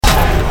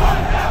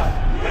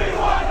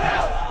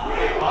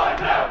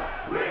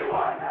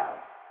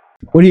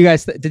What do you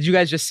guys? Did you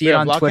guys just see it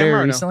on vlog Twitter camera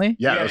or no? recently?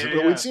 Yeah,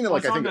 Yeah. we'd seen it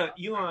like I think.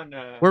 Elon.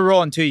 We're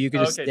rolling too. You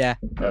could just Okay. yeah.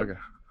 Okay.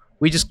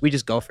 We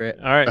just go for it.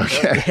 All right.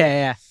 Okay.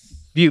 Yeah.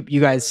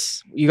 You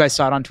guys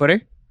saw it on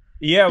Twitter?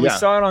 Yeah, we Yeah.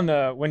 saw it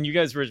on when you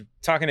guys were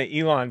talking to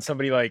Elon.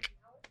 Somebody like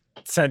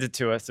sent it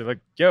to us. They're like,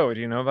 "Yo, do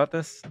you know about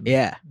this?"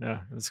 Yeah.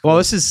 Yeah, it's cool. Well,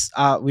 this is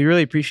we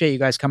really appreciate you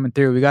guys coming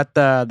through. We got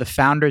the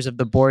founders of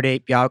the Bored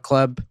Ape Yacht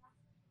Club,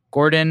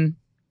 Gordon,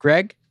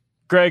 Greg.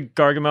 Greg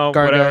Gargamel,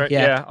 Garga, whatever.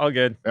 yeah. Yeah, all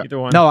good. Yeah. Either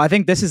one. No, I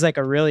think this is like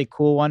a really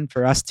cool one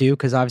for us too,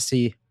 because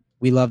obviously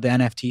we love the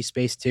NFT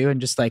space too, and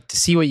just like to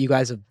see what you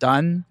guys have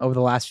done over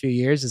the last few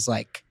years is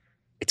like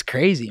it's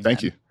crazy.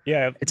 Thank man. you.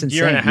 Yeah, It's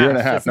Year and a insane. half. Year and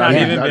a half, It's not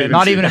not even even- been.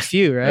 Not even a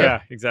few, right?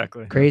 Yeah,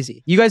 exactly.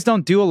 Crazy. You guys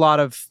don't do a lot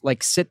of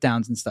like sit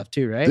downs and stuff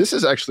too, right? This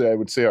is actually, I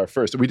would say, our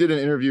first. We did an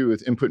interview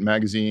with Input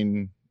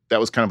Magazine. That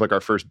was kind of like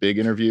our first big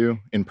interview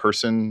in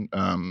person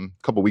a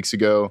couple weeks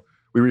ago.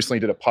 We recently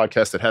did a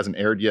podcast that hasn't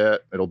aired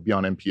yet. It'll be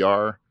on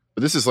NPR.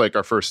 But this is like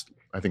our first,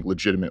 I think,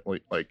 legitimate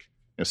like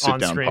sit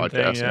down On-screen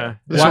podcast. thing, yeah.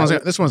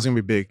 This one's gonna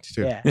be big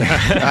too.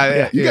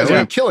 Yeah. You guys have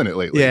been killing it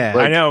lately. Yeah.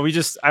 Like, I know.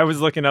 I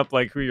was looking up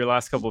like who your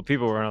last couple of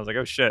people were, and I was like,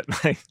 oh shit.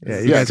 Like, Yeah,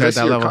 you Yeah, guys are I at see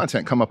that your level.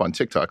 content come up on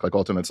TikTok. Like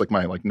ultimately, it's like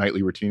my like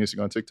nightly routine is to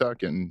go on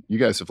TikTok, and you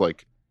guys have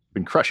like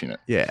been crushing it.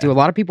 Yeah. Do a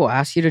lot of people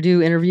ask you to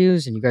do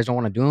interviews and you guys don't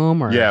want to do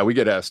them? Or Yeah, we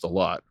get asked a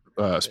lot,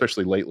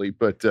 especially lately.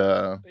 But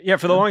yeah,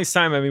 for the longest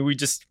time, I mean,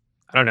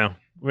 I don't know.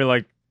 We're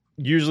like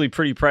usually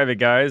pretty private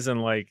guys,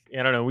 and like,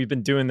 I don't know, we've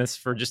been doing this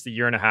for just a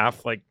year and a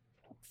half, like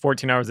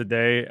 14 hours a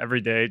day,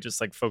 every day, just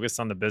like focused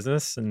on the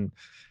business. And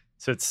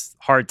so it's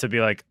hard to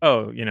be like,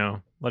 oh,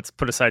 let's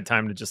put aside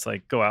time to just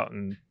like go out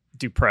and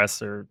do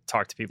press or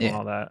talk to people and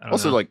all that. I don't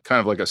also know. like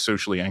kind of like a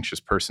socially anxious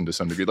person to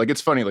some degree. Like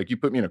it's funny, like you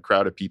put me in a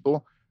crowd of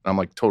people, and I'm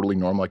like totally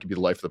normal. I could be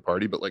the life of the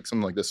party, but like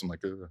something like this, I'm like,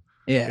 ugh.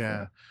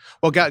 Yeah.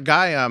 Well, Guy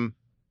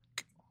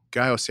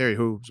Osiri,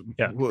 who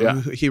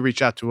he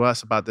reached out to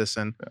us about this,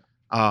 and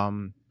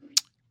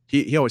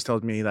he always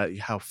tells me that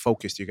how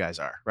focused you guys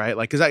are, right?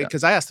 Like,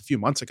 because I asked a few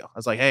months ago, I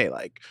was like, hey,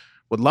 like,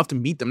 would love to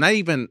meet them, not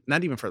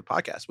even for the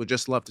podcast, would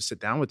just love to sit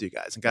down with you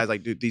guys. And guys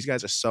like, dude, these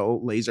guys are so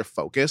laser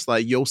focused.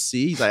 Like, you'll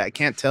see. Like, I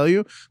can't tell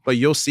you, but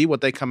you'll see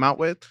what they come out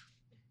with.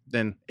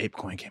 Then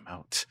ApeCoin came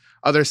out,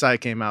 Other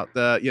Side came out,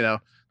 the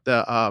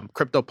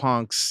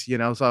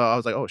CryptoPunks, so I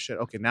was like, oh shit,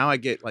 okay, now I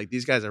get like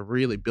these guys are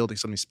really building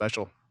something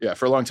special. Yeah,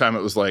 for a long time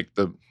it was like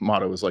the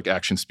motto was like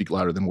actions speak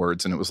louder than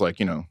words, and it was like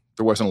there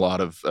wasn't a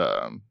lot of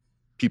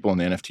people in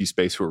the NFT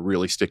space who were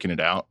really sticking it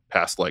out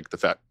past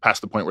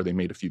the point where they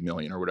made a few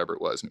million or whatever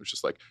it was, and it was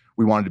just like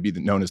we wanted to be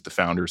known as the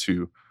founders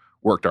who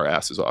worked our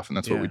asses off, and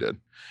that's what we did.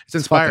 It's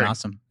inspiring.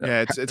 Awesome.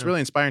 Yeah, it's really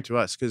inspiring to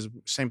us because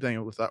same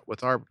thing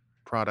with our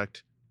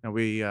product.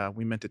 We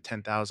minted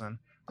 10,000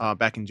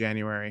 back in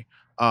January.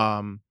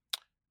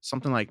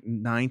 Something like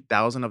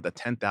 9,000 of the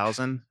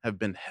 10,000 have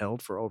been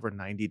held for over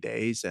 90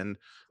 days, and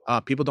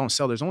people don't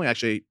sell. There's only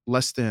actually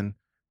less than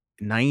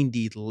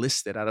 90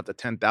 listed out of the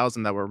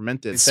 10,000 that were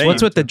minted.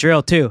 What's with the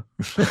drill too?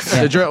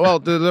 The drill? Well,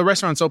 the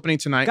restaurant's opening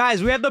tonight.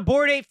 Guys, we have the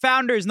Bored Ape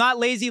founders, not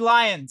lazy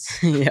lions.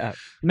 yeah.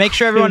 Make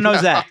sure everyone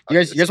knows that.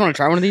 You guys want to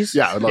try one of these?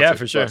 Yeah, I would love yeah, to.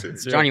 for sure. Love to.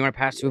 John, you want to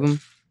pass two of them?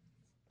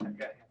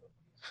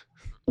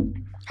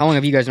 How long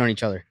have you guys known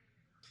each other?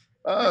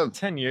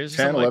 10 years,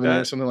 10, something 11 like that.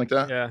 years, something like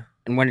that. Yeah.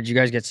 And when did you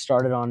guys get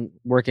started on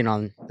working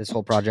on this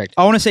whole project?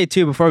 I want to say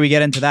too, before we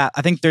get into that,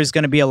 I think there's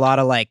going to be a lot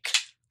of like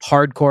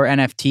hardcore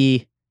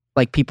NFT,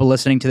 like people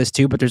listening to this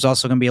too, but there's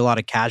also going to be a lot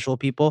of casual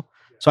people.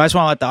 So I just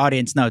want to let the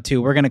audience know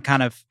too. We're going to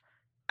kind of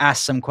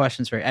ask some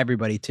questions for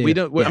everybody too. We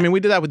don't. I mean, we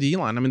did that with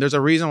Elon. I mean, there's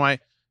a reason why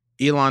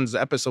Elon's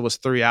episode was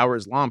 3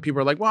 hours long.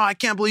 People are like, "Well, I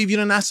can't believe you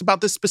didn't ask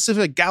about this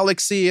specific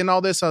galaxy and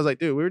all this." I was like,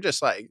 "Dude, we're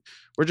just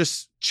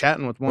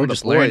chatting with one We're of the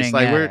just boys. learning,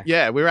 Like,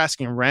 yeah. we were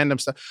asking random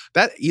stuff.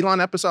 That Elon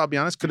episode, I'll be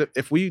honest,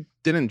 if we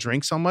didn't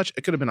drink so much,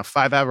 it could have been a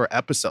 5-hour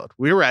episode.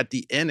 We were at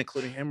the end,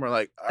 including him. We're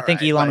like, I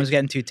think Elon was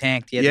getting too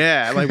tanked. He had-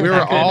 yeah, like we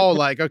were all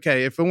like,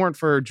 okay, if it weren't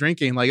for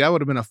drinking, like that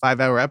would have been a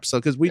 5-hour episode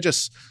because we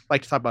just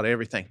like to talk about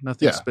everything,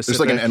 nothing Yeah, specific. there's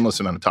like an endless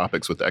amount of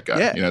topics with that guy.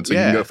 Yeah, It's like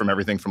you can go from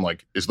everything from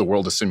like, is the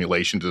world a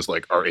simulation to just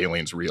like, are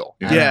aliens real?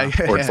 Or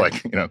it's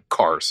like,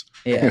 cars.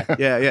 Yeah.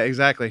 yeah,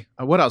 exactly.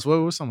 What else? What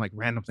was some like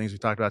random things we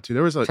talked about too?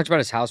 There was a Talked about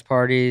his house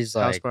parties,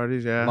 house like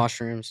parties, yeah.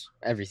 mushrooms,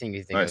 everything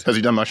you think Nice. of. Has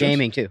he done mushrooms?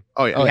 Gaming too.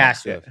 Oh yeah, He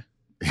has to yeah. have.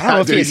 I don't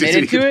know if he Did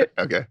admitted to it,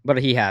 Okay. but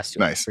he has to.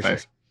 Nice, For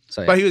nice. Sure.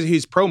 So, yeah. But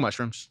he's pro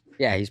mushrooms,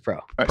 Yeah, he's pro.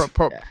 Nice.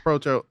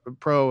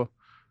 pro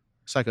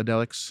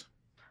psychedelics.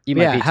 You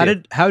might Yeah.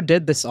 be How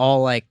did this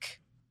all like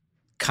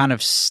kind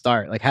of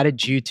start? Like, how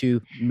did you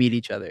two meet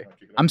each other?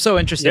 I'm so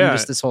interested in Yeah.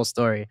 just this whole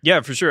story.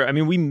 Yeah, for sure. I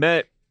mean, we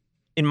met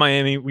in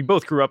Miami. We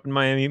both grew up in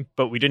Miami,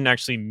 but we didn't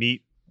actually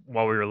meet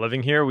while we were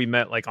living here. We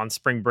met like on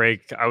spring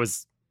break. I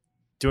was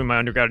doing my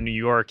undergrad in New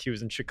York. He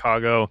was in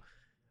Chicago.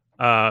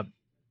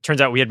 Turns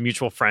out we had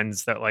mutual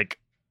friends that like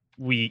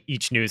we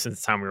each knew since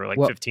the time we were like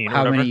 15 or How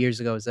whatever. many years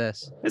ago was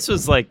this? This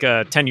was like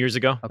 10 years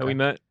ago that Okay. we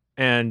met.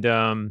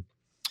 And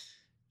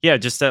yeah,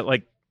 just at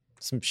like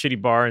some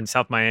shitty bar in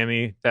South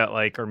Miami that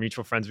like our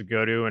mutual friends would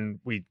go to. And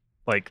we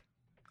like,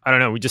 I don't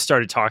know, we just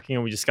started talking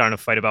and we just got in a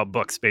fight about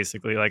books,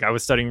 basically. Like, I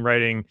was studying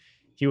writing,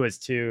 he was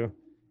too.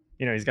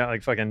 You know, he's got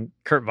like fucking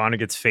Kurt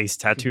Vonnegut's face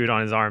tattooed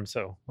on his arm.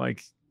 So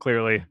like,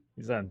 clearly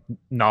he's a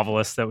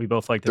novelist that we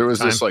both liked. There was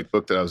this like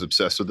book that I was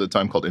obsessed with at the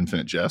time called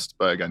Infinite Jest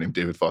by a guy named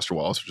David Foster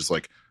Wallace, which is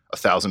like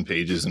 1,000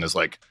 pages and is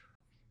like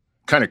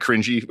kind of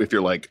cringy if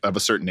you're like of a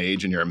certain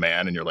age and you're a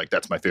man and you're like,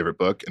 that's my favorite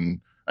book. And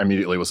I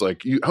immediately was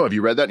like, have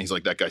you read that? And he's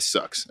like, that guy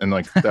sucks. And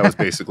like, that was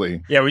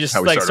basically yeah, we just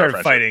like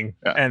started fighting.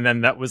 Yeah. And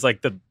then that was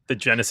like the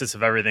genesis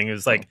of everything. It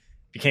was like,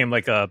 became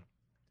like a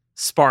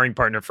sparring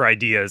partner for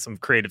ideas, some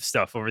creative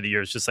stuff over the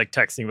years, just like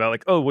texting about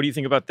like, oh, what do you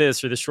think about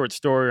this or this short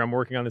story? I'm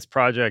working on this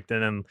project.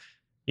 And then,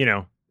 you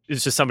know,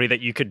 it's just somebody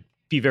that you could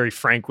be very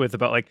frank with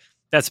about like,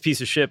 that's a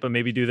piece of shit, but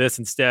maybe do this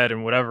instead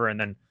and whatever. And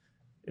then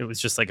it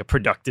was just like a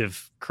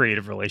productive,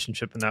 creative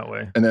relationship in that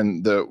way. And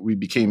then we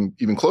became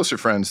even closer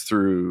friends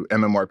through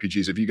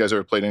MMORPGs. Have you guys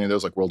ever played any of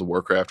those, like World of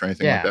Warcraft or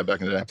anything like that back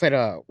in the day? I played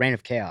Reign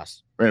of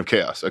Chaos. Reign of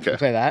Chaos, okay. You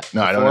play that?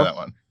 No, before? I don't know that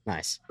one.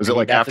 Nice. Was it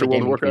like after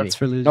World of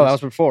Warcraft? No, that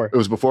was before. It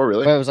was before,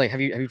 really? But it was like, have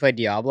you played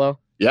Diablo?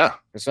 Yeah.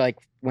 It's like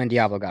when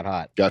Diablo got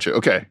hot. Gotcha.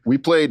 Okay. We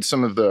played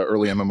some of the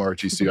early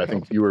MMORPGs too. I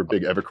think you were a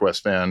big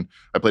EverQuest fan.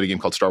 I played a game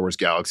called Star Wars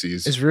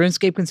Galaxies. Is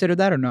RuneScape considered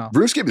that or no?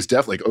 RuneScape is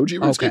definitely like OG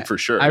RuneScape for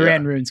sure. I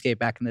ran RuneScape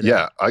back in the day.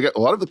 Yeah. I got a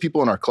lot of the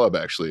people in our club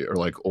actually are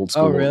like old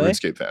school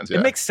RuneScape fans. Yeah.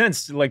 It makes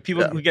sense. Like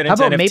people who get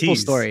into How about NFTs.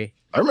 MapleStory?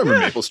 I remember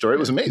MapleStory. It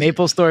was amazing.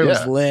 MapleStory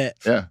was lit.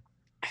 Yeah.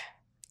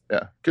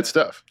 Yeah. Good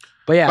stuff.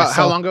 But yeah.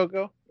 How long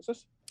ago was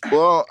this?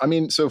 Well, I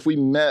mean, so if we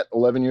met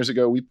 11 years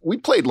ago, we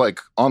played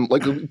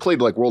we played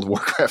World of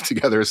Warcraft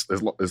together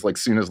as like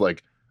soon as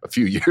like a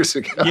few years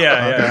ago.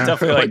 Yeah,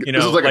 definitely like you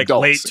know, like late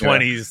adults,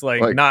 20s,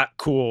 like not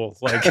cool,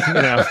 like you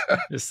know,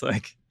 just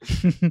like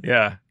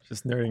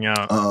just nerding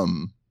out.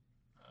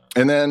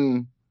 And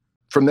then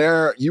from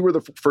there, you were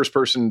the first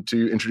person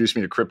to introduce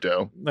me to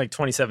crypto, like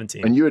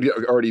 2017, and you had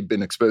already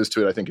been exposed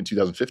to it, I think, in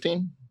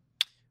 2015.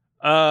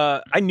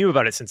 I knew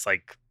about it since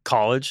like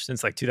college,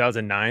 since like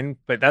 2009,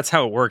 but that's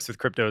how it works with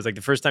crypto. Is like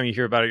the first time you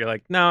hear about it, you're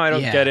like, no, I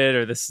don't get it,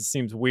 or this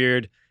seems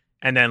weird.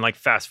 And then like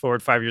fast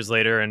forward 5 years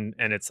later, and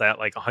it's at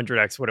like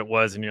 100x what it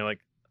was, and you're like,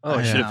 oh,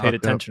 I should have paid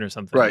attention or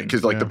something. Right,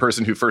 because like the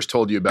person who first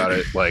told you about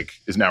it like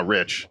is now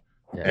rich,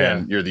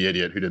 and you're the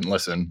idiot who didn't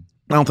listen.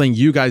 I don't think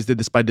you guys did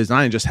this by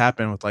design. It just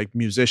happened with like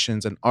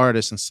musicians and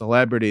artists and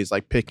celebrities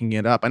like picking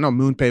it up. I know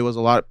MoonPay was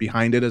a lot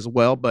behind it as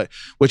well, but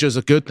which is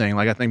a good thing.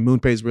 Like I think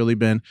MoonPay's really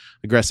been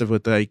aggressive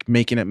with like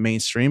making it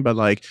mainstream, but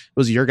like it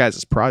was your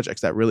guys'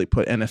 projects that really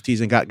put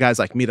NFTs and got guys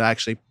like me to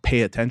actually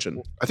pay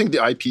attention. I think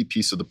the IP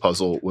piece of the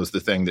puzzle was the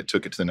thing that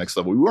took it to the next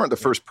level. We weren't the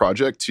first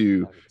project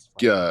to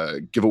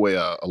give away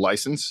a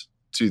license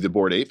to the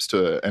Bored Apes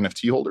to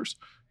NFT holders.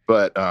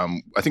 But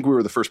I think we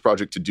were the first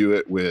project to do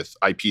it with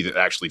IP that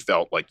actually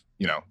felt like,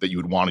 you know, that you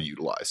would want to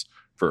utilize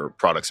for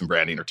products and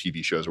branding or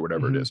TV shows or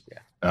whatever it is.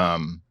 Yeah.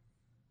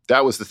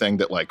 That was the thing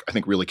that like I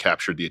think really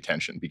captured the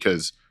attention,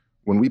 because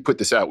when we put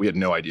this out, we had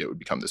no idea it would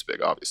become this big,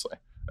 obviously.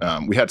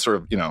 We had sort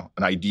of, you know,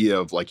 an idea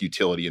of like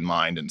utility in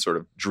mind and sort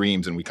of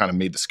dreams, and we kind of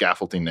made the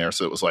scaffolding there.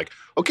 So it was like,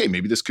 okay,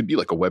 maybe this could be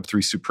like a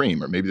Web3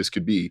 Supreme, or maybe this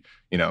could be,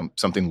 you know,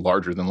 something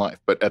larger than life.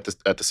 But at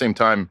the same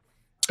time,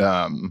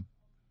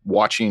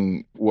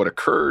 watching what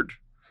occurred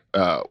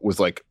was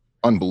like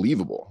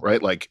unbelievable,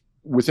 right? Like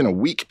within a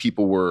week,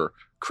 people were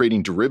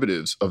creating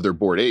derivatives of their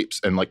Bored Apes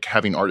and like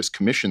having artists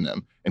commission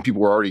them, and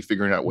people were already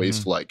figuring out ways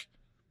to like,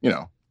 you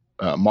know,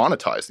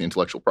 monetize the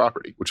intellectual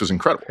property, which was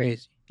incredible.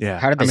 Crazy. Yeah.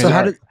 How did they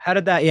start? How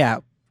did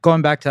that?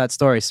 Going back to that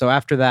story. So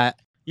after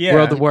that,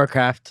 World of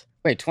Warcraft.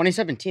 Wait,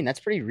 2017. That's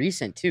pretty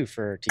recent too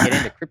to get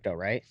into crypto,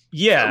 right?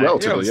 Yeah,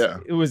 relatively.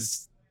 It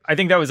was. I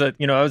think that was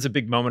a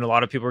big moment. A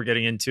lot of people were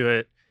getting into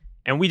it.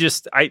 And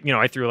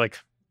I threw like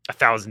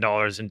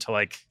 $1,000 into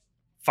like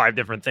 5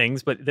 different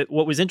things. But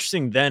what was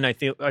interesting then, I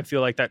feel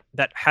like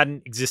that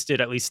hadn't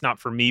existed, at least not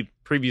for me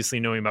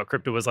previously knowing about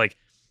crypto, was like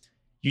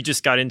you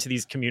just got into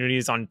these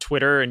communities on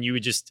Twitter and you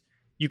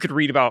could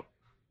read about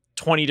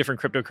 20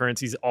 different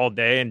cryptocurrencies all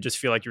day and just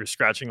feel like you were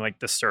scratching like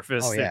the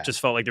surface. Oh, yeah. It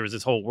just felt like there was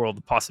this whole world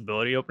of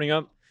possibility opening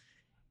up.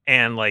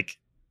 And like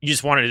you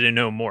just wanted to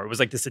know more. It was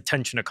like this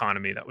attention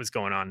economy that was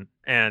going on.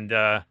 And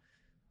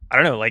I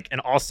don't know, like, and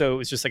also it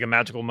was just like a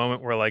magical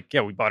moment where like,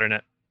 we bought in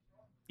at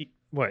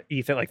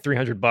ETH at like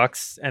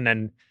 $300 and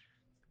then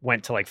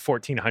went to like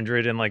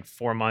 1,400 in like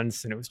 4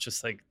 months. And it was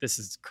just like, this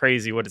is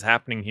crazy. What is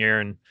happening here?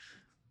 And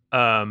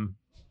then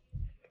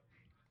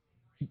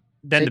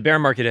the bear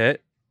market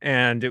hit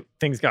and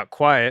things got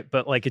quiet,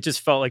 but like, it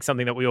just felt like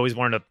something that we always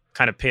wanted to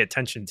kind of pay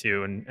attention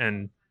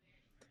to.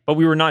 But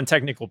we were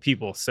non-technical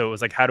people. So it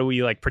was like, how do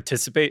we like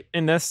participate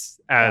in this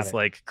as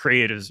like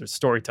creatives or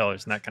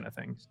storytellers and that kind of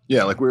thing?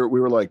 Yeah. Like we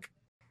were like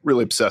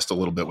really obsessed a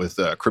little bit with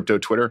crypto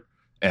Twitter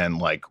and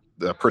like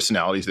the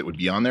personalities that would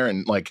be on there.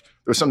 And like,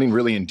 there was something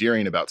really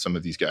endearing about some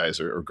of these guys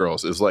or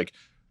girls. It was like,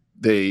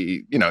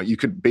 they, you know, you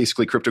could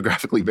basically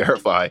cryptographically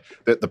verify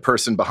that the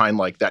person behind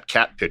like that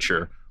cat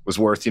picture was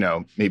worth, you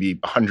know, maybe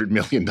 $100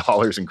 million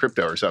in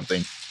crypto or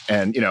something.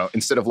 And, you know,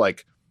 instead of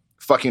like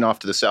fucking off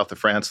to the south of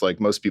France like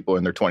most people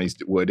in their 20s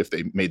would if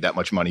they made that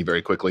much money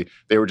very quickly.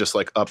 They were just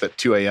like up at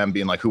 2 a.m.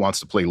 being like, who wants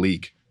to play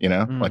League? You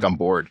know, like I'm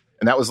bored.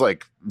 And that was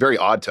like very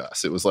odd to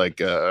us. It was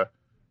like, I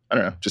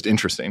don't know, just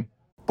interesting.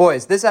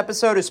 Boys, this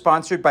episode is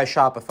sponsored by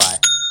Shopify.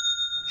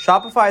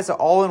 Shopify is an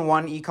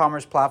all-in-one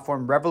e-commerce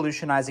platform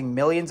revolutionizing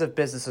millions of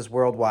businesses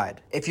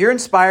worldwide. If you're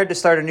inspired to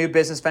start a new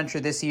business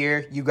venture this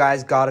year, you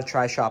guys gotta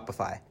try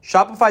Shopify.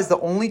 Shopify is the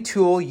only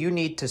tool you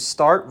need to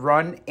start,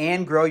 run,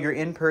 and grow your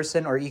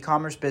in-person or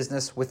e-commerce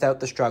business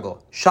without the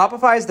struggle.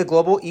 Shopify is the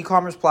global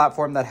e-commerce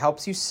platform that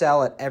helps you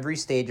sell at every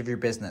stage of your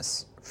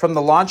business. From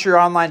the launch your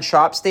online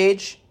shop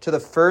stage to the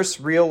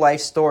first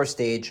real-life store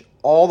stage,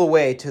 all the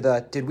way to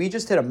the did we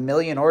just hit 1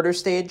 million order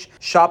stage,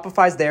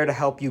 Shopify's there to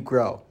help you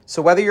grow. So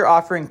whether you're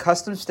offering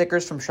custom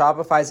stickers from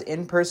Shopify's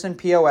in-person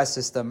POS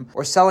system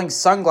or selling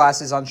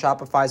sunglasses on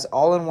Shopify's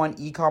all-in-one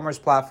e-commerce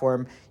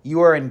platform,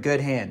 you are in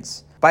good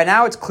hands. By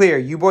now it's clear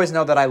you boys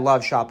know that I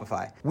love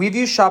Shopify. We've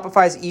used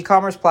Shopify's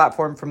e-commerce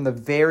platform from the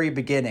very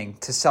beginning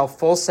to sell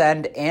full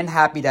send and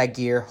Happy Dad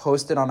gear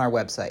hosted on our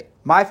website.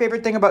 My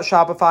favorite thing about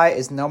Shopify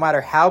is no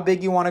matter how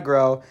big you want to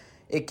grow,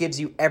 it gives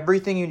you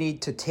everything you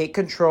need to take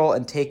control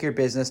and take your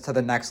business to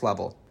the next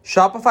level.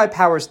 Shopify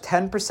powers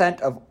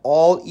 10% of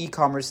all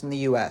e-commerce in the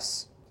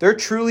US. They're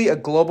truly a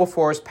global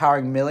force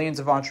powering millions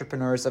of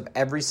entrepreneurs of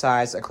every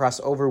size across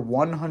over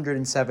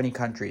 170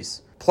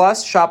 countries.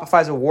 Plus,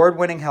 Shopify's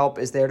award-winning help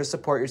is there to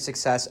support your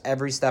success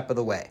every step of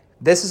the way.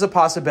 This is a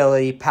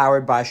possibility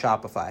powered by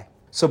Shopify.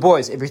 So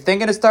boys, if you're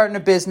thinking of starting a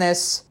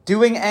business,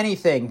 doing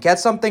anything, get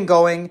something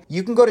going,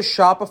 you can go to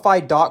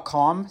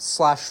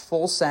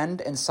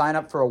shopify.com/fullsend and sign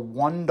up for a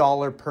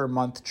 $1 per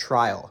month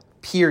trial,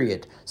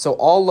 period. So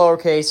all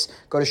lowercase,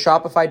 go to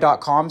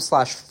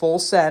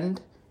shopify.com/fullsend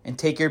and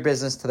take your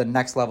business to the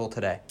next level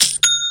today.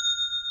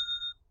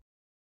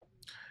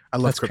 I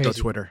love crypto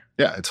Twitter.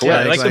 Yeah, it's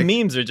hilarious. Like the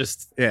memes are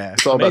just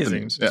it's all about the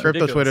memes. Yeah.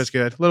 Crypto Twitter is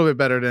good. A little bit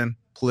better than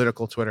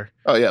political Twitter.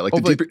 Oh yeah, like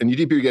the deeper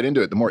you get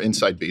into it, the more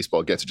inside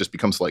baseball gets. It just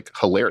becomes like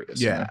hilarious.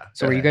 Yeah. You know?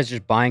 So were you guys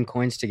just buying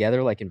coins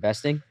together, like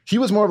investing? He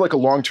was more of like a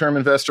long-term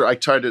investor. I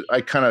kind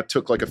of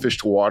took like a fish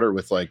to water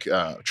with like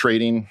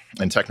trading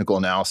and technical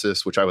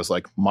analysis, which I was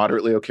like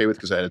moderately okay with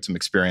because I had some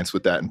experience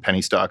with that in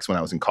penny stocks when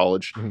I was in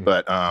college. Mm-hmm.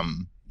 But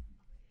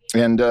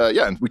and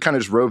we kind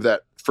of just rode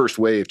that first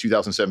wave,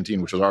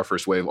 2017, which was our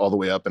first wave, all the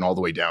way up and all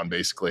the way down,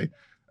 basically.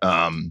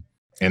 And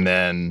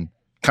then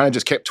kind of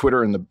just kept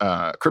Twitter and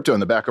the crypto in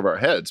the back of our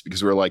heads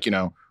because we were like,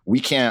 we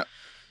can't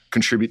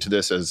contribute to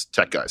this as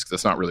tech guys because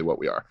that's not really what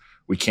we are.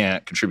 We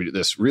can't contribute to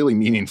this really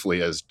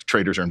meaningfully as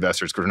traders or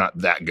investors because we're not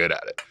that good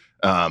at it.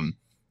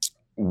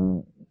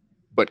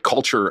 But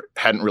culture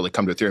hadn't really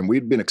come to Ethereum.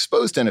 We'd been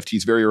exposed to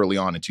NFTs very early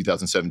on in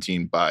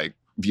 2017 via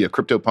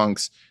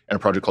CryptoPunks and a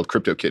project called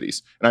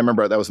CryptoKitties. And I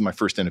remember that was my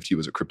first NFT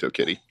was a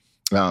CryptoKitty.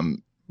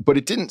 But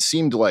it didn't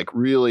seem to like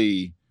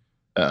really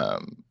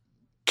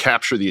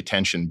capture the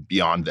attention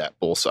beyond that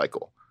bull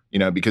cycle,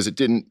 because it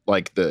didn't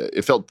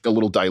it felt a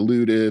little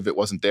dilutive. It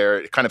wasn't there.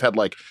 It kind of had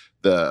like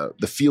the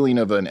feeling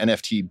of an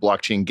NFT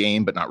blockchain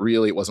game, but not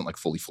really. It wasn't like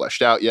fully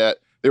fleshed out yet.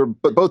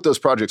 But both those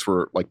projects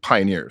were like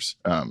pioneers,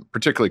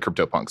 particularly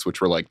CryptoPunks,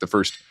 which were like the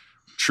first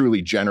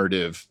truly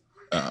generative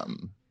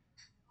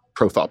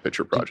profile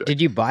picture project. Did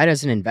you buy it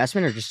as an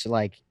investment or just to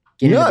like?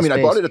 No, I mean,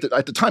 I bought it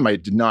at the time. I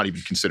did not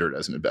even consider it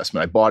as an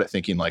investment. I bought it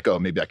thinking like, oh,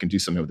 maybe I can do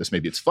something with this.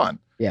 Maybe it's fun.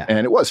 Yeah.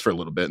 And it was for a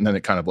little bit. And then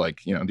it kind of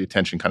like, the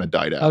attention kind of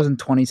died out. That was in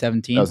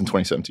 2017? That was in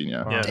 2017,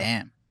 yeah. Wow.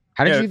 Damn.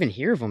 How did you even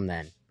hear of them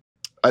then?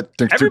 I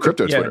think through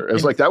crypto Twitter. It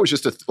was like, that was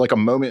just a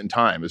moment in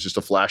time. It was just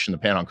a flash in the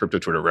pan on crypto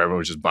Twitter where everyone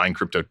was just buying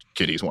crypto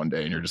kitties one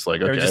day. And you're just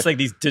like, okay. They were just like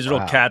these digital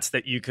cats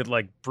that you could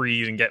like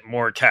breed and get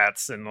more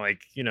cats. And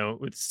like,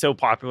 it's so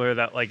popular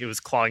that like it was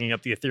clogging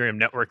up the Ethereum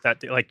network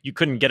that like you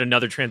couldn't get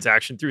another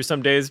transaction through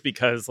some days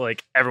because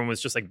like everyone was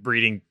just like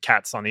breeding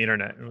cats on the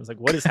internet. And it was like,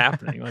 what is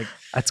happening? Like,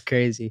 that's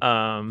crazy.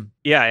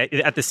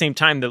 At the same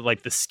time that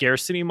like the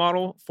scarcity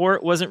model for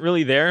it wasn't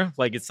really there.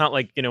 Like, it's not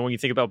like, when you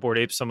think about Bored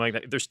Apes, something like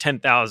that, there's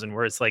 10,000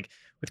 where it's like,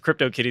 with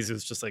CryptoKitties, it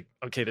was just like,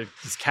 okay,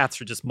 these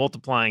cats are just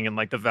multiplying and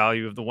like the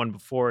value of the one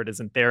before it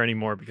isn't there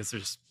anymore because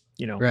there's,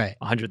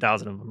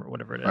 100,000 of them or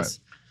whatever it is. Right.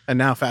 And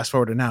now fast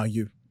forward to now,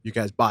 you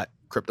guys bought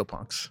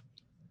CryptoPunks.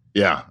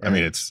 Yeah. I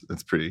mean, it's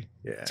pretty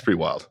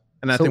wild.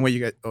 And I think what you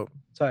guys,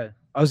 sorry,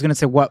 I was going to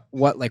say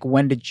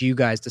when did you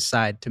guys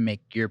decide to make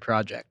your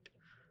project?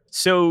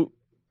 So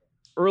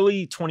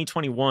early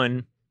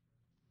 2021,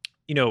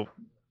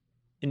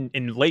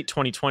 in late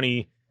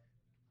 2020,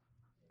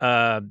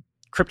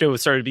 crypto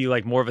started to be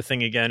like more of a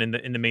thing again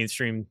in the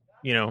mainstream,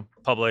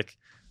 public.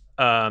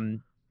 And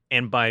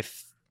by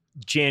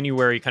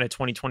January kind of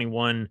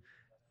 2021,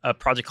 a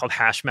project called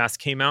Hashmask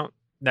came out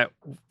that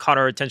caught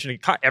our attention.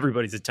 It caught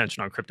everybody's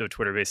attention on crypto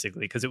Twitter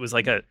basically because it was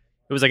like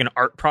an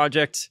art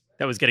project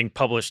that was getting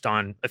published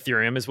on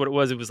Ethereum is what it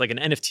was. It was like an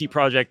NFT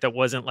project that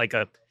wasn't like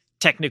a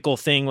technical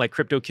thing like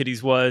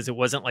CryptoKitties was. It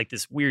wasn't like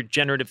this weird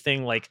generative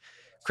thing like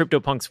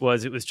CryptoPunks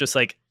was. It was just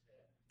like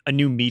a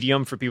new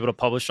medium for people to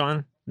publish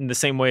on. In the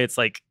same way, it's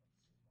like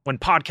when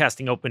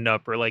podcasting opened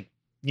up or like,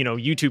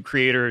 YouTube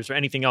creators or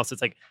anything else,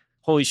 it's like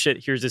holy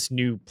shit, here's this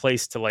new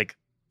place to like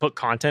put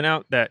content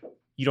out that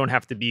you don't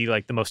have to be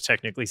like the most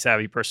technically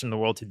savvy person in the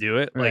world to do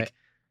it. Right. Like,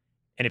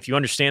 and if you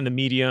understand the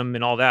medium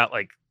and all that,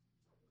 like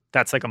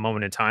that's like a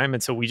moment in time.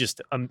 And so we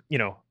just, you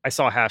know, I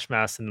saw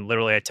Hashmass and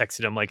literally I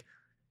texted him like,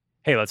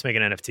 hey, let's make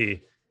an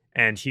NFT.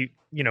 And he,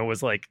 you know,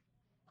 was like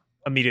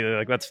immediately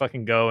like, let's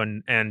fucking go.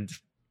 And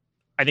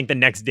I think the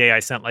next day I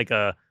sent like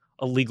a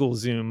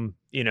LegalZoom,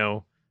 you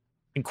know,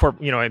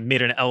 I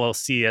made an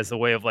LLC as a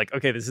way of like,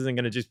 okay, this isn't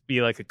going to just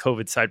be like a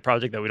COVID side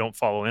project that we don't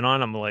follow in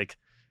on. I'm like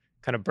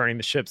kind of burning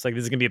the ships. Like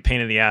this is going to be a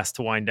pain in the ass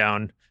to wind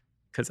down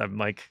because I'm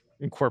like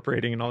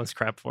incorporating and all this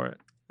crap for it.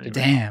 Anyway.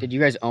 Damn. Did you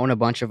guys own a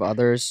bunch of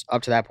others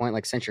up to that point?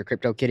 Like since your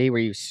CryptoKitty, were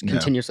you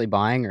continuously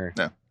buying or?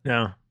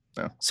 No.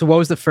 So what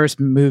was the first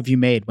move you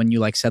made when you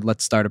like said,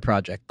 let's start a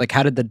project? Like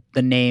how did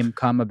the name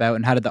come about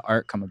and how did the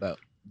art come about?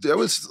 That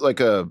was like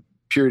a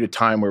period of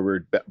time where we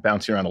were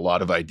bouncing around a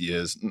lot of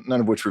ideas, none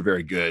of which were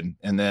very good.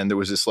 And then there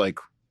was this like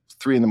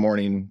 3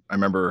 a.m, I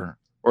remember,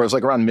 or it was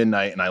like around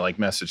midnight, and I like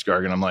messaged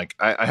Gargan. I'm like,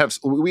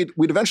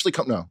 we'd eventually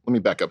come. No, let me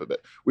back up a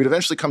bit. We'd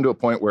eventually come to a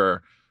point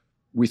where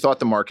we thought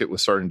the market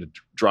was starting to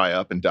dry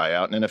up and die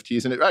out in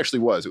NFTs, and it actually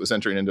was. It was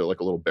entering into like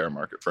a little bear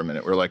market for a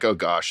minute. We're like, oh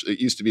gosh, it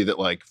used to be that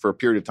like for a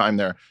period of time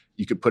there,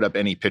 you could put up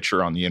any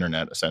picture on the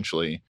internet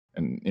essentially,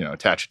 and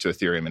attach it to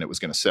Ethereum, and it was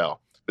going to sell.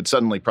 But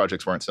suddenly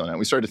projects weren't selling out.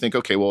 We started to think,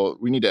 okay, well,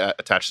 we need to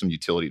attach some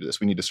utility to this.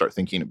 We need to start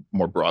thinking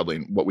more broadly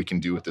in what we can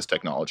do with this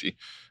technology.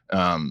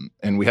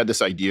 And we had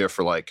this idea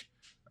for like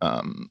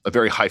a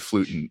very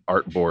highfalutin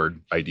art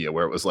board idea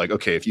where it was like,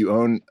 okay, if you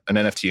own an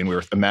NFT, and we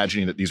were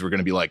imagining that these were going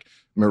to be like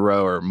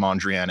Miro or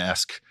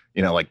Mondrian-esque,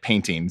 like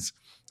paintings.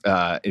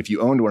 If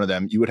you owned one of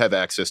them, you would have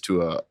access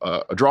to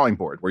a drawing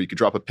board where you could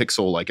drop a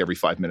pixel like every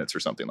 5 minutes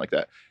or something like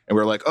that. And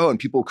we're like, oh, and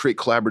people create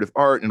collaborative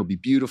art and it'll be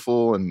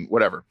beautiful and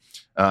whatever.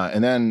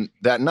 And then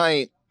that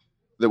night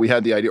that we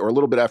had the idea, or a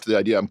little bit after the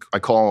idea, I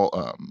call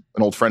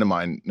an old friend of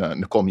mine,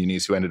 Nicole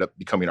Muniz, who ended up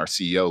becoming our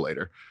CEO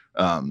later,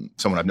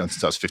 someone I've known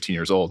since I was 15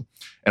 years old.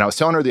 And I was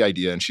telling her the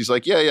idea, and she's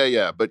like,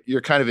 yeah, but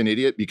you're kind of an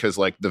idiot because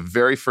like the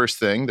very first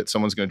thing that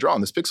someone's going to draw on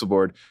this pixel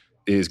board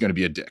is going to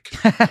be a dick.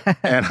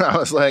 And I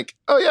was like,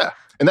 oh yeah.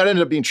 And that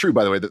ended up being true,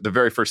 by the way, that the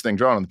very first thing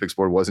drawn on the pixel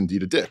board was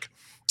indeed a dick.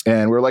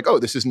 And we were like, oh,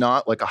 this is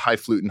not like a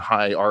highfalutin,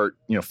 high art,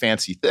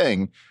 fancy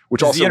thing,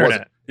 which also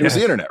wasn't. It was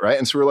the internet, right?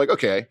 And so we were like,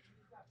 okay,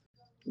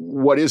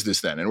 what is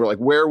this then? And we're like,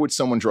 where would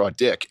someone draw a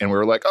dick? And we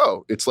were like,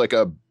 oh, it's like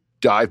a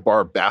dive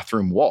bar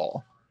bathroom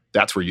wall.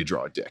 That's where you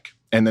draw a dick.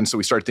 And then so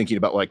we started thinking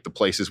about like the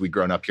places we'd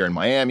grown up here in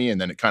Miami. And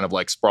then it kind of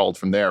like sprawled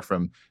from there,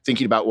 from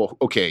thinking about, well,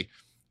 okay,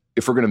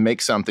 if we're going to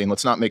make something,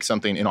 let's not make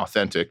something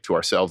inauthentic to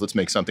ourselves. Let's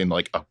make something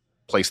like a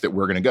place that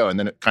we're going to go. And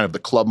then it kind of the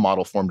club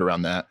model formed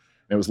around that.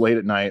 And it was late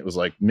at night. It was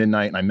like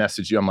midnight. And I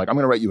messaged you. I'm like, I'm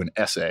going to write you an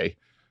essay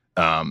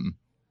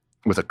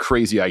with a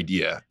crazy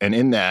idea. And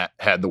in that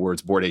had the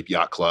words Bored Ape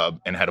Yacht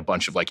Club and had a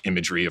bunch of like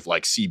imagery of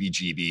like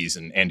CBGBs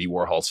and Andy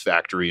Warhol's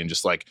factory and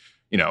just like,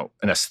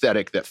 an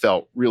aesthetic that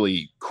felt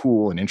really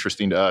cool and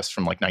interesting to us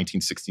from like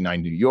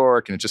 1969 New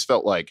York. And it just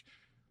felt like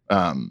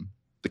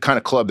the kind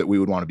of club that we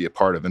would want to be a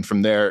part of. And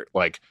from there,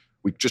 like,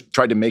 we just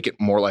tried to make it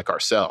more like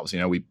ourselves.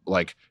 We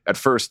like at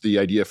first the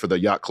idea for the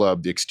yacht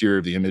club, the exterior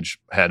of the image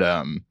had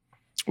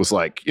was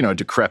like,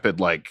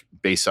 decrepit, like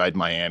Bayside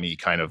Miami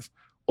kind of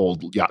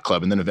old yacht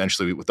club. And then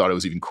eventually we thought it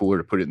was even cooler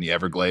to put it in the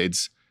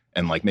Everglades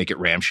and like make it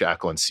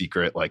ramshackle and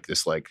secret, like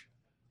this, like,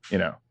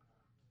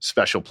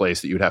 special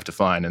place that you would have to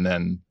find. And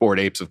then Bored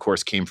Apes, of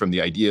course, came from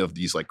the idea of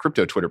these like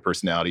crypto Twitter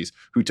personalities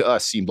who to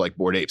us seemed like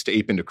Bored Apes. To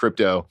ape into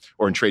crypto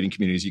or in trading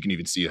communities, you can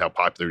even see how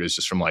popular it is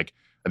just from like,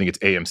 I think it's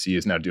AMC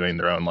is now doing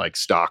their own like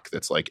stock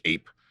that's like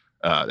ape.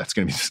 That's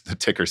going to be the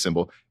ticker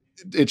symbol.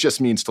 It just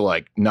means to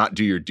like not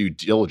do your due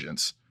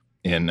diligence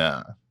and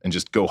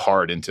just go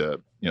hard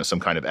into some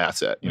kind of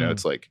asset.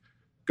 It's like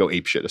go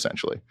ape shit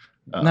essentially.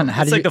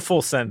 It's like the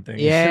full send thing.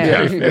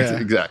 Yeah.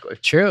 Exactly.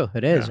 True,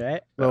 it is,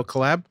 right? Little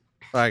collab.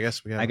 Well, I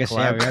guess we have. Yeah, we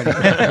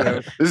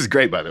already. This is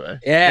great, by the way.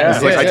 Yeah,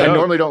 I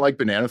normally don't like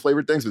banana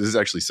flavored things, but this is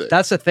actually sick.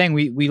 That's the thing.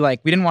 We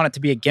didn't want it to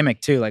be a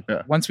gimmick too. Like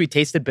once we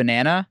tasted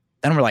banana,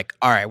 then we're like,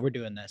 all right, we're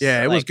doing this.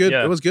 Yeah, it was good.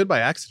 Yeah. It was good by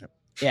accident.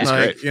 Yeah,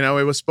 like,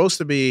 it was supposed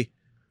to be,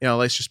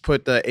 let's just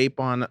put the ape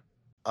on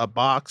a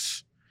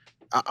box.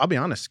 I'll be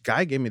honest.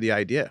 Guy gave me the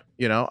idea.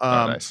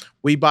 Nice.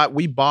 We bought.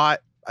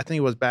 I think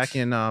it was back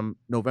in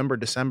November,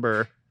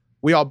 December.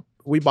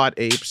 We bought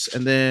apes,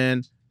 and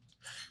then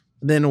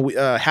we,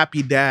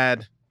 Happy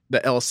Dad, the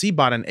LC,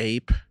 bought an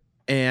ape,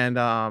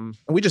 and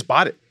we just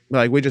bought it.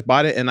 Like we just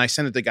bought it, and I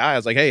sent it to Guy. I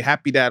was like, hey,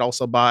 Happy Dad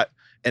also bought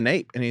an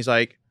ape, and he's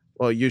like,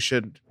 well, you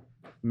should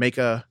make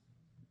a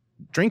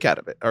drink out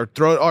of it or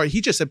throw it, or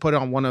he just said put it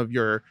on one of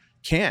your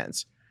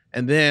cans.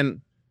 And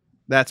then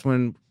that's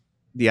when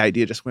the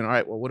idea just went, all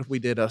right, well, what if we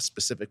did a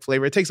specific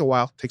flavor? It takes a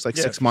while. It takes like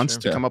 6 months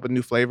to come up with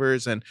new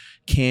flavors and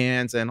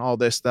cans and all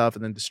this stuff,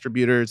 and then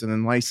distributors and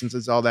then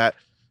licenses, all that.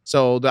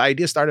 So the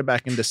idea started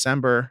back in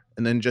December,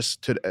 and then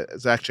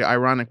it's actually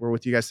ironic we're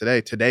with you guys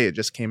today. Today it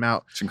just came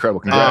out. It's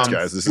incredible. Congrats,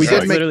 guys. We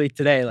did literally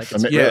today. Like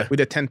we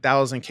did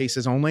 10,000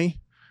 cases only.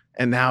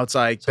 And now it's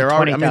like So they're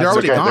already. I mean, they're 20,000.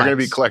 already Okay, gone. they're going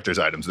to be collector's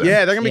items then.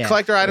 Yeah, they're gonna be Yeah.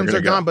 collector items. They're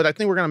They're gonna gone, but I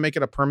think we're gonna make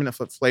it a permanent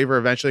flavor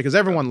eventually because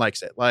everyone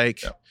likes it.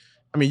 Like, Yeah.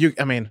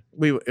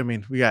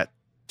 we got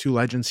two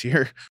legends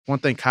here. One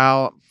thing,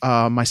 Kyle,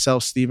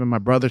 myself, Steve, and my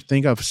brother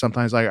think of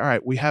sometimes like, all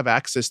right, we have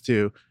access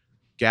to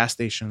gas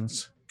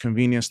stations,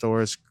 convenience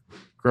stores,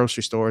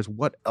 grocery stores.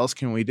 What else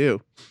can we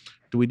do?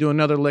 Do we do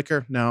another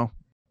liquor? No,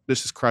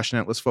 this is crushing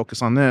it. Let's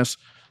focus on this.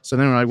 So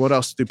then we're like, what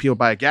else do people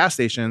buy at gas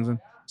stations? And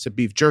it's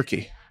beef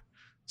jerky.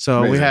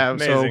 So we Amazing. have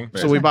Amazing.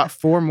 so we bought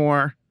 4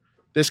 more.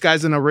 This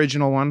guy's an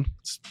original one.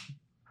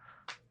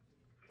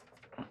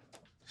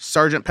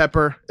 Sergeant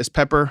Pepper is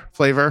pepper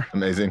flavor.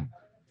 Amazing.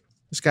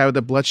 This guy with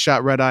the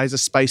bloodshot red eyes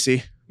is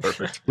spicy.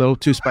 Perfect. A little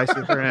too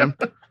spicy for him.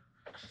 And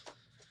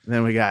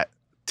then we got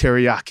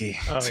teriyaki.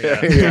 Oh,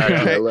 yeah.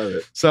 Yeah, I love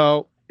it.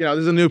 So,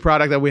 there's a new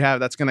product that we have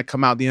that's going to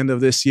come out the end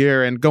of this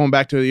year. And going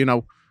back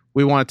to,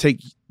 we want to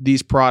take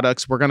these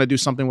products. We're going to do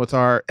something with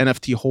our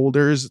NFT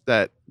holders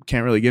that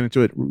can't really get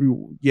into it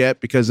yet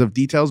because of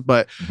details,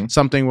 but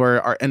something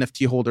where our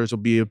NFT holders will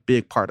be a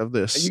big part of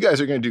this. You guys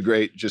are going to do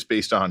great just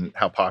based on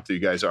how popular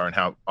you guys are and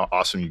how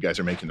awesome you guys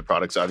are making the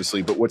products,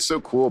 obviously. But what's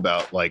so cool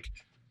about like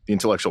the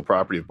intellectual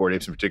property of Bored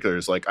Apes in particular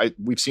is like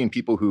we've seen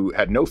people who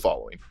had no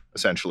following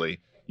essentially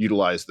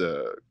utilize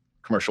the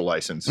commercial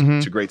license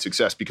to great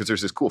success because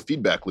there's this cool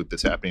feedback loop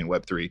that's happening in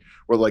Web3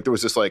 where like there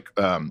was this like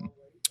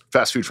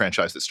fast food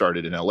franchise that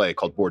started in LA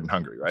called Bored and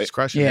Hungry, right? It's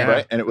crushing. Yeah.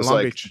 Right. And it was Long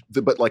like, Beach.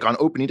 but like on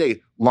opening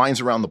day,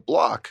 lines around the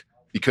block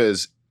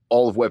because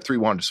all of Web3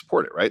 wanted to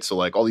support it, right? So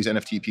like all these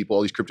NFT people,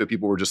 all these crypto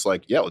people were just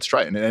like, yeah, let's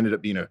try it. And it ended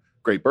up being a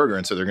great burger.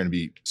 And so they're going to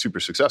be super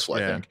successful,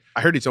 I think.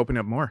 I heard he's opening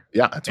up more.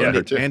 Yeah, that's what I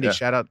heard too. Andy, Yeah.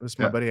 shout out. This is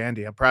my Yeah. buddy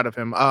Andy. I'm proud of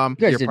him. You guys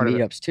you're did part of it.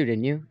 meetups too,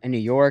 didn't you? In New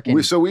York.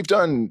 And So we've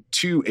done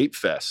 2 Ape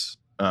Fests.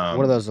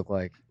 what do those look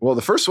like? Well,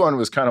 the first one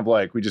was kind of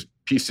like we just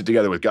pieced it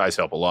together with guys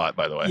help a lot,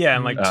 by the way. Yeah,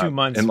 in like 2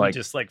 months, and we like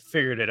just like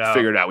figured it out.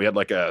 Figured it out. We had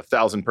like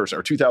 1,000 person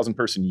or 2,000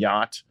 person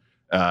yacht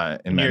in New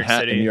York Manhattan,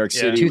 City. in New York Yeah.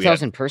 City. We had-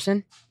 2,000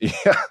 person? Yeah,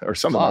 or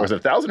something. Wow. Was it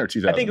 1,000 or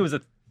 2,000? I think it was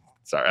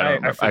Sorry, I don't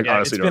remember. I forget.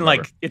 honestly It's don't been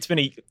remember. like it's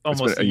been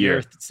almost been a a year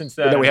year. since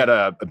But that. then we had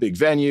a big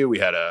venue. We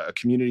had a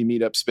community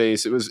meetup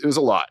space. It was a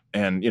lot,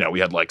 and we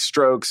had like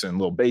Strokes and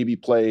Little Baby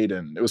played,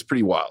 and it was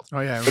pretty wild. Oh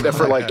yeah. I But then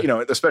for remember like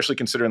that. especially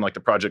considering like the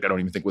project, I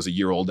don't even think was a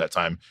year old that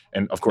time,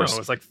 and of No, course it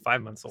was like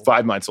 5 months old.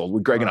 5 months old.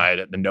 With Greg and I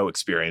had no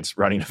experience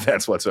running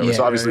events whatsoever, Yeah.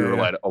 so obviously Yeah, we yeah,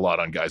 relied a lot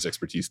on guys'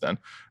 expertise then.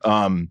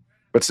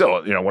 But still,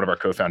 one of our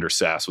co-founders,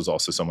 Sass, was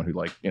also someone who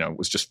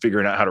was just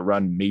figuring out how to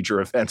run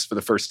major events for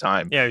the first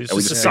time. Yeah, he was And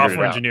we just a just figured it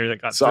software out. engineer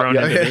that got So- thrown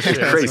yeah, into yeah, this it's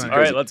shit. crazy, All right,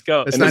 crazy. let's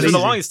go. It's And not for the easy.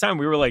 longest time,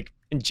 we were like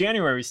in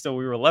January. We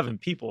were 11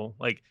 people.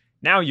 Like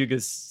now, you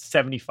get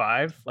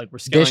 75. Like we're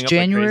scaling This up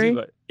January? like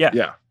crazy. But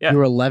Yeah, Yeah. You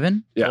were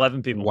 11? Yeah.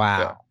 11 people.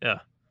 Wow. Yeah.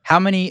 How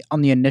many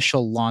on the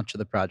initial launch of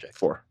the project?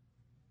 4.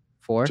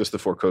 4? Just the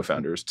 4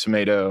 co-founders: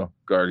 Tomato,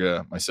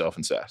 Garga, myself,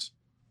 and Sass.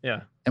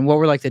 Yeah. And what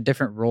were like the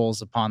different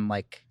roles upon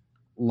like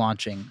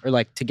launching or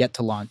like to get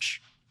to launch?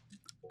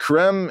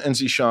 Karem and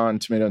Zishan,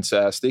 Tomato and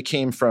Sass, they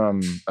came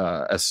from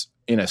as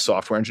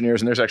software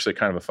engineers, and there's actually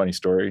kind of a funny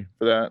story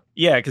for that.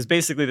 Yeah, because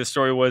basically the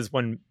story was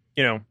when,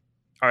 all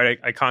right,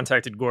 I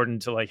contacted Gordon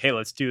to like, hey,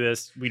 let's do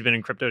this. We'd been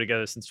in crypto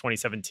together since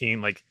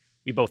 2017. Like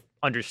we both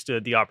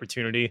understood the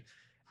opportunity.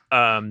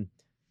 But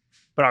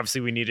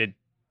obviously we needed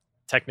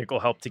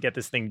technical help to get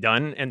this thing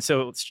done. And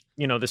so,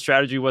 the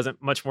strategy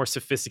wasn't much more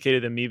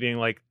sophisticated than me being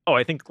like, oh,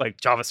 I think like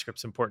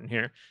JavaScript's important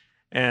here.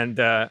 And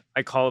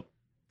I call up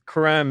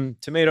Karem,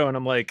 Tomato, and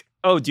I'm like,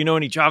 oh, do you know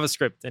any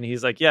JavaScript? And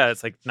he's like, yeah,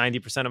 it's like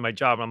 90% of my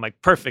job. And I'm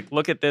like, perfect.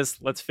 Look at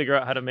this. Let's figure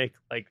out how to make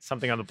like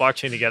something on the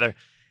blockchain together.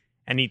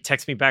 And he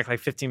texts me back like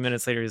 15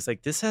 minutes later. He's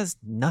like, this has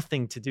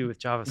nothing to do with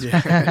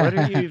JavaScript. Yeah. What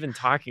are you even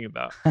talking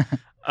about?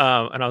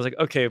 And I was like,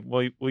 okay,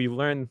 well, you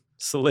learn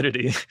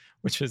Solidity,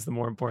 which is the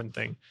more important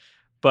thing.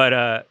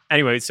 But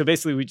anyway, so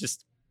basically we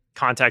just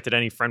contacted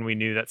any friend we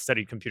knew that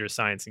studied computer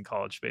science in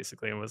college,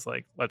 basically, and was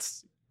like,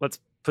 let's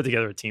put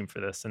together a team for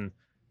this. And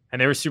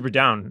they were super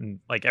down. And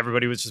like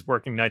everybody was just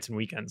working nights and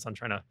weekends on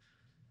trying to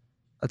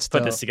Let's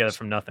put this together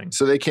from nothing.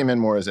 So they came in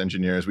more as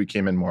engineers. We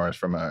came in more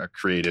from a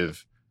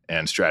creative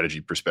and strategy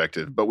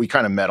perspective, but we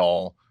kind of met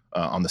all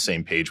on the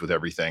same page with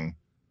everything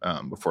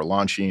before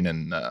launching,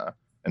 and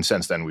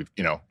since then we've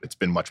it's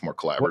been much more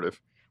collaborative.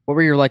 What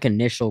were your like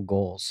initial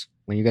goals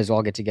when you guys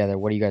all get together?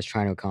 What are you guys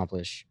trying to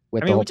accomplish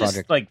with the whole we just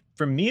project? like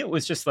for me, it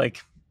was just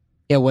like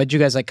Yeah, what'd you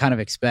guys like kind of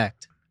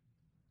expect?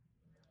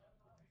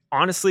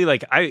 honestly,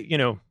 like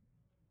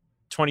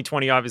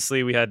 2020,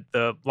 obviously we had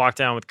the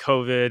lockdown with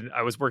COVID.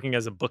 I was working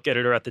as a book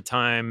editor at the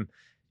time,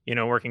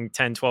 working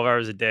 10, 12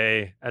 hours a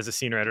day as a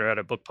senior editor at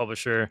a book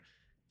publisher,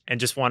 and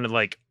just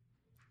wanted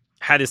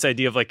had this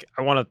idea of like,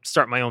 I want to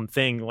start my own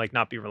thing, like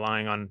not be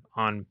relying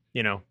on,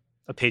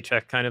 a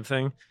paycheck kind of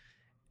thing.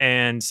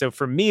 And so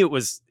for me, it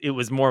was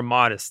more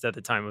modest at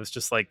the time. It was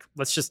just like,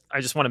 I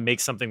just want to make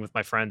something with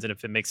my friends. And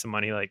if it makes some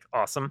money, like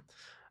awesome.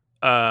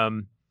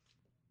 And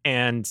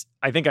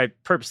I think I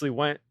purposely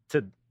went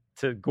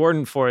to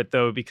Gordon for it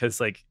though, because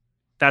like,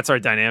 that's our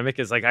dynamic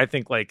is like, I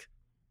think like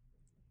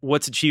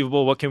what's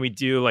achievable, what can we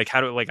do, like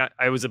how do like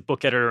I was a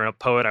book editor and a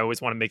poet. I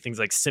always want to make things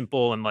like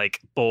simple and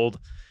like bold,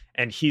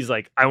 and he's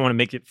like, I want to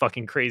make it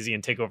fucking crazy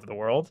and take over the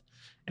world,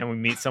 and we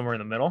meet somewhere in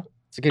the middle.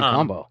 It's a good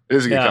combo. It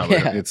is a good combo.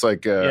 Yeah. It's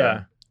like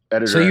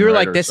editor. So you're and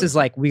like, writer, this so- is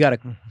like, we gotta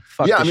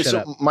fuck Yeah, I this mean,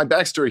 shit so up. my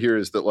backstory here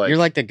is that like You're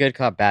like the good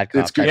cop, bad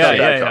cop. It's good type cop, of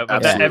bad guy. cop.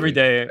 But that Absolutely.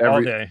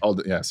 every day, all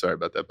day. Yeah, sorry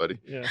about that, buddy.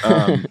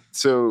 Yeah.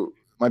 So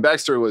my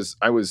backstory was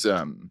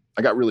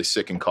I got really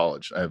sick in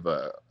college. I have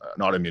an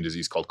autoimmune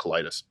disease called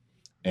colitis,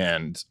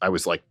 and I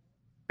was like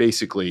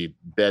basically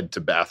bed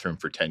to bathroom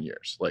for 10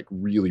 years, like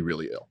really,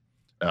 really ill.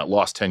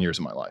 Lost 10 years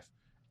of my life,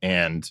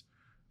 and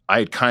I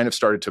had kind of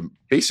started to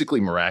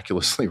basically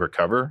miraculously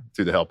recover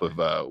through the help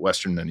of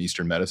Western and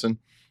Eastern medicine.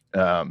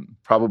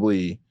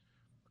 Probably a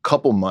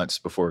couple months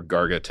before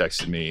Garga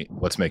texted me,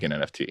 let's make an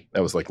NFT.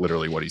 That was like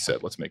literally what he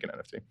said, let's make an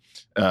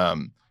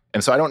NFT.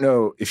 And so I don't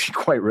know if you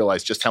quite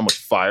realized just how much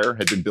fire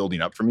had been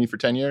building up for me for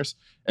 10 years.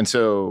 And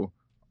so,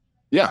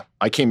 yeah,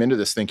 I came into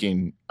this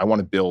thinking I want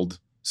to build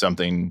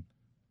something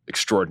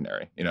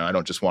extraordinary. You know, I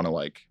don't just want to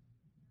like,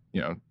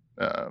 you know,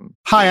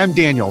 Hi, I'm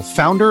Daniel,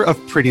 founder of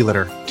Pretty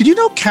Litter. Did you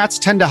know cats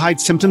tend to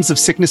hide symptoms of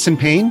sickness and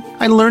pain?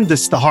 I learned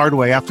this the hard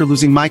way after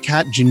losing my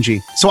cat,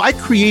 Gingy. So I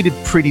created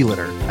Pretty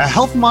Litter, a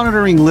health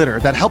monitoring litter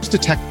that helps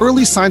detect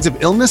early signs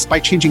of illness by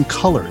changing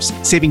colors,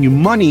 saving you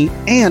money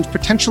and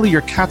potentially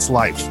your cat's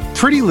life.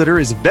 Pretty Litter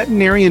is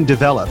veterinarian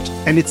developed,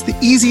 and it's the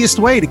easiest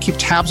way to keep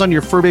tabs on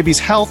your fur baby's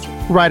health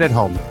right at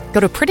home. Go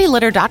to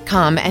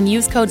prettylitter.com and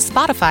use code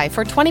SPOTIFY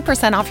for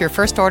 20% off your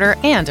first order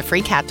and a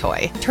free cat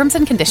toy. Terms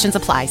and conditions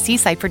apply. See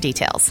site for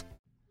details.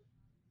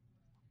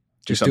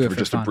 Do Just something do it for for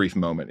just fun. a brief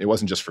moment. It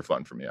wasn't just for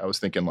fun for me. I was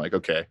thinking like,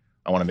 okay,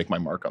 I want to make my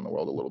mark on the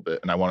world a little bit.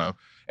 And I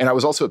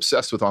was also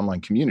obsessed with online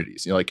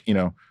communities. You know, like, you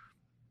know,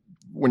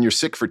 when you're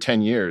sick for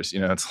 10 years, you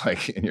know, it's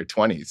like in your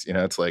 20s, you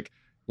know, it's like,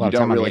 A lot you of time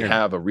don't on the really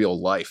internet. have a real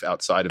life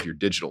outside of your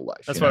digital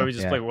life. That's you why know? we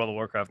just Yeah. play World of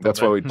Warcraft. all That's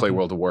day. why we play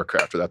World of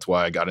Warcraft, or that's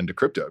why I got into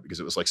crypto, because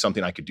it was like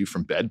something I could do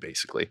from bed,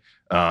 basically.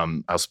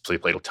 I also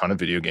played a ton of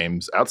video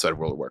games outside of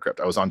World of Warcraft.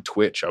 I was on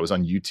Twitch, I was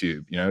on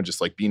YouTube, you know, just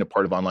like being a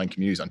part of online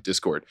communities on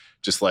Discord,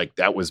 just like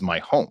that was my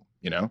home,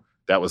 you know?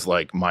 That was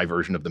like my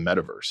version of the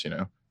metaverse, you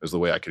know? It was the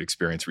way I could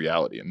experience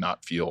reality and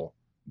not feel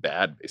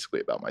bad, basically,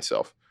 about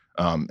myself.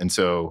 And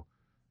so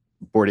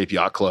Bored Ape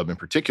Yacht Club in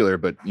particular,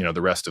 but, you know,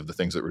 the rest of the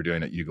things that we're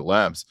doing at Yuga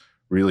Labs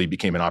really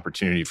became an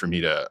opportunity for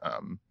me to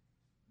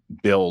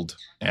build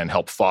and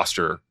help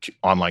foster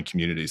online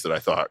communities that I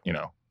thought, you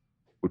know,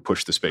 would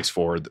push the space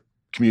forward,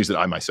 communities that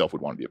I myself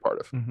would want to be a part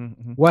of.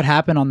 What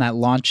happened on that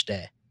launch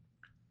day?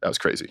 That was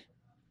crazy.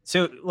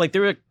 So like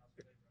there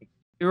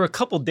were a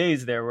couple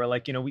days there where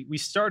like, you know, we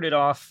started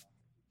off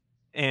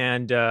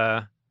and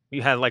we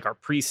had like our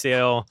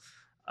pre-sale.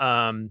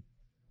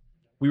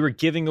 We were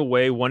giving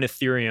away 1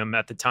 Ethereum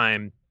at the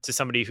time to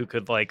somebody who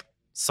could like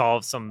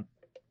solve some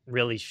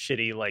really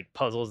shitty like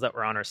puzzles that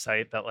were on our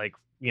site that like,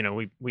 you know,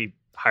 we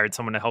hired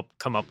someone to help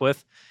come up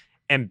with.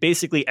 And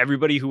basically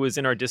everybody who was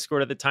in our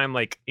Discord at the time,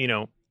 like, you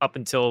know, up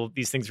until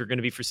these things were going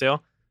to be for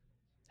sale,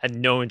 had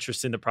no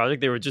interest in the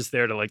project. They were just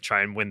there to like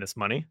try and win this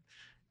money.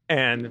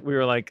 And we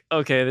were like,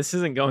 okay, this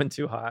isn't going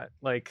too hot.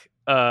 Like,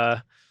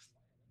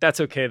 that's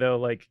okay though.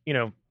 Like, you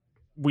know,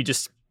 we're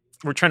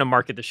trying to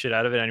market the shit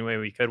out of it any way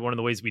we could. One of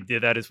the ways we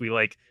did that is we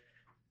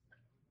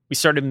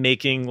started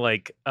making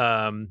like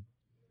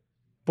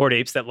Bored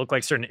Apes that look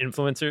like certain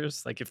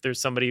influencers. Like if there's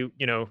somebody,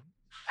 you know,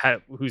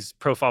 whose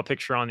profile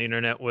picture on the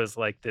internet was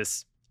like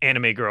this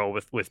anime girl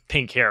with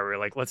pink hair, we're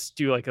like, let's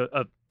do like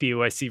a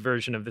BYC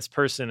version of this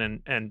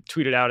person and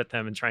tweet it out at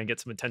them and try and get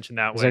some attention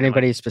that way. Was there And, like,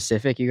 anybody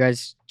specific you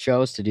guys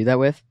chose to do that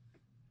with?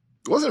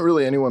 It wasn't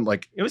really anyone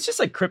like, it was just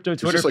like crypto it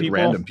was Twitter just like people.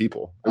 random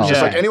people. It was Oh,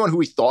 just like yeah. anyone who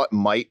we thought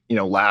might, you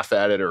know, laugh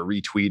at it or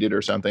retweet it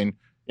or something.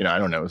 You know, I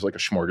don't know. It was like a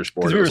smorgasbord.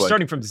 Because It we were was like,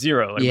 starting from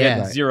zero. Like we Yeah.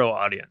 had zero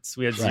audience.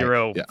 We had Right.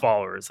 zero Yeah.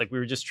 followers. Like we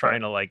were just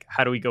trying to like,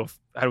 how do we It's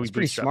pretty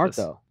bootstrap smart this?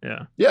 though.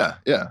 Yeah.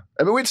 yeah.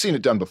 I mean, we'd seen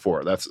it done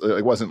before.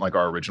 It wasn't like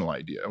our original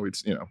idea. We'd,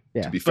 you know,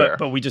 Yeah. to be fair.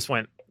 But we just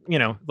went, you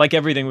know, like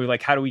everything, we were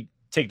like, how do we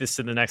take this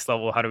to the next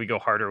level? How do we go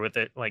harder with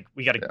it? Like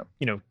we got to, Yeah.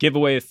 you know, give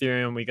away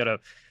Ethereum. We got to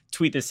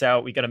tweet this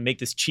out. We got to make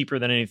this cheaper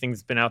than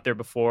anything's been out there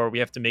before. We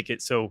have to make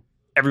it so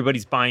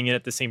everybody's buying it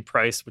at the same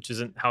price, which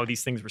isn't how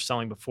these things were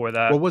selling before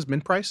that. What was min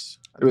price?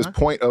 It was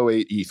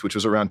 0.08 ETH, which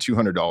was around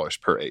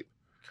 $200 per ape.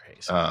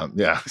 Crazy.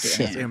 Yeah.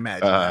 Can't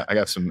imagine that. I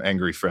got some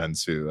angry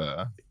friends who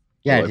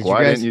Yeah, were like, did why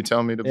you guys? didn't you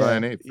tell me to buy Yeah.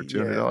 an ape for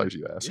 $200,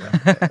 you ass?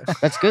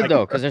 That's good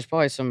though, because there's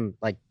probably some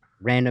like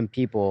random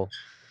people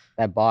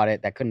that bought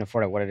it that couldn't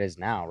afford it what it is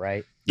now,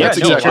 right? That's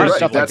Yeah, no, exactly a lot of right.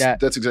 stuff like that.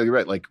 That's exactly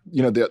right. Like,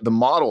 you know, the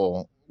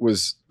model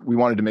was, we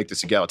wanted to make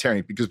this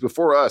egalitarian because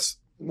before us,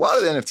 a lot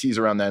of the NFTs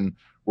around then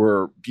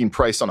were being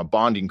priced on a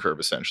bonding curve,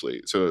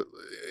 essentially. So it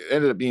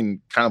ended up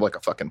being kind of like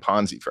a fucking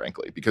Ponzi,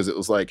 frankly, because it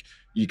was like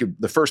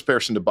the first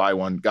person to buy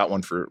one got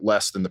one for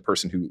less than the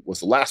person who was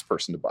the last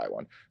person to buy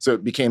one. So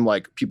it became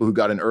like people who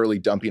got in early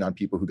dumping on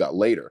people who got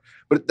later.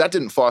 But that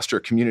didn't foster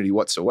a community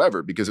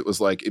whatsoever because it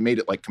was like, it made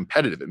it like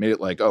competitive. It made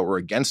it like, oh, we're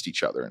against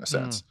each other in a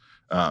sense.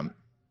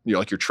 You know,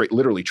 like you're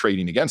literally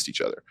trading against each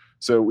other.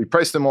 So we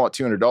priced them all at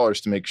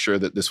 $200 to make sure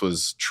that this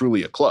was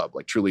truly a club,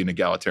 like truly an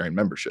egalitarian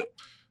membership.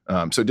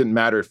 So it didn't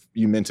matter if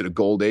you minted a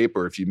gold ape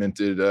or if you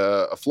minted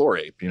a floor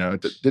ape.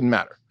 It didn't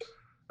matter.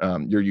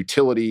 Your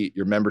utility,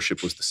 your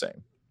membership was the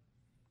same.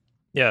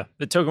 Yeah,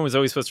 the token was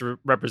always supposed to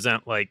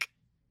represent like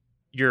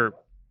your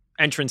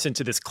entrance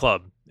into this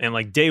club. And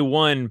like day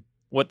one,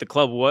 what the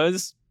club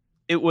was,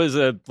 it was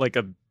a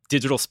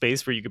digital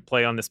space where you could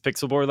play on this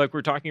pixel board like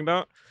we're talking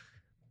about.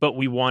 But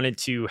we wanted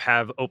to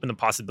have open the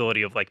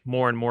possibility of like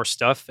more and more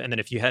stuff. And then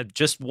if you had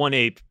just one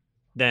ape,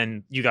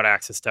 then you got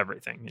access to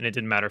everything. And it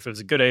didn't matter if it was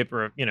a good ape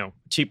or a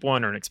cheap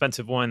one or an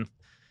expensive one.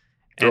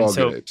 They're all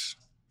good apes.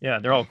 Yeah,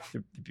 they're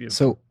beautiful.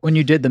 So when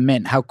you did the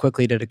mint, how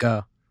quickly did it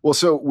go? Well,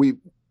 so we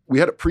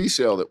had a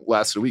pre-sale that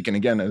lasted a week. And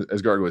again,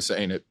 as Gargo was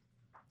saying, it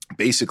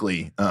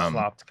basically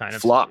flopped kind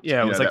of. Flopped.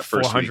 Yeah, it was like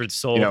 400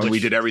 sold. And we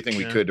did everything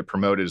we could to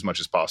promote it as much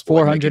as possible.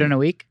 400 in a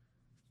week?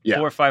 Yeah.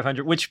 400 or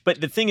 500, but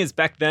the thing is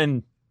back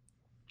then,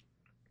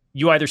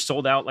 you either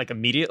sold out like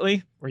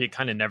immediately or you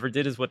kind of never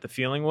did is what the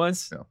feeling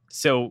was. Yeah.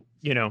 So,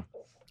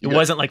 it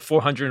wasn't like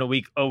 400 in a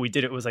week. Oh, we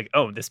did it. It was like,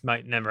 oh, this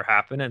might never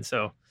happen. And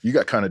so you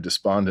got kind of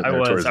despondent. I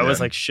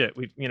was like, shit,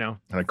 and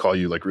I call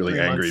you like really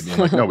angry, being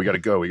like, no, we got to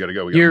go.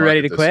 You were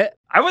ready to quit?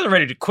 I wasn't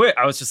ready to quit.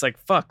 I was just like,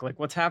 fuck, like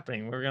what's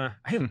happening? I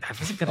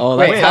wasn't going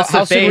to quit.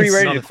 How soon were you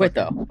ready to quit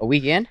though? A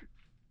week in?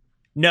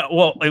 No,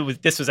 well,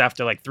 this was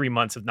after like 3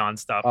 months of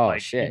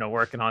nonstop,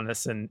 working on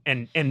this and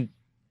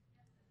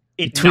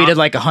it tweeted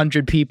like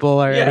 100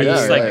 people already.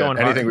 Going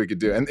anything hard. We could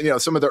do.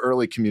 And some of the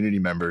early community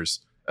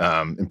members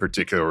in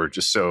particular were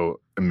just so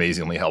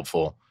amazingly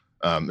helpful.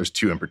 There's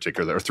 2 in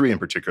particular, or 3 in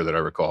particular that I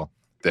recall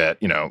that,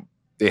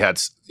 they had,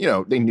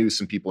 they knew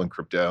some people in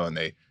crypto and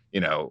they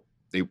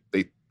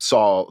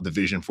saw the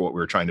vision for what we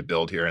were trying to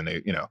build here and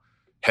they,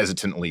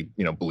 hesitantly,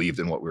 believed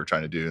in what we were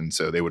trying to do. And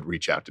so they would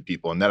reach out to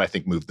people. And that I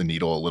think moved the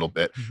needle a little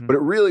bit, but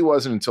it really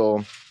wasn't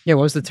until what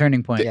was the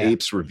turning point? The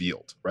apes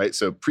revealed, right?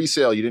 So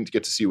pre-sale, you didn't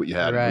get to see what you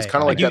had. Right. It was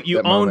kind of like you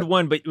that owned moment.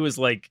 one, but it was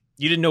like,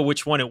 you didn't know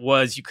which one it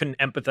was. You couldn't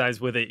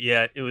empathize with it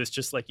yet. It was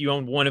just like, you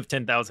owned one of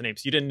 10,000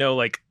 apes. You didn't know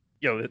like,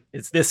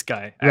 it's this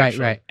guy.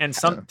 Actually. Right. And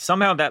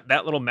somehow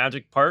that little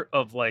magic part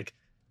of like,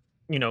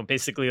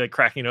 basically like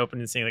cracking it open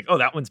and saying like, oh,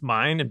 that one's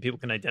mine. And people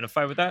can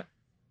identify with that.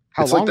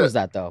 How long was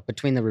that though?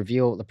 Between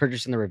the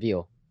purchase and the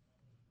reveal?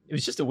 It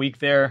was just a week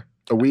there.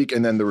 A week,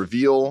 and then the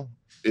reveal,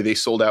 they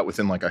sold out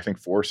within like I think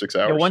 4 or 6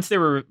 hours. Yeah, once they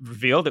were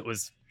revealed, it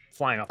was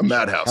flying off. A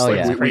madhouse.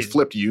 We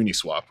flipped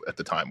Uniswap at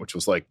the time, which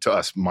was like to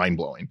us mind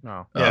blowing.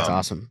 Oh, yeah, that's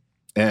awesome.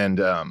 And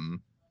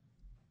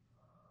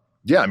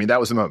yeah, I mean that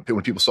was the moment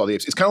when people saw the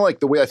apes. It's kind of like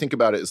the way I think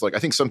about it is like I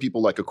think some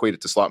people like equate it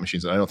to slot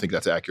machines, and I don't think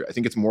that's accurate. I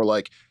think it's more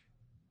like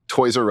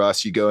Toys R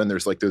Us. You go and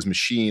there's like those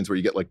machines where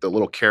you get like the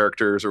little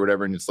characters or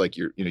whatever, and it's like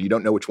you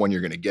don't know which one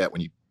you're going to get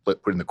when you put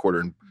in the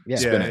quarter and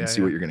spin it and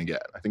see what you're going to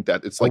get. I think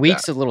that it's like a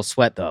week's a little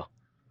sweat though.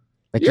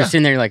 Like you're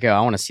sitting there, you're like, oh, I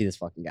want to see this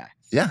fucking guy.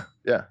 Yeah,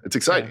 it's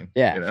exciting.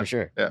 Yeah, for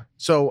sure. Yeah.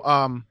 So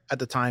at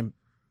the time,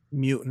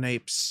 Mutant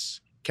Apes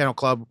Kennel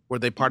Club, were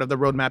they part of the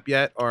roadmap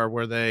yet, or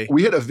were they?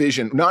 We had a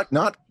vision, not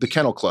the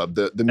Kennel Club.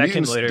 The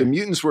mutants. The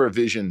mutants were a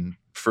vision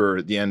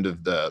for the end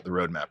of the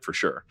roadmap for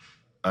sure.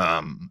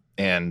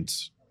 And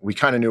we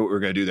kind of knew what we were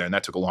going to do there, and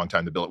that took a long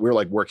time to build. We were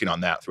like working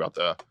on that throughout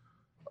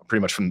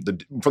pretty much from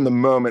the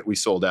moment we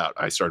sold out.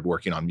 I started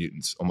working on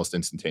mutants almost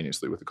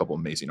instantaneously with a couple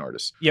of amazing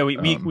artists. Yeah,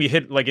 we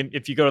hit like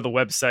if you go to the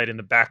website in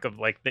the back of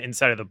like the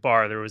inside of the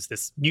bar, there was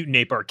this Mutant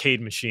Ape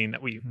arcade machine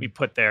that we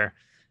put there,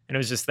 and it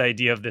was just the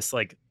idea of this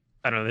like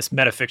I don't know this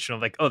metafiction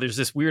of like there's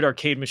this weird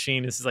arcade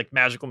machine. This is like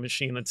magical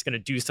machine that's going to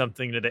do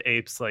something to the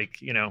apes.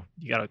 Like you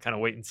got to kind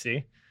of wait and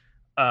see.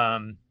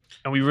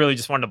 And we really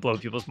just wanted to blow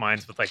people's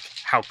minds with like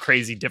how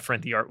crazy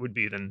different the art would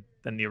be than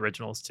the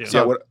originals too.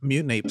 So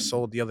Mutant Ape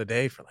sold the other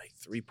day for like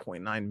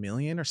 3.9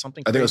 million or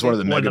something. I think it was one of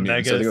the mega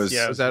megas. I think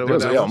it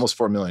was, almost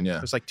 4 million. Yeah,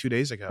 it was like 2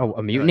 days ago. Oh,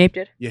 a Mutant Ape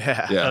did?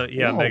 Yeah,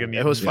 Mega Mutant.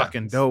 It was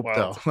fucking dope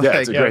though. Yeah,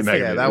 it's a great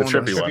mega. Yeah, that one was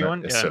a trippy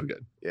one. It's so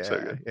good. Yeah, so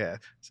good. Yeah.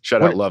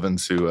 Shout out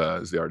Lovins, who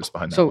is the artist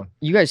behind that one. So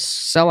you guys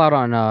sell out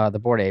on the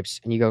Bored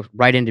Apes, and you go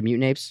right into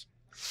Mutant Apes.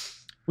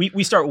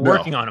 We start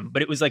working on them,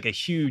 but it was like a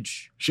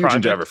huge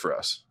endeavor for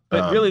us.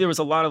 But really, there was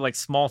a lot of like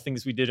small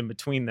things we did in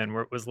between then,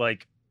 where it was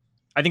like,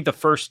 I think the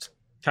first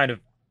kind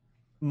of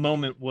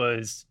moment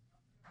was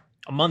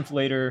a month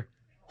later,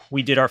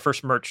 we did our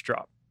first merch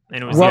drop,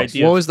 and it was the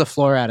idea. What was the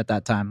floor at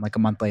that time? Like a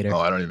month later? Oh,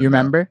 I don't even. You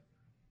remember?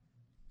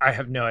 I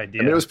have no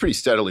idea. I mean, it was pretty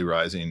steadily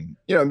rising.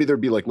 I mean,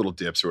 there'd be like little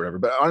dips or whatever.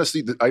 But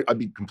honestly, I'd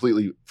be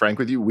completely frank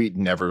with you. We'd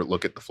never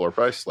look at the floor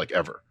price, like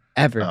ever.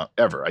 Ever.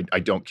 I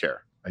don't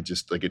care. I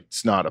just like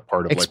it's not a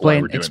part of like why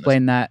we're doing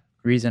Explain that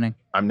reasoning.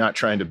 I'm not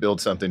trying to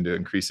build something to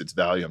increase its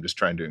value. I'm just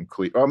trying to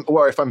increase.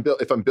 Or if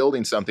I'm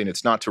building something,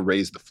 it's not to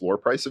raise the floor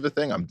price of a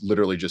thing. I'm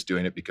literally just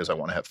doing it because I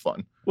want to have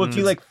fun. Well, if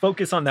you like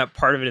focus on that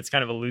part of it, it's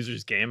kind of a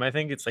loser's game. I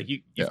think it's like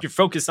if you're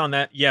focused on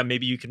that,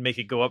 maybe you can make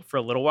it go up for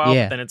a little while,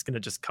 but then it's going to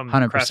just come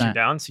crashing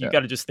down. So you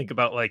got to just think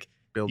about like,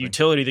 building.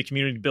 utility, the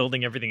community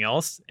building, everything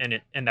else,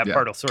 and that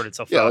part will sort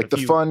itself out. Yeah, like the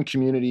fun,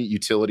 community,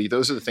 utility.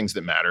 Those are the things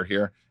that matter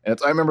here. And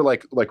I remember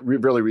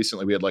really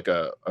recently we had like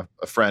a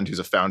friend who's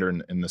a founder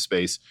in the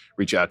space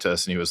reach out to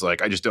us, and he was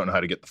like, I just don't know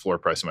how to get the floor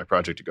price of my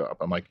project to go up.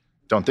 I'm like,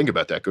 don't think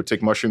about that. Go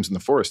take mushrooms in the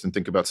forest and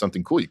think about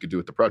something cool you could do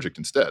with the project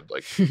instead.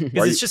 Like,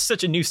 because it's just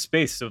such a new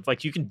space. So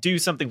like you can do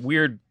something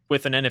weird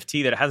with an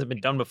NFT that hasn't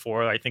been done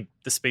before. I think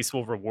the space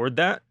will reward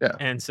that. Yeah.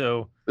 And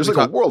so there's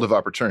like a world of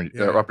opportunity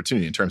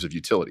in terms of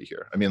utility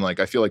here. I mean, like,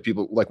 I feel like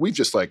people, like, we've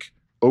just like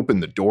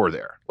opened the door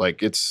there.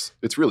 Like it's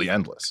really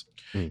endless.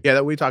 Yeah,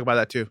 that we talk about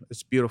that too.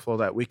 It's beautiful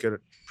that we could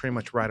pretty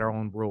much write our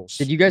own rules.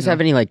 Did you guys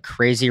have any like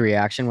crazy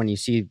reaction when you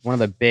see one of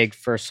the big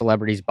first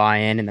celebrities buy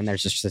in, and then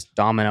there's just this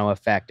domino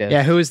effect?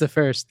 Yeah, who was the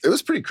first? It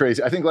was pretty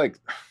crazy. I think like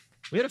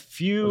we had a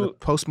few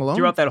Post Malone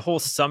throughout that whole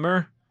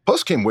summer.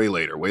 Post came way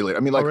later. I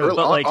mean, like,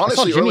 really?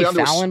 honestly, Jimmy early on,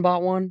 Fallon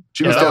bought one.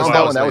 Jimmy Fallon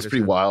bought one. That was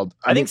pretty wild.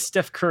 I think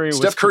Steph Curry.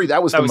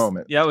 That was the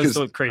moment. Yeah, that was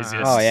the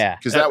craziest. Oh yeah,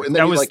 because that was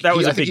a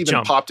I think big he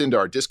even popped into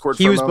our Discord.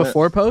 He for was a moment.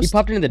 before Post. He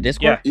popped into the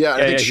Discord. Yeah,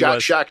 I think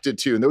Shaq did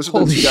too. And those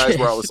are the two guys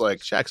where I was like,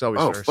 Shaq's always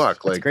oh first.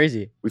 fuck, like that's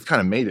crazy. We've kind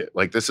of made it.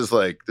 Like this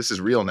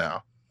is real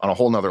now on a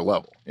whole nother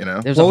level. You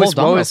know, There's a whole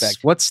domino effect.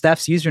 What's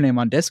Steph's username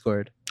on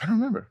Discord? I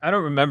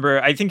don't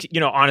remember. I think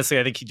honestly,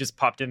 I think he just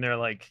popped in there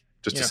like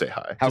just to say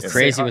hi. How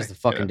crazy was the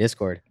fucking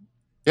Discord?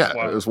 Yeah,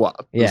 it was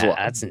wild.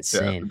 That's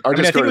insane. Our I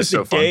think it was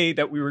so the day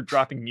that we were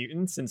dropping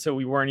mutants, and so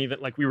we weren't even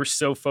like we were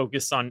so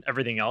focused on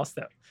everything else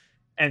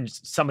and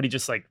somebody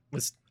just like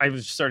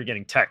started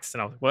getting texts,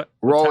 and I was like, "What?"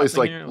 We're always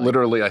like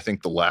literally, I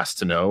think the last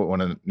to know when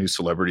a new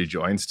celebrity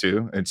joins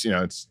too. It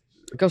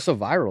goes so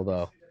viral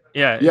though.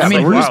 Yeah. I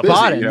mean, who's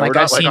bought it? Like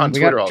I've seen on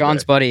Twitter. We got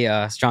John's buddy,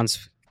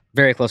 John's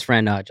very close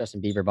friend,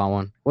 Justin Bieber bought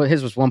one. Well,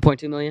 his was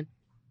 1.2 million.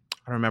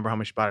 I don't remember how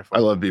much he bought it for. I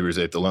love Bieber's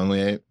ape, the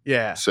Lonely Ape.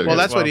 Yeah. So well,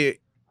 that's what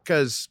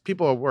because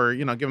people were,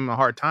 giving him a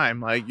hard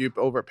time, like you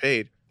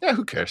overpaid. Yeah,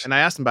 who cares? And I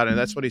asked him about it, and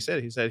that's what he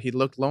said. He said he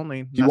looked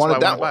lonely. He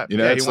wanted that one. He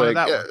wanted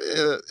that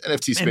one.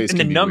 NFT space and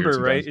the number,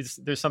 right?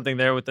 There's something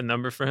there with the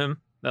number for him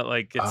that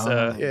like it's.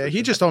 Yeah,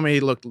 he just told me he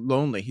looked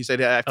lonely. He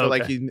said I feel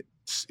like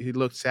he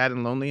looked sad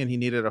and lonely, and he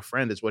needed a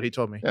friend. Is what he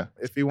told me. Yeah.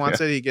 If he wants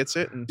it, he gets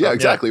it. And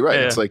exactly right.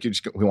 Yeah. It's like he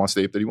wants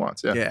the ape that he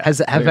wants. Yeah.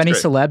 Have any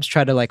celebs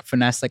tried to like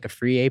finesse like a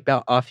free ape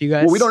off you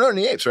guys? Well, we don't own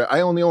any apes, right?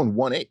 I only own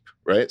one ape,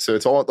 right? So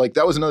it's all like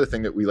that was another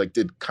thing that we like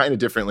did kind of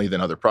differently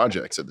than other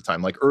projects at the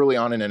time. Like early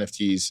on in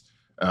NFTs,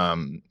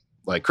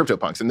 like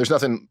CryptoPunks, and there's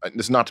nothing.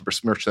 This is not to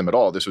besmirch them at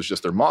all. This was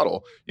just their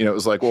model. It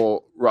was like,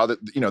 well, rather,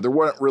 there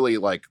weren't really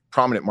like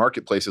prominent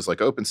marketplaces like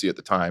OpenSea at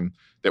the time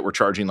that were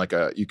charging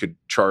you could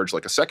charge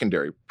like a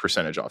secondary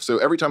percentage off. So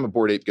every time a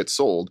Bored Ape gets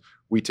sold,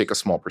 we take a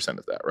small percent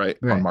of that, right?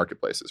 On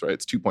marketplaces, right?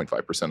 It's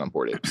 2.5% on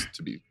Bored Apes,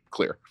 to be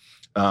clear.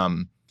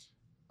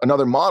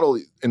 Another model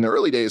in the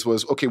early days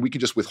was, okay, we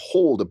could just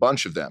withhold a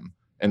bunch of them,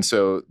 and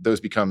so those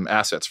become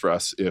assets for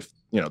us if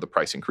the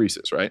price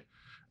increases, right?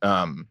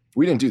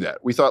 We didn't do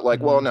that. We thought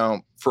like, well,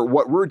 no, for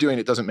what we're doing,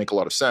 it doesn't make a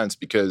lot of sense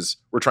because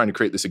we're trying to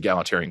create this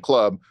egalitarian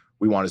club.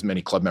 We want as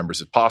many club members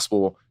as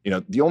possible.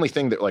 The only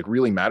thing that like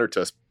really mattered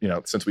to us,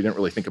 since we didn't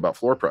really think about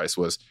floor price,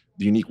 was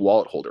the unique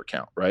wallet holder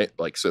count, right?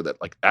 Like so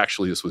that like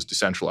actually this was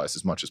decentralized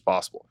as much as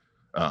possible,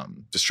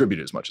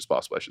 distributed as much as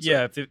possible, I should say.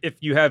 Yeah, if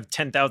you have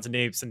 10,000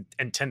 apes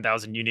and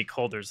 10,000 unique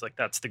holders, like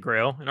that's the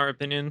grail in our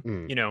opinion.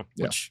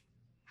 Which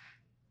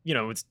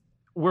it's.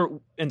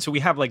 So we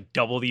have like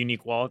double the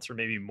unique wallets or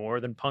maybe more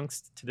than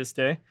punks to this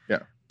day. Yeah.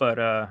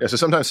 But so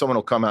sometimes someone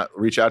will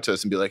reach out to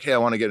us and be like, hey, I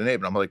want to get an ape.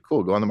 And I'm like,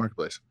 cool, go on the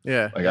marketplace.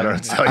 Yeah. Like I don't know.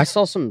 Tell I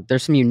saw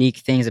there's some unique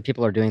things that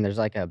people are doing. There's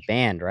like a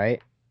band,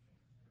 right?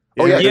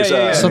 Oh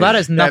yeah. So that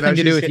has nothing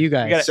to do with you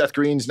guys. Seth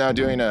Green's now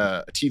doing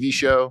a TV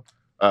show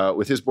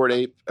with his Bored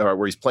Ape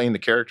where he's playing the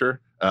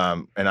character.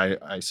 And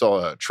I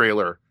saw a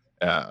trailer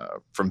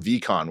from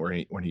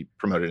VCon when he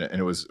promoted it, and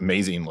it was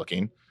amazing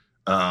looking.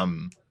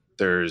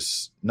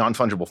 There's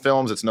Non-Fungible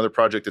Films. It's another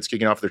project that's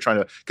kicking off. They're trying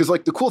to, because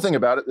like the cool thing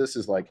about this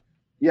is like,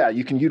 yeah,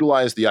 you can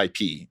utilize the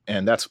IP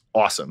and that's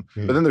awesome.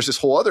 But then there's this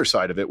whole other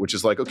side of it, which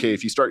is like, okay,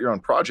 if you start your own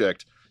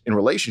project in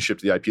relationship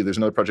to the IP, there's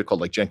another project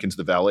called like Jenkins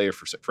the Valet,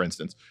 for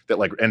instance, that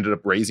like ended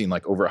up raising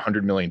like over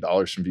 $100 million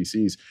from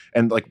VCs.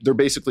 And like, they're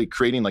basically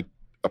creating like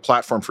a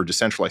platform for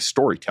decentralized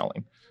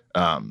storytelling.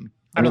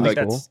 I don't think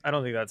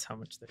that's how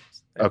much there's.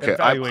 Okay,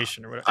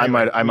 valuation or whatever. I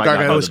might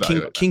Gargano's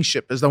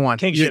Kingship is the one.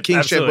 Kingship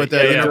with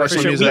the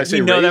Universal Music.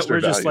 We know that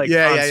we're just like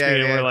on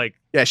screen and we're like,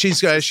 yeah. She's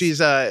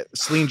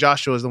Celine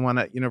Joshua is the one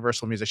at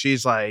Universal Music.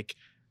 She's like,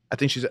 I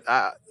think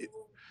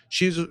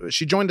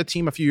she joined the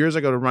team a few years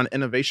ago to run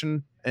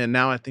innovation, and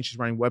now I think she's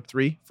running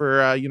Web3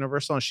 for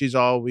Universal. And she's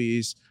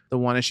always the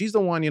one, and she's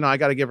the one. I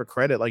got to give her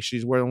credit. Like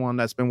she's the one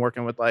that's been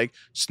working with like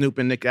Snoop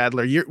and Nick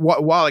Adler a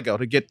while ago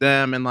to get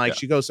them, and like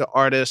she goes to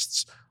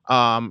artists.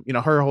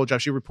 Her whole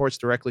job, she reports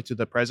directly to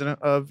the president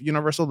of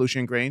Universal,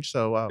 Lucian Grange,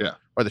 or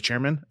the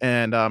chairman,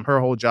 and her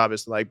whole job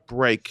is to like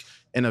break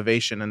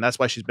innovation, and that's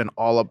why she's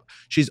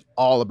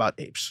all about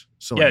apes.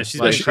 So yeah,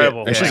 she's been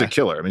incredible, and she's a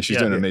killer. I mean, she's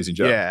doing an amazing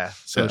job. Yeah,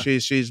 so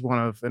she's one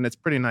of, and it's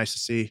pretty nice to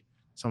see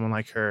someone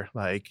like her,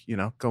 like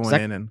going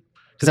in and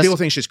because people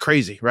think she's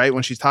crazy, right?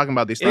 When she's talking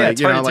about these things,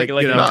 it's hard to take an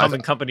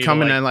incumbent company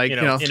coming to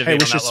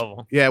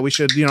and hey, we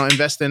should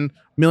invest in $1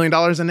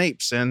 million in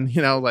apes, and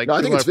like no,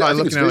 I think it's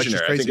visionary. She's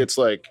I crazy.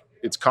 think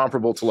it's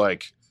comparable to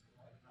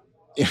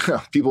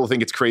people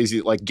think it's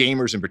crazy. Like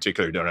gamers in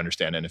particular don't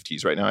understand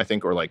NFTs right now. I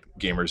think, or like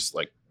gamers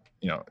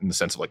in the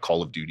sense of like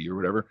Call of Duty or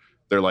whatever.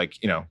 They're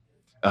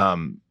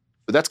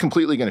but that's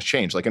completely going to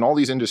change. Like in all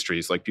these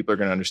industries, like people are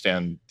going to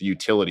understand the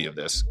utility of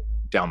this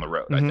down the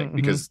road. I think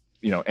because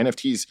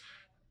NFTs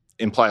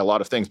imply a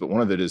lot of things, but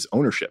one of it is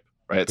ownership,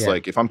 right? It's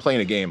like if I'm playing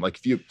a game, like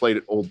if you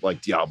played old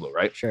like Diablo,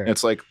 right? Sure. And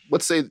it's like,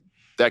 let's say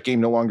that game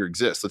no longer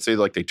exists. Let's say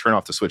like they turn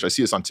off the switch. I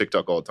see this on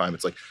TikTok all the time.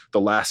 It's like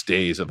the last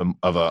days of an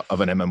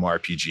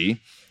MMORPG,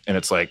 and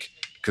it's like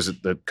because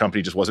the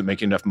company just wasn't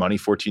making enough money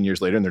 14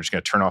 years later, and they're just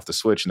going to turn off the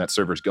switch, and that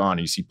server's gone.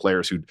 And you see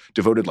players who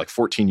devoted like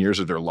 14 years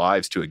of their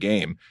lives to a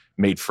game,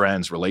 made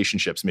friends,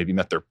 relationships, maybe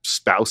met their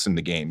spouse in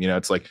the game.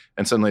 It's like,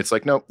 and suddenly it's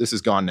like, nope, this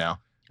is gone now.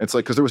 It's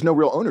like because there was no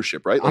real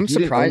ownership, right? Like I'm you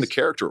didn't surprised own the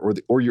character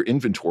or your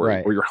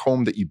inventory or your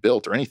home that you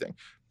built or anything.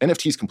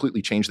 NFTs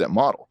completely changed that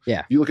model.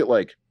 Yeah. If you look at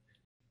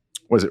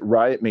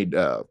Riot made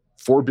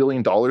 $4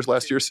 billion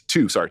last year.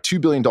 $2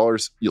 billion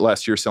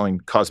last year selling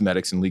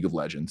cosmetics in League of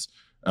Legends.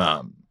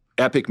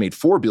 Epic made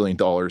 $4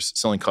 billion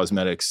selling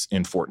cosmetics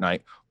in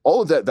Fortnite.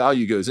 All of that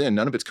value goes in.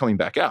 None of it's coming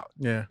back out.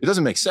 Yeah. It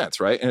doesn't make sense,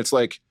 right? And it's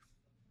like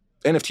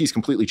NFTs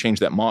completely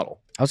changed that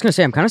model. I was going to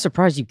say, I'm kind of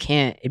surprised you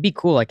can't. It'd be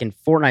cool. Like in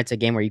Fortnite's a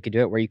game where you could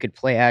do it, where you could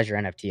play as your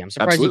NFT. I'm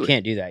surprised you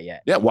can't do that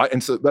yet. Yeah. Why?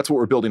 And so that's what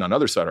we're building on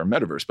other side, our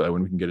metaverse, but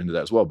when we can get into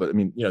that as well. But I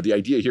mean, the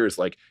idea here is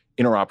like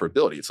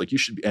interoperability. It's like you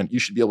should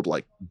be able to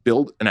like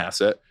build an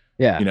asset,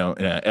 in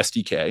a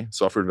SDK,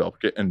 software developer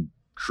kit, and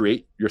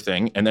create your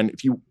thing. And then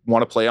if you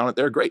want to play on it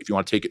there, great. If you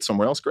want to take it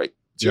somewhere else, great.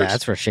 Yeah,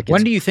 that's where shit gets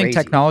When do you think crazy.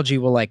 technology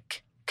will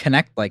like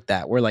connect like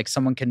that, where like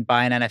someone can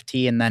buy an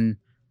NFT and then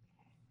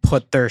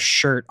put their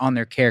shirt on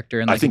their character?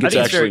 And like, I think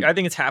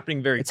it's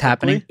happening very It's quickly.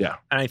 happening? Yeah.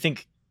 And I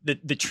think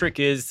the trick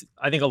is,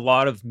 I think a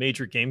lot of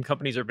major game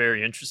companies are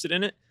very interested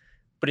in it,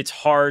 but it's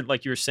hard,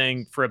 like you were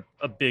saying, for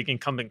a big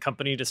incumbent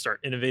company to start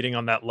innovating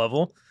on that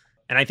level.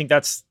 And I think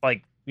that's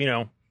like,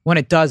 when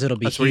it does, it'll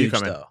be That's where you huge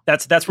come in. though.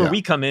 that's where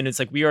we come in. It's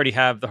like we already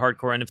have the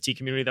hardcore NFT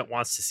community that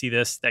wants to see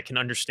this, that can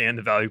understand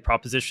the value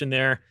proposition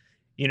there,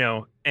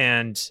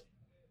 and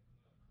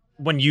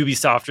when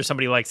Ubisoft or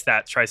somebody like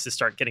that tries to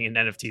start getting into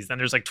NFTs, then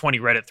there's like 20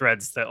 Reddit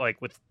threads that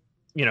like with,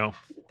 the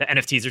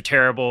NFTs are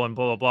terrible and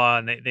blah, blah, blah.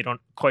 And they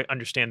don't quite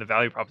understand the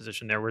value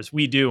proposition there. Whereas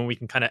we do, and we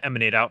can kind of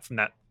emanate out from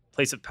that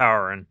place of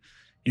power and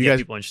get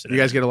people interested in it.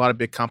 You guys get a lot of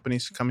big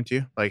companies coming to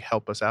you, like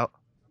help us out?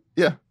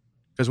 Yeah.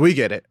 Because we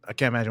get it. I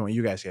can't imagine what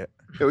you guys get.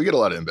 Yeah, we get a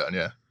lot of inbound.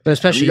 Yeah. But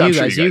especially I'm you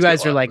sure guys, you you guys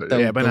guys get a are lot, like but- the,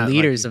 Yeah, but the not like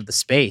leaders you. of the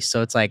space.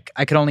 So it's like,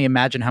 I could only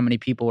imagine how many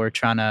people are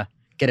trying to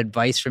get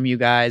advice from you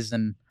guys.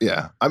 And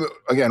Yeah.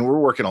 Again, we're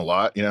working a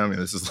lot.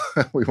 This is,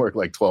 we work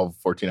like 12,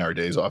 14-hour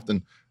days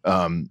often.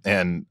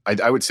 And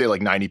I would say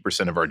like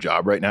 90% of our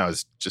job right now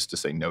is just to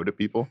say no to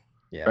people,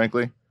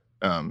 frankly.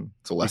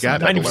 It's a lesson.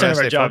 got it. I've had to 90% learn. of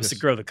our Stay job is to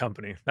focused. grow the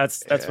company.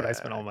 That's what I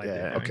spend all my day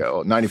doing. Okay.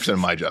 Well, 90% of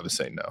my job is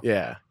saying no.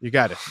 Yeah, you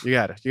got it. You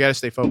got to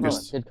stay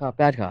focused. Good cop,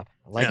 bad cop.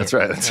 I like That's it.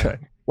 right. That's right.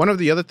 One of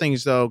the other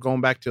things, though,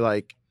 going back to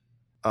like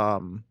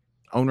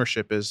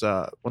ownership, is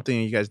one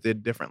thing you guys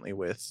did differently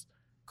with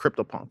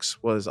CryptoPunks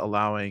was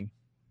allowing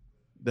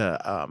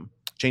the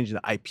changing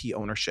the IP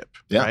ownership,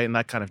 right? And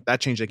that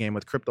changed the game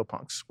with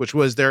CryptoPunks, which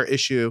was their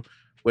issue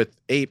with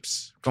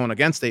apes, going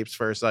against apes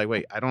first. Like,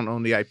 wait, I don't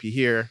own the IP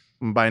here.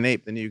 I'm buying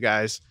ape. Then you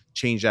guys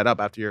changed that up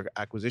after your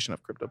acquisition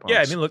of CryptoPunks.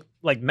 Yeah, I mean, look,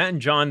 like Matt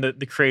and John, the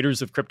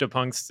creators of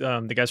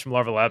CryptoPunks, the guys from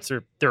Larva Labs,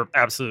 they're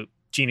absolute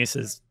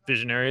geniuses,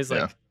 visionaries.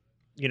 Like,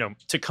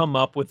 to come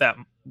up with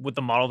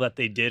the model that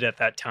they did at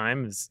that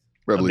time is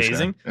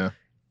amazing. Yeah.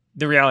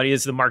 The reality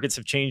is the markets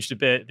have changed a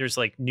bit. There's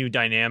like new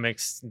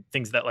dynamics,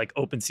 things that like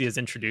OpenSea has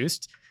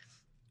introduced.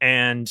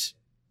 And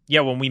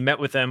yeah, when we met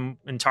with them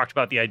and talked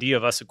about the idea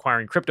of us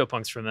acquiring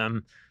CryptoPunks from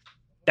them,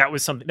 that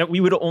was something that we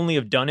would only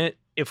have done it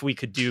if we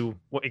could do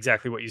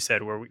exactly what you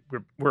said, where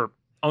we're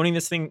owning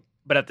this thing,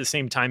 but at the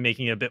same time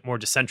making it a bit more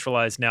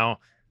decentralized now,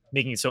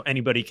 making it so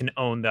anybody can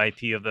own the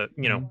IP of the,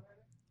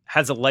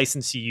 has a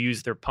license to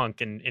use their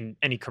punk in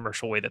any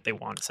commercial way that they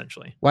want,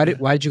 essentially. why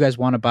did you guys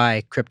want to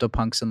buy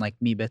CryptoPunks and like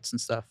Meebits and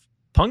stuff?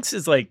 Punks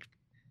is like,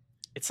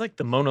 it's like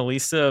the Mona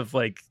Lisa of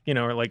like,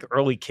 or like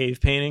early cave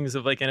paintings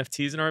of like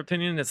NFTs in our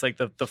opinion. It's like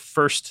the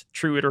first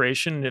true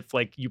iteration. If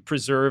like you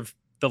preserve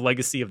the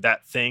legacy of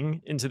that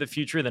thing into the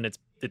future, then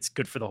it's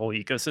good for the whole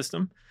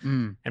ecosystem.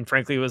 And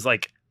frankly, it was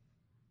like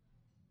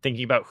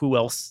thinking about who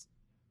else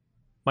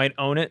might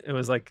own it. It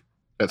was like,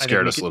 That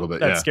scared us a little bit.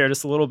 That scared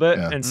us a little bit.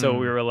 Yeah. And so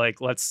we were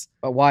like, let's.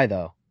 But why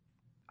though?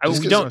 Just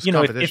We 'cause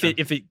don't, it's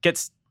if it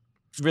gets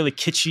really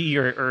kitschy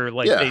or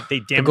like they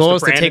damage The goal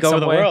is to brand take in over some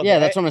the way. world. Yeah,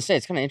 that's what I'm gonna say.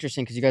 It's kind of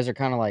interesting because you guys are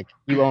kind of like,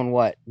 you own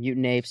what?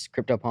 Mutant Apes,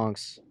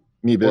 CryptoPunks.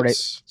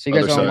 Meebits. So you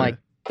guys other own side. like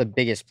the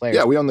biggest players.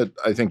 Yeah, we own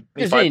I think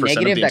Is 5% there any of the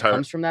negative that entire.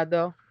 comes from that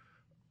though?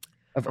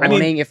 Of I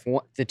mean-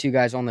 owning the two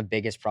guys own the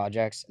biggest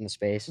projects in the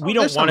space. there's We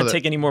don't some want of to the-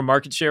 take any more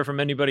market share from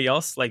anybody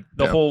else. Like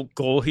the Yeah. whole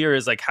goal here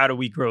is like, how do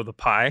we grow the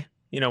pie?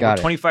 You know,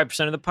 Got we're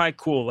 25% of the pie.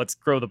 Cool. Let's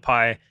grow the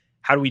pie.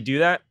 How do we do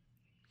that?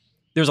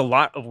 There's a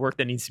lot of work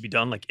that needs to be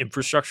done, like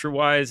infrastructure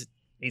wise. It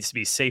needs to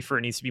be safer.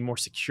 It needs to be more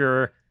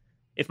secure.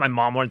 If my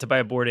mom wanted to buy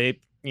a Bored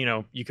Ape, you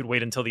know, you could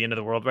wait until the end of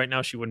the world right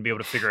now. She wouldn't be able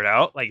to figure it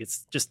out. Like,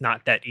 it's just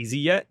not that easy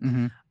yet.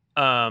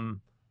 And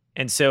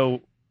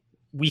so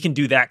we can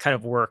do that kind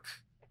of work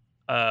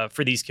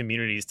for these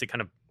communities to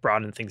kind of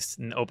broaden things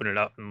and open it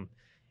up. And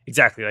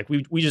exactly, like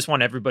we just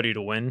want everybody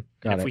to win.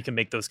 And if we can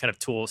make those kind of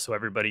tools so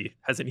everybody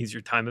has an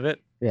easier time of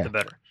it, the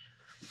better.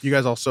 You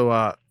guys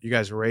also you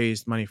guys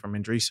raised money from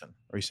Andreessen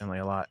recently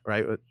a lot,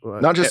 right?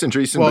 Not just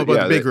Andreessen, but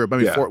yeah, the big group. I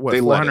mean,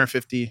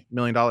 $450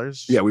 million?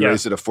 Yeah, we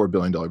raised it a $4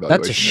 billion valuation.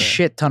 That's a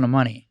shit ton of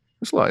money.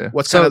 That's a lot,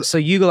 yeah. So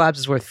Yuga Labs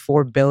is worth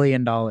 $4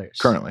 billion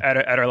currently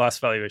at our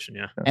last valuation,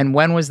 yeah. And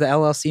when was the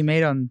LLC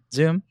made on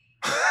Zoom?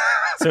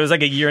 So it was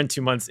like a year and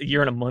 2 months, a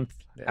year and a month.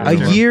 A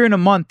year and a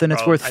month, and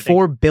it's worth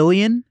 $4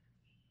 billion?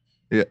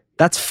 Yeah.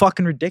 That's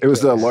fucking ridiculous. It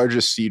was the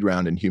largest seed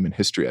round in human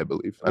history, I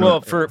believe.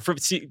 For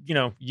you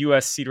know,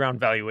 US seed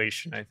round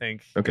valuation, I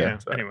think. Okay. Yeah,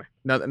 anyway.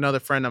 Another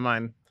friend of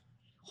mine,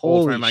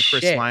 Holy friend of mine,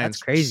 Chris shit, Lyons,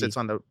 that's crazy. sits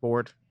on the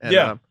board.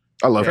 And,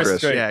 I love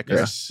Chris. Yeah,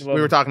 Chris. Yeah.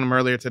 We were talking to him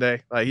earlier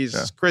today. Like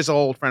Chris, an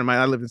old friend of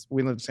mine.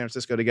 We lived in San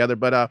Francisco together.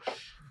 But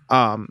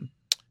kind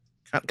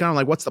of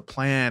like, what's the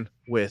plan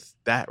with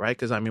that, right?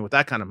 Because I mean, with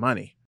that kind of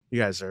money, you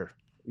guys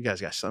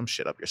got some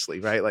shit up your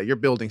sleeve, right? Like you're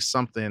building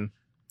something.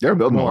 You're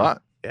building more. a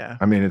lot. Yeah.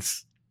 I mean,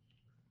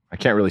 I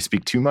can't really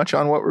speak too much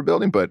on what we're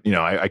building, but you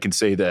know, I can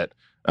say that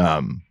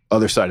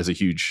Other Side is a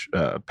huge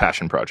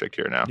passion project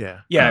here now.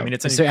 Yeah. Yeah, I mean,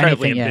 it's an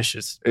incredibly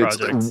ambitious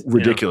project. It's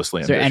ridiculously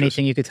ambitious. Is there ambitious.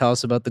 anything you could tell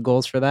us about the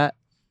goals for that?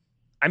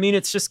 I mean,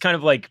 it's just kind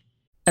of like...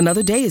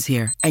 Another day is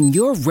here, and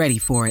you're ready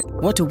for it.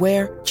 What to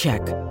wear?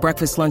 Check.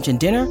 Breakfast, lunch, and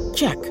dinner?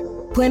 Check.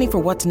 Planning for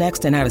what's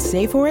next and how to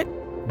save for it?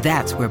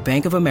 That's where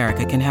Bank of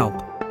America can help.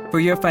 For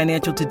your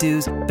financial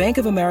to-dos, Bank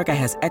of America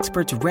has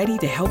experts ready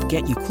to help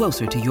get you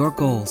closer to your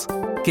goals.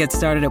 Get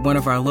started at one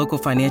of our local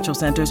financial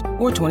centers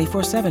or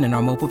 24/7 in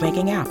our mobile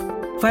banking app.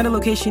 Find a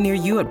location near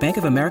you at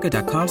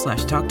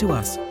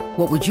bankofamerica.com/talktous.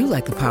 What would you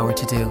like the power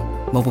to do?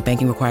 Mobile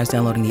banking requires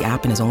downloading the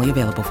app and is only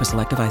available for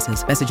select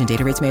devices. Message and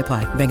data rates may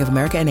apply. Bank of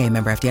America NA,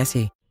 member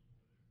FDIC.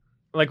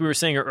 Like we were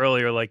saying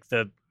earlier, like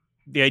the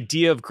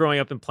idea of growing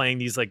up and playing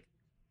these like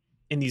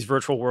in these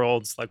virtual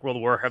worlds, like World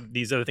of Warcraft,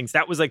 these other things,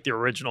 that was like the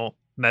original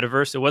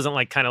metaverse. It wasn't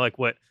like kind of like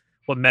what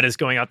Meta's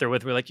going out there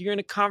with. We're like, you're in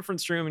a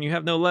conference room and you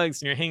have no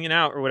legs and you're hanging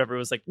out or whatever. It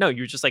was like, no,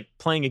 you're just like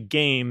playing a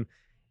game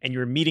and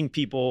you're meeting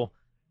people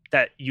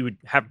that you would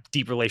have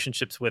deep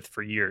relationships with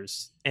for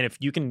years. And if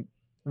you can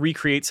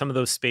recreate some of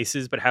those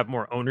spaces, but have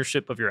more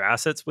ownership of your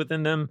assets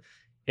within them,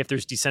 if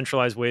there's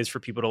decentralized ways for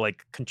people to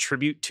like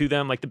contribute to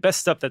them, like the best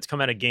stuff that's come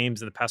out of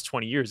games in the past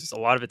 20 years is a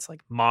lot of it's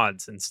like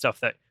mods and stuff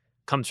that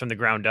comes from the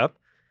ground up.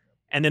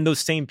 And then those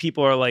same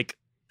people are like,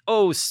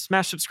 oh,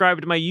 smash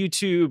subscribe to my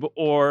YouTube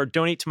or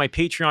donate to my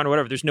Patreon or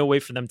whatever. There's no way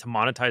for them to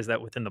monetize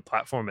that within the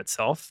platform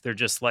itself. They're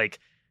just like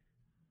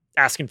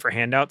asking for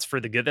handouts for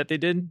the good that they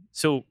did.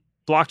 So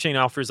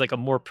blockchain offers like a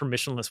more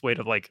permissionless way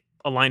to like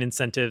align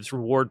incentives,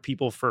 reward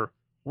people for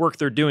work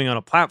they're doing on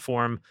a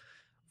platform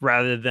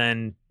rather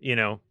than, you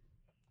know,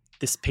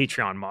 this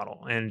Patreon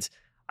model. And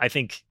I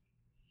think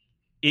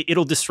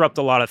it'll disrupt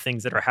a lot of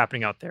things that are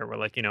happening out there where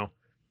like, you know,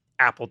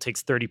 Apple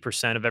takes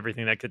 30% of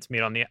everything that gets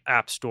made on the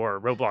App Store.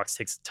 Roblox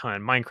takes a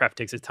ton. Minecraft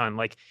takes a ton.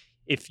 Like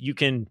if you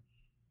can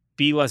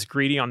be less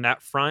greedy on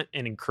that front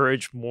and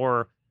encourage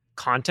more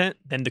content,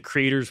 then the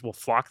creators will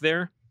flock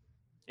there.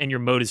 And your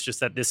mode is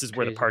just that this is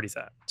where the party's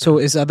at. So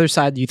is Other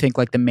Side, do you think,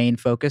 like the main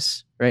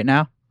focus right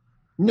now?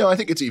 No, I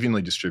think it's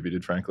evenly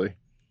distributed, frankly.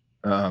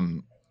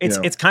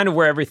 It's kind of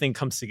where everything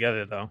comes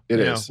together, though.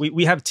 It is.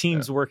 We have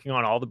teams working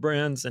on all the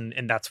brands,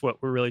 and that's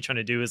what we're really trying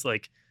to do is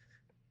like,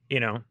 you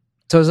know.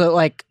 So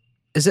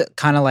is it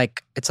kind of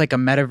like it's like a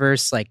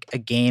metaverse, like a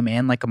game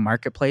and like a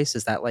marketplace?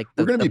 Is that like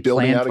we're going to be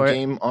building out a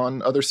game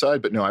on Other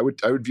Side, but no, I would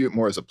view it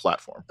more as a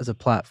platform. As a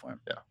platform,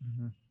 yeah.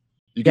 Mm-hmm.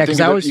 You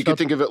could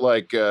think of it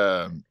like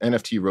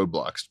NFT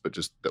Roblox, but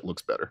just that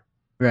looks better.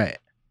 Right.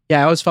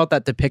 Yeah, I always felt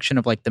that depiction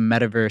of like the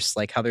metaverse,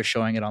 like how they're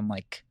showing it on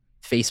like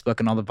Facebook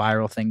and all the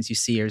viral things you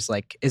see is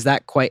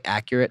that quite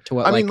accurate to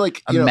what a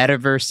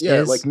metaverse is?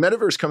 Yeah, like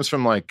metaverse comes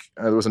from like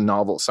there was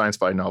a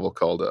sci-fi novel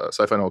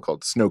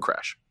called Snow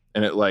Crash.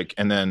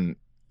 And then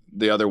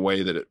the other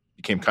way that it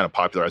became kind of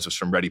popularized was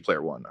from Ready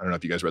Player One. I don't know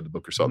if you guys read the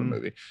book or saw the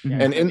movie.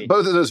 Yeah, and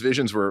both of those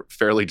visions were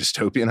fairly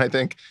dystopian, I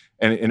think.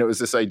 And it was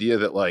this idea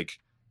that like,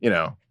 you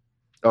know,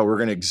 we're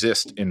going to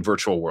exist in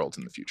virtual worlds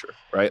in the future,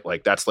 right?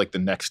 Like that's like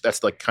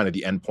that's like kind of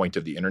the end point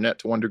of the internet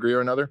to one degree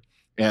or another.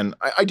 And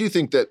I do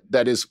think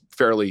that is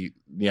fairly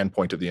the end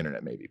point of the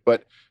internet maybe,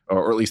 but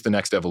or at least the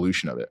next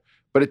evolution of it.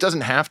 But it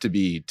doesn't have to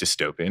be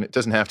dystopian. It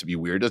doesn't have to be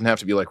weird. It doesn't have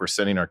to be like we're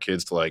sending our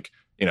kids to like,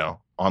 you know,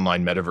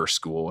 online metaverse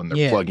school and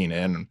they're plugging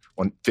in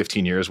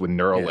 15 years with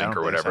Neuralink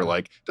or whatever.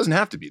 Like it doesn't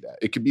have to be that.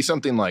 It could be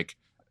something like,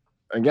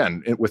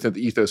 again, within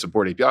the ethos of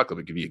Bored Ape Yacht Club,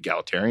 it could be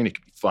egalitarian. It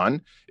could be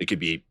fun. It could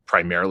be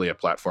primarily a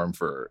platform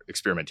for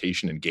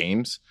experimentation and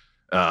games.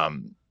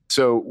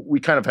 So we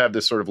kind of have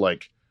this sort of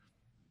like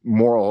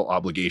moral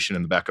obligation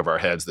in the back of our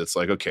heads that's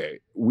like, okay,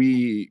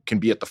 we can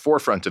be at the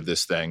forefront of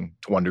this thing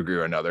to one degree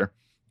or another,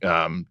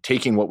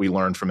 taking what we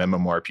learned from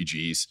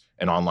MMORPGs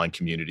and online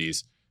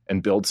communities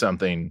and build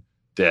something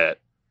that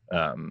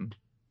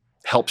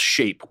helps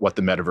shape what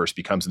the metaverse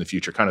becomes in the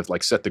future, kind of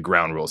like set the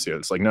ground rules here.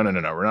 It's like, no.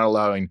 We're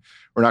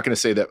not going to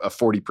say that a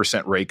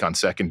 40% rake on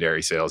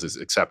secondary sales is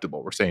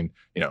acceptable. We're saying,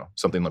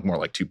 something more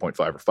like 2.5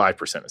 or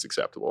 5% is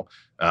acceptable.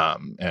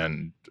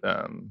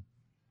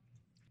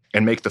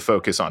 And make the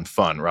focus on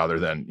fun rather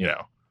than,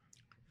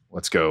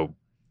 let's go,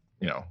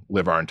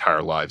 live our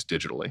entire lives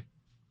digitally.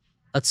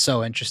 That's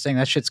so interesting.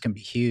 That shit's going to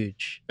be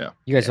huge. Yeah.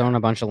 You guys own a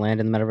bunch of land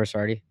in the metaverse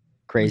already?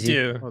 Crazy.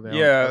 Yeah.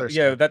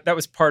 That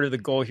was part of the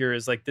goal here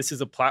is like, this is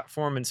a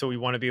platform. And so we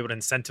want to be able to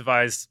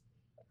incentivize,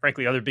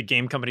 frankly, other big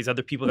game companies,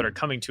 other people that are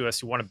coming to us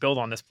who want to build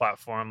on this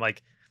platform.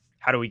 Like,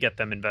 how do we get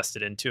them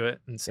invested into it?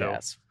 And so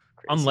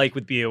unlike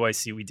with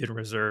BAYC, we did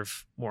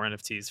reserve more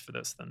NFTs for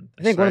this than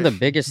I think one of the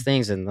biggest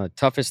things and the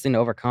toughest thing to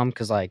overcome,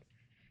 because like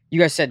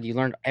you guys said, you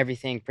learned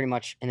everything pretty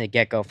much in the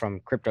get-go from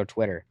crypto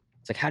Twitter.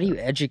 It's like, how do you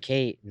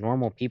educate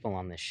normal people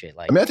on this shit?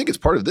 Like, I think it's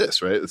part of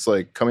this, right? It's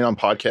like coming on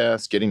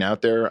podcasts, getting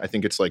out there. I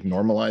think it's like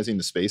normalizing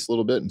the space a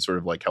little bit and sort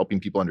of like helping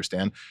people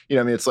understand.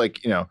 It's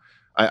like,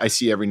 I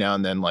see every now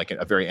and then like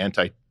a very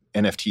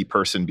anti-NFT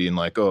person being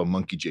like, oh,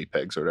 monkey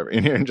JPEGs or whatever.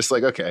 And you're just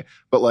like, okay.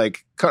 But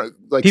like, kind of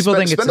like people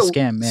think it's a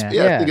scam.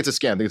 Yeah, I think it's a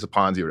scam. I think it's a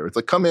Ponzi or whatever. It's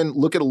like, come in,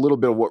 look at a little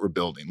bit of what we're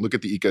building. Look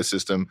at the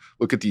ecosystem.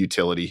 Look at the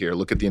utility here.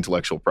 Look at the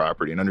intellectual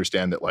property and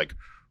understand that like,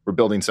 we're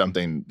building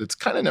something that's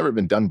kind of never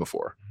been done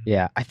before.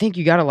 Yeah. I think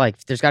you got to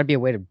there's got to be a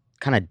way to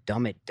kind of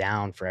dumb it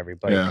down for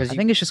everybody. I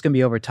think it's just going to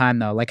be over time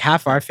though. Like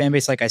half our fan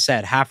base, like I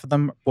said, half of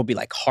them will be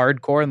like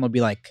hardcore and they'll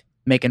be like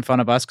making fun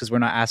of us because we're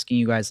not asking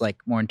you guys like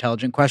more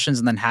intelligent questions.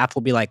 And then half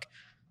will be like,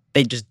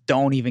 they just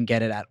don't even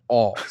get it at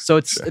all. So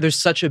there's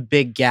such a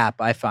big gap,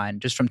 I find,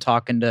 just from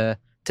talking to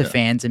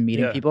fans and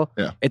meeting people.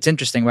 Yeah. It's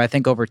interesting, but I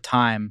think over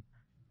time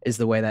is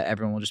the way that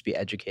everyone will just be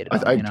educated.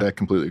 I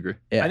completely agree.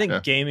 Yeah. I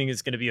think gaming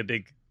is going to be a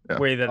big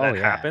way that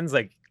happens.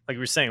 Like you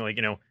were saying, like,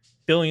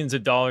 billions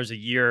of dollars a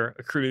year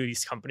accrue to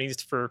these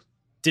companies for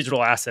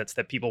digital assets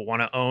that people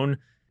want to own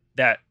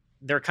that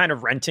they're kind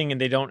of renting and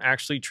they don't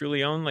actually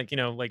truly own. Like,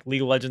 like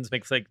League of Legends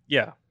makes like,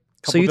 a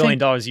couple $1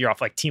 billion a year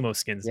off like Teemo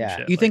skins and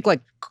shit. You think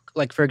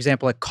like, for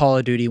example, like Call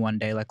of Duty one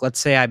day, like let's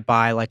say I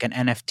buy like an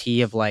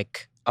NFT of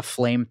like a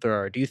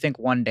flamethrower. Do you think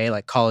one day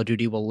like Call of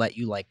Duty will let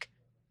you like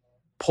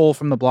pull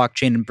from the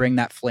blockchain and bring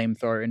that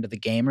flamethrower into the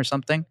game or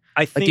something?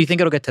 Do you think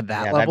it'll get to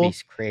that level?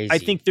 That'd be crazy. I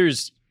think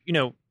there's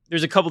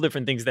a couple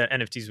different things that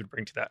NFTs would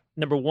bring to that.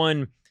 Number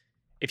one,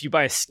 if you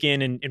buy a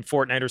skin in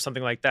Fortnite or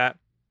something like that,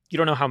 you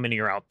don't know how many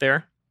are out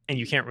there and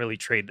you can't really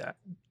trade that.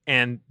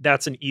 And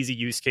that's an easy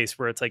use case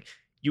where it's like,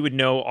 you would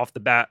know off the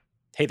bat,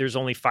 hey, there's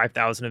only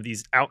 5,000 of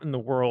these out in the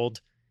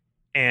world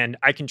and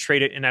I can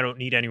trade it and I don't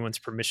need anyone's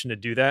permission to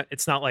do that.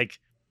 It's not like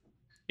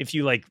if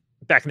you like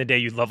back in the day,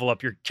 you'd level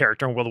up your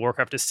character in World of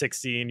Warcraft to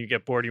 60 and you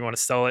get bored, you want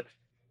to sell it.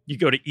 You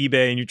go to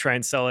eBay and you try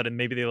and sell it and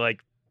maybe they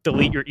like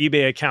delete your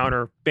eBay account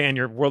or ban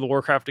your World of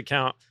Warcraft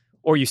account,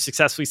 or you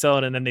successfully sell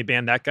it and then they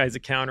ban that guy's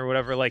account or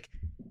whatever. Like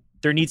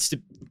there needs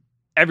to,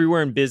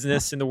 everywhere in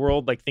business in the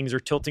world, like things are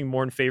tilting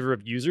more in favor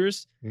of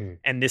users.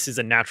 And this is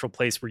a natural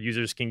place where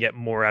users can get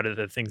more out of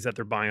the things that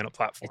they're buying on a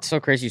platform. It's so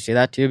crazy you say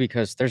that too,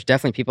 because there's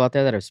definitely people out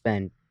there that have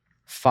spent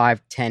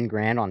 5-10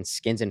 grand on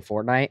skins in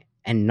Fortnite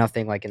and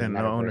nothing like in the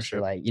metaverse.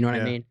 Like, you know what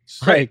I mean?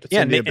 Right.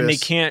 Yeah. And they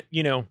can't,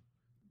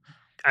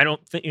 I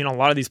don't think, a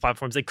lot of these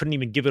platforms, they couldn't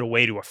even give it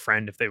away to a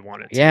friend if they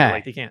wanted to. Yeah.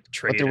 Like they can't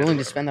trade it. But they're willing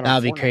to spend that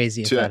on That'd be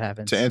crazy if that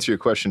happens. To answer your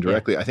question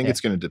directly, I think it's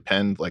going to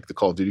depend, like the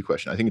Call of Duty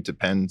question, I think it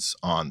depends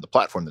on the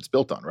platform that's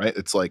built on, right?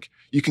 It's like,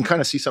 you can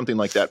kind of see something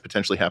like that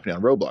potentially happening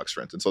on Roblox,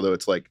 for instance, although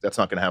it's like, that's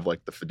not going to have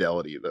like the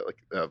fidelity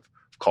of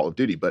Call of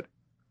Duty, but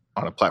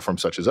on a platform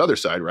such as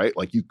Otherside, right?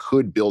 Like you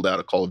could build out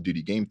a Call of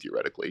Duty game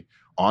theoretically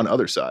on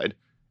Otherside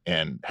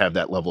and have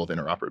that level of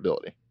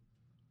interoperability.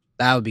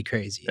 That would be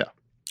crazy. Yeah.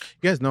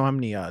 You guys know how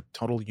many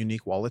total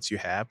unique wallets you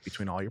have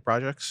between all your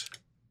projects?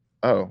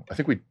 Oh, I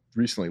think we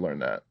recently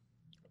learned that.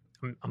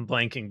 I'm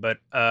blanking, but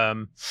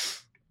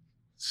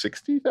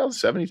 60,000,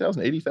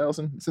 70,000,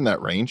 80,000. It's in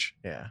that range.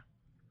 Yeah.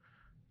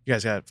 You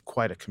guys have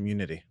quite a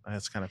community.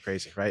 That's kind of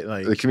crazy, right?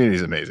 Like the community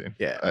is amazing.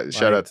 Yeah.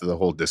 Shout out to the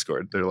whole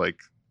Discord. They're like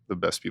the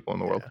best people in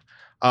the world.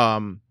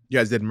 You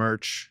guys did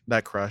merch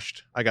that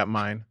crushed. I got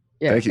mine.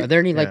 Yeah. Are there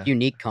any like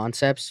unique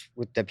concepts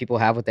that people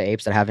have with the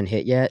apes that haven't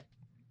hit yet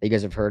that you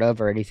guys have heard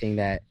of, or anything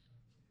that?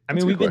 I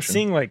mean, we've been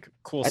seeing like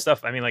cool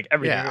stuff. I mean, like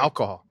everything. Yeah,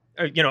 alcohol.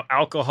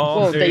 Alcohol.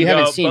 Well, that you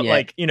haven't seen yet.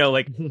 Like,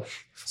 like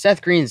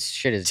Seth Green's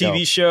shit is TV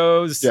dope.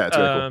 shows. Yeah, it's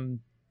really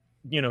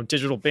cool.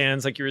 Digital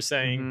bands, like you were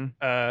saying.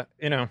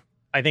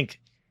 I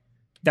think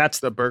that's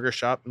the burger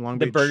shop in Long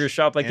Beach. The burger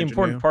shop. Like the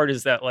important part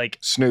is that like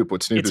Snoop.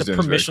 What Snoop it's is a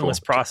doing permissionless is very cool.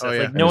 process. Oh,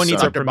 yeah. Like no one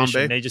needs our Dr.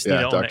 permission. Bombay. They just need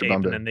to own Dr. the ape,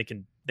 Bombay. and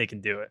then they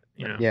can do it.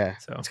 Yeah.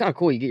 So it's kind of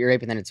cool. You get your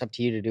ape, and then it's up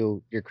to you to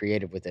do your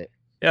creative with it.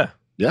 Yeah.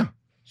 Yeah.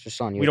 It's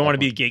just on you. We don't want to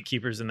be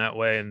gatekeepers in that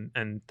way,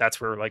 and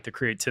that's where like the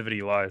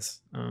creativity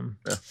lies.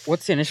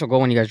 What's the initial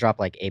goal when you guys drop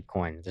like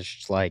ApeCoin? It's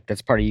just like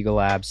that's part of Yuga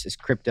Labs. Is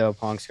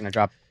CryptoPunks going to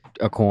drop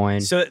a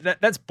coin? So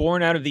that's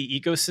born out of the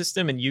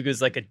ecosystem, and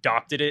Yuga's like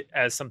adopted it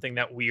as something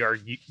that we are,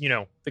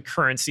 the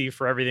currency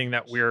for everything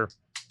that we're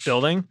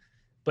building.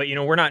 But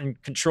we're not in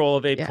control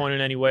of ApeCoin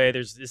in any way.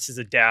 This is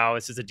a DAO.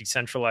 This is a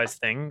decentralized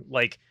thing.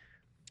 Like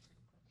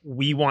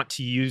we want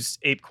to use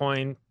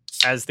ApeCoin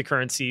as the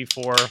currency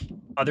for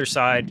other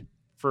side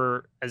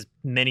for as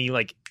many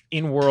like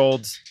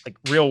in-world, like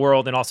real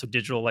world, and also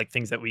digital like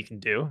things that we can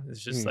do.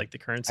 It's just like the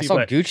currency. I saw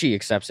Gucci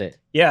accepts it.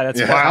 Yeah, that's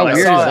wild. How weird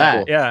is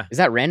that? Yeah, is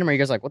that random? Are you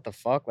guys like, what the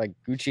fuck? Like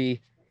Gucci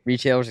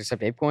retailers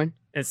accept ApeCoin?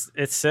 It's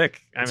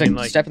sick. I mean,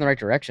 like step in the right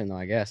direction, though.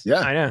 I guess. Yeah,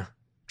 I know.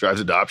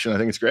 Drives adoption. I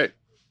think it's great.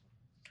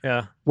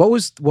 Yeah. What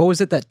was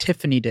it that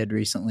Tiffany did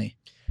recently?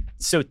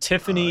 So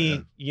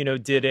Tiffany,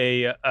 did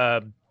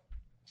a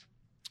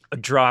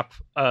drop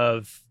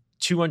of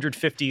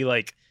 250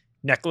 like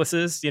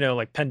necklaces,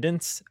 like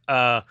pendants,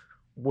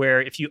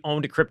 where if you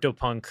owned a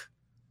CryptoPunk,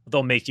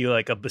 they'll make you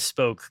like a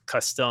bespoke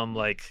custom,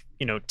 like,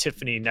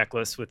 Tiffany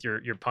necklace with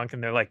your punk.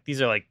 And they're like,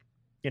 these are like,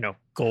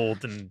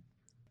 gold and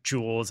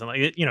jewels and like,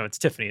 it's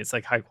Tiffany. It's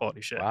like high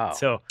quality shit. Wow.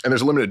 So, and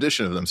there's a limited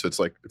edition of them. So it's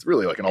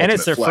really like an ultimate and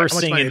it's their flex.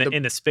 first thing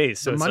in the space.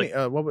 So the it's money,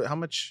 like, how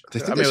much? I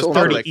think I they mean, it sold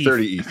was for 30 like ETH.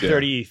 30 ETH. Yeah.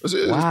 30 ETH. It was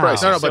Wow.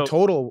 pricey. No, So- but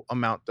total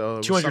amount though. It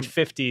was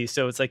 250.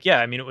 So it's like,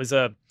 it was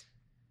a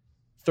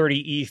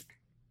 30 ETH,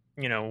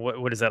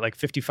 what is that? Like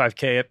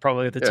 55K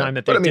probably at the time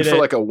that they but I mean, did for it.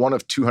 like a 1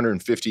 of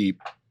 250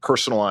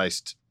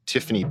 personalized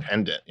Tiffany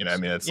pendant, I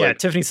mean, it's like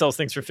Tiffany sells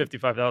things for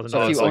 $55,000.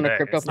 So if you own a a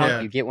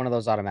CryptoPunk, you get one of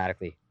those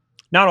automatically.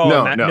 Not all No,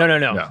 of that. no, No.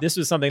 no. This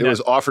was something it that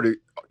was offered to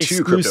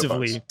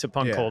exclusively CryptoPunks. to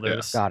punk Yeah.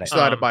 holders. Got it. still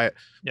had to buy it.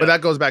 yeah. But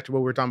that goes back to what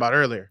we were talking about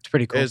earlier. It's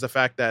pretty cool. Is the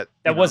fact that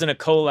That wasn't a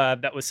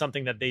collab. That was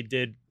something that they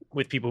did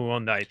with people who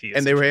owned the IP.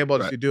 and they were able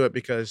Right. to do it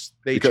because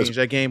they Because- changed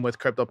their game with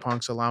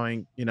CryptoPunks,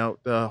 allowing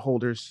the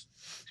holders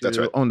to That's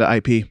right. own the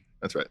IP.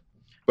 That's right.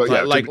 But Like-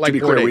 yeah, like- to like be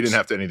clear, Bored we Apes. didn't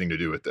have anything to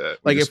do with that.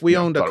 Like just, if we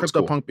owned a thought it was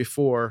cool. CryptoPunk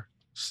before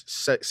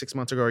 6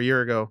 months ago or a year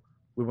ago,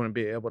 we wouldn't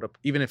be able to.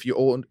 Even if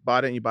you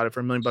bought it and you bought it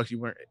for $1 million, you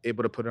weren't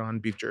able to put it on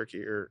beef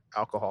jerky or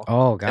alcohol.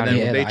 Oh, got and it.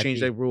 then Yeah, they the changed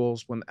IP. their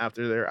rules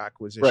after their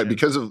acquisition. Right,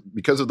 because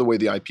of the way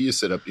the IP is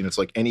set up, it's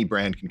like any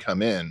brand can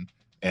come in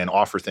and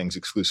offer things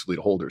exclusively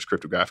to holders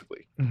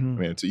cryptographically. I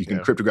mean, you can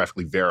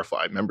cryptographically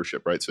verify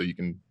membership, right? So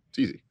it's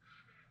easy.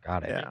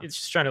 Got it. Yeah. It's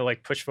just trying to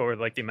like push forward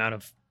like the amount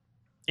of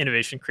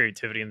innovation,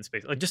 creativity in the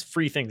space. Like just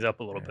free things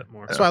up a little bit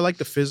more. That's why I like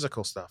the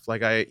physical stuff.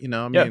 Like I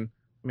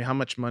mean, how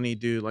much money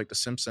do like the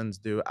Simpsons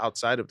do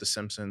outside of the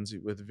Simpsons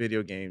with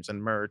video games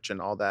and merch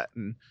and all that?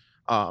 And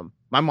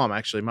my mom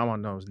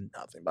knows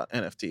nothing about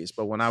NFTs,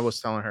 but when I was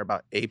telling her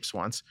about apes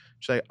once,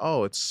 she's like,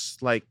 "Oh, it's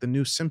like the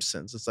new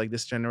Simpsons. It's like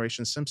this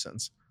generation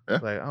Simpsons." Yeah.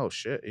 Like, oh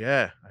shit,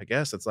 yeah, I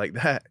guess it's like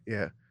that.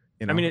 Yeah,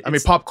 I mean, I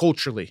mean, pop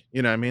culturally,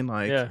 you know what I mean?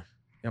 Like, yeah.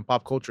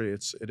 pop culture,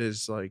 it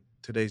is like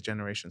today's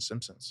generation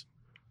Simpsons.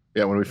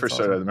 Yeah, when we That's first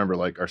started, I awesome. remember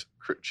like our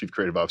chief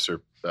creative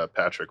officer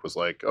Patrick was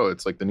like, "Oh,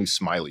 it's like the new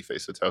smiley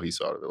face." That's how he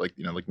saw it. Like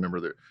remember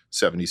the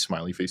 '70s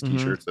smiley face Mhm,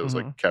 T-shirts that was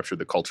like captured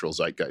the cultural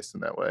zeitgeist in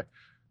that way.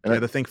 And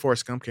the thing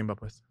Forrest Gump came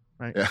up with,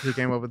 right? Yeah. He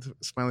came up with the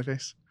smiley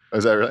face. Oh,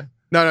 is that really?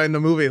 No, in the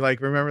movie, like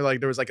remember, like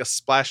there was like a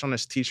splash on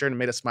his T-shirt and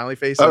made a smiley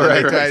face. Oh, and then right,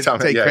 they right. tried to Tom-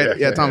 take yeah, credit.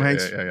 yeah, Yeah, Tom yeah,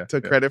 Hanks yeah,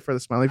 took yeah. credit for the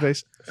smiley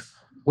face.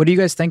 What do you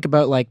guys think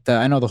about like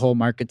I know the whole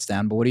market's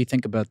down, but what do you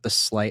think about the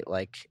slight,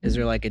 like, is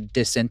there like a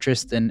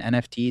disinterest in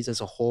NFTs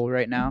as a whole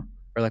right now?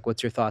 Or like,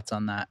 what's your thoughts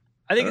on that?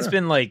 I think it's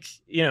been like,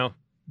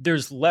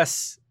 there's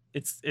less,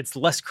 it's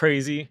less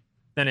crazy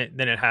than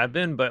it had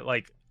been, but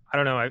like, I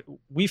don't know.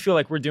 We feel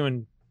like we're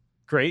doing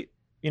great.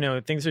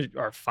 Things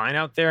are fine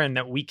out there and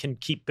that we can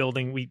keep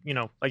building. We,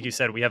 like you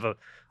said, we have a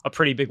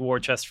pretty big war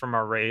chest from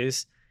our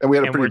raise. And we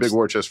had a And pretty we're big just-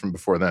 war chest from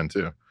before then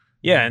too.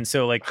 Yeah. And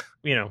so like,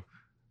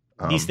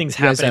 these things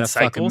You guys happen had in a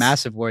fucking cycles.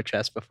 massive war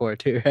chest before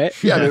too, right?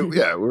 Yeah, I mean,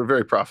 we're a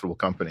very profitable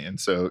company, and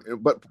so.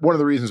 But one of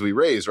the reasons we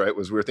raised, right,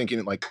 was we were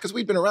thinking like because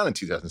we'd been around in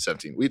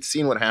 2017, we'd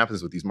seen what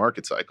happens with these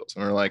market cycles,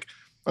 and we're like,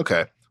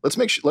 okay,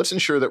 let's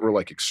ensure that we're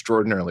like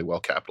extraordinarily well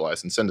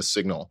capitalized and send a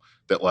signal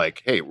that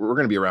like, hey, we're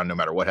going to be around no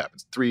matter what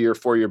happens. 3-year,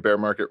 4-year bear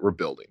market, we're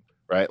building,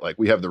 right? Like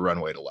we have the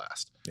runway to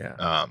last.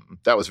 Yeah.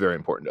 That was very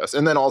important to us,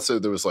 and then also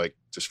there was like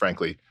just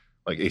frankly.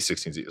 Like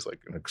A16Z is like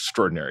an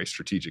extraordinary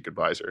strategic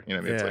advisor.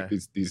 It's like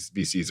these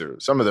VCs are,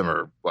 some of them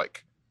are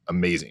like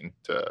amazing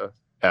to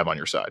have on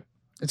your side.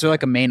 Is there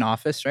like a main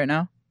office right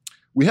now?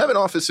 We have an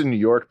office in New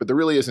York, but there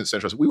really isn't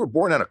central. We were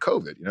born out of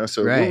COVID,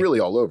 so Right. we're really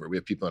all over. We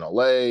have people in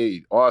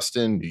LA,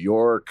 Austin, New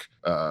York,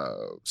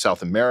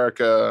 South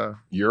America,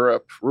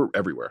 Europe. We're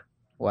everywhere.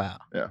 Wow.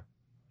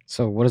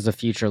 So what does the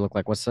future look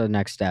like? What's the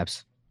next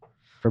steps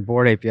for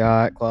Bored Ape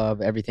Yacht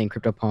Club, everything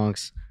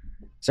CryptoPunks?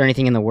 Is there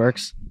anything in the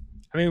works?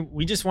 I mean,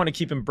 we just want to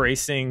keep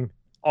embracing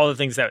all the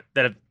things that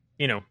have,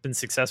 been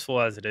successful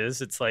as it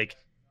is. It's like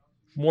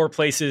more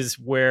places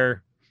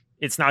where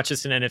it's not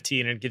just an NFT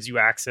and it gives you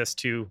access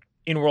to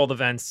in-world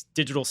events,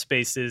 digital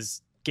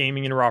spaces,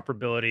 gaming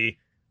interoperability,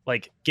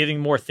 like giving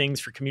more things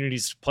for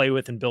communities to play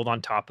with and build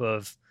on top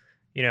of,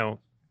 you know,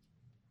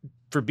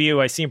 for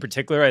BOIC in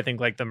particular, I think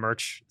like the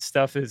merch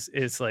stuff is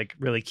like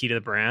really key to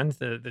the brand,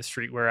 the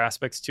streetwear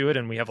aspects to it.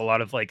 And we have a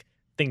lot of like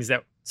things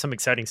that some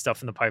exciting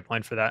stuff in the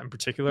pipeline for that in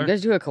particular. You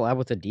guys do a collab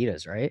with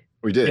Adidas, right?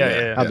 We did.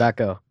 Yeah. How'd that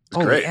go?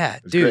 Oh great. yeah,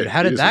 It was dude, great.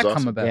 how did Adidas that was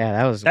come awesome. about?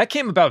 Yeah, That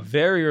came about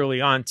very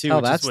early on too. Tell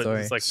which that is what story.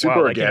 was like Super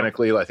wow, like, you know,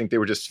 organically. I think they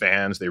were just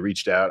fans. They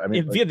reached out. I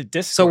mean, via the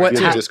Discord. So what-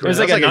 via ha- Discord. It was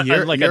That like was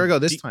like a year a ago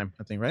this time,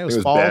 I think, right? It was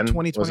was fall Ben,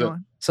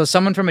 2021. So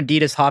someone from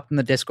Adidas hopped in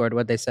the Discord.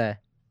 What'd they say?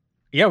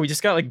 Yeah, we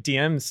just got like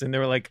DMs and they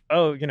were like,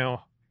 oh, you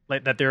know,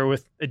 like that they were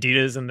with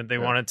Adidas and that they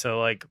wanted to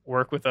like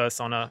work with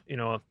us on a, you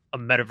know, a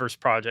metaverse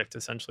project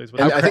essentially is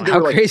what And they I think they How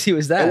were like, crazy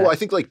was that? well, I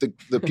think like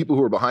the people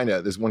who were behind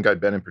it, there's one guy,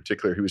 Ben in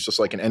particular, who was just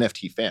like an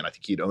NFT fan. I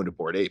think he'd owned a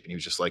Bored Ape and he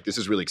was just like, this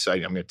is really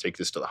exciting. I'm going to take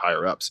this to the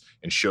higher ups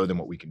and show them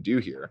what we can do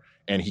here.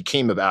 And he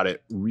came about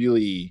it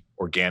really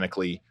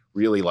organically,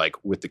 really like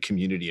with the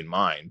community in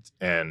mind.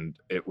 And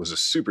it was a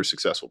super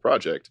successful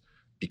project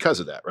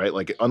because of that, right?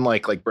 Like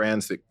unlike like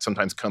brands that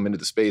sometimes come into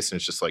the space and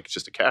it's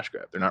just a cash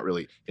grab. They're not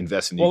really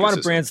investing in the Well, a lot of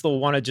ecosystem. brands they'll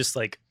want to just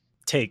like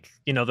take,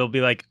 you know, they'll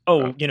be like,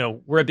 oh, you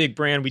know, we're a big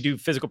brand, we do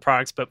physical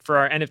products, but for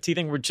our NFT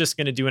thing, we're just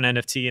going to do an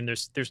NFT, and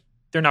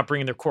they're not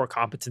bringing their core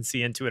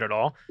competency into it at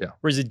all. Yeah.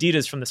 Whereas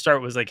Adidas from the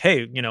start was like,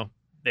 hey, you know,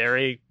 they're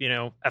a, you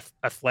know,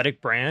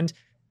 athletic brand.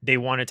 They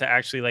wanted to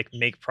actually like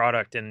make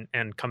product and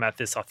come at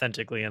this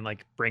authentically and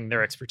like bring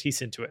their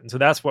expertise into it. And so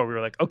that's why we were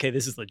like, okay,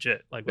 this is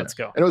legit. Like, let's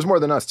go. And it was more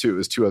than us too. It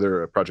was two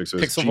other projects. It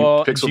was Pixel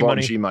Vault and Pixel Vault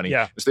and G-Money. G-Money.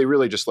 Yeah. So they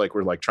really just like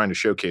were like trying to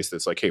showcase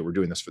this, like, hey, we're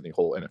doing this for the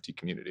whole NFT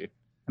community.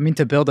 I mean,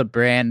 to build a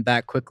brand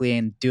that quickly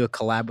and do a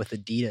collab with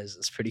Adidas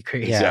is pretty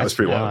crazy. Yeah, it was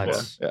pretty wild.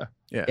 nuts. Yeah.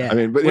 Yeah. I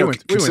mean, but We you know, went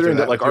through considering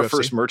that that like with our UFC.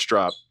 first merch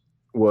drop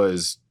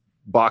was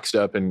boxed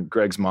up in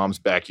Greg's mom's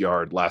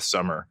backyard last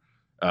summer,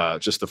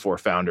 just the four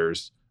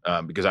founders.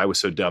 Because I was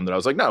so dumb that I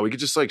was like, no, we could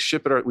just like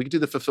ship it. We could do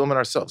the fulfillment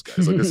ourselves,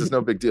 guys. Like, this is no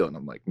big deal. And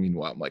I'm like,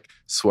 meanwhile, I'm like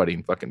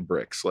sweating fucking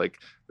bricks. Like,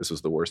 this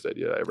was the worst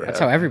idea I ever That's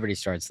had. how everybody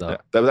starts, though.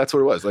 Yeah, that's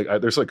what it was. Like,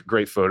 there's like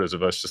great photos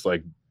of us just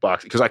like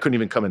boxing because I couldn't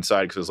even come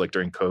inside because it was like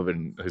during COVID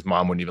and his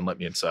mom wouldn't even let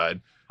me inside.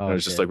 Oh, and it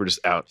was just shit. like we're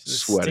just out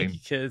Just sweating,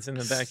 Stinky kids in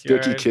the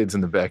backyard. sticky kids in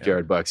the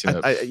backyard boxing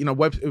up. You know,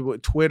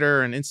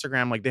 Twitter and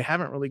Instagram, like they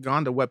haven't really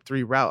gone to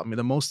Web3 route. I mean,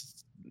 the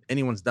most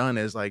anyone's done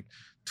is like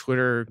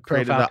Twitter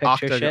created Profile the picture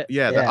octagon, shit? the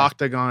Yeah.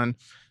 octagon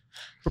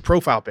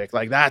profile pic.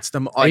 Like that's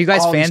the. Are you guys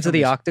all these fans of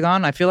the companies-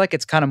 Octagon? I feel like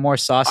it's kind of more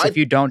sauce if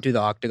you don't do the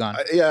Octagon.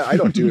 I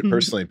don't do it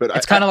personally, but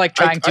It's kinda like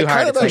trying too hard.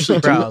 kind of It's like, actually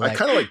bro, do. I like-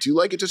 kind of like do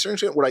like it to a certain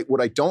extent.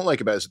 What I don't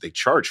like about it is that they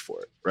charge for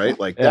it, right?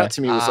 Like that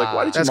to me was like,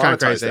 why did you That's kinda monetize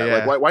crazy, that?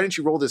 yeah. Like, why didn't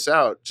you roll this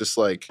out just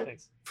like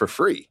Thanks. for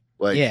free?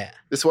 Like, Yeah.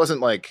 this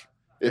wasn't like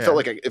it Yeah.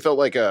 felt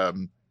like a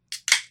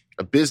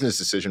business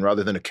decision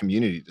rather than a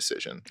community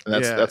decision,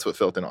 and Yeah. that's what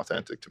felt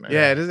inauthentic to me.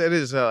 Yeah, it is. It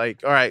is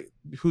like, all right,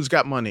 who's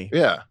got money?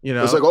 Yeah, You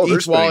know, it's like, oh, they're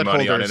each spending wallet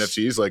money on holders-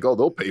 NFTs. Like, oh,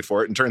 they'll pay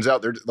for it. And turns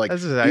out they're like,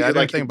 That's exactly- I didn't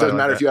like think it about it doesn't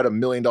like matter that. if you had $1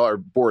 million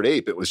Bored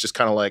Ape. It was just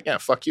kind of like, yeah,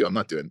 fuck you. I'm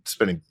not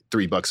spending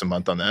 $3 a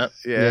month on that.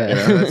 Yeah,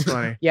 Yeah. that's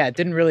funny. Yeah, it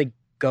didn't really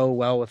go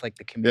well with like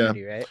the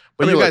community, right?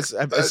 But I mean, you look, guys,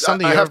 it's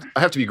something I you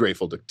have to be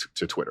grateful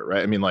to Twitter,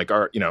 right? I mean, like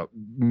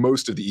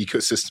most of the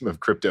ecosystem of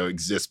crypto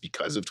exists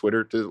because of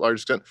Twitter to a large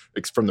extent,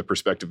 from the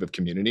perspective of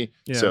community.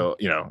 Yeah. So,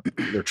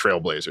 they're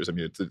trailblazers. I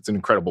mean, it's an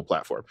incredible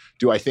platform.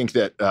 Do I think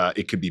that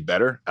it could be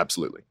better?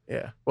 Absolutely.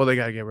 Yeah. Well, they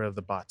got to get rid of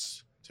the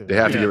bots too. They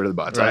have to Yeah. get rid of the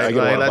bots. Right. I get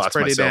a lot of That's bots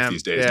pretty myself damn-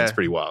 these days. And yeah. it's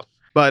pretty wild.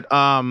 But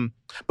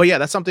yeah,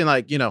 that's something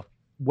like,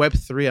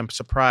 Web3. I'm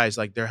surprised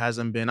like there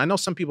hasn't been. I know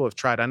some people have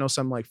tried. I know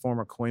some like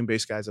former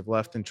Coinbase guys have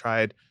left and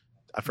tried.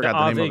 I forgot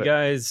the name Aave of it.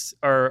 guys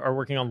are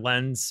working on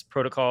Lens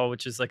protocol,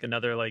 which is like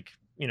another like,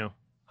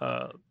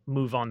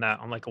 move on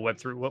that on like a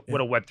Web3. What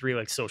a Web3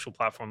 like social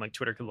platform like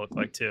Twitter could look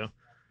like too.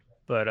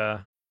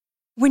 But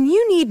When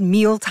you need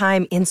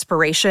mealtime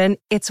inspiration,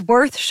 it's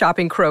worth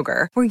shopping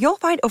Kroger, where you'll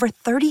find over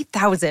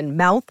 30,000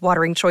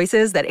 mouth-watering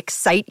choices that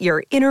excite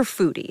your inner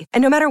foodie.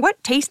 And no matter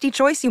what tasty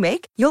choice you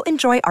make, you'll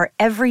enjoy our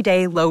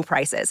everyday low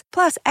prices,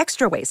 plus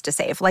extra ways to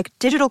save, like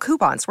digital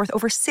coupons worth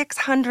over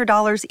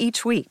 $600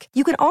 each week.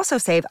 You can also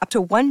save up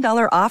to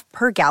 $1 off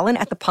per gallon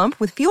at the pump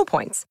with fuel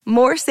points.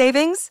 More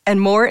savings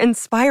and more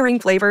inspiring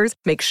flavors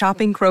make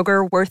shopping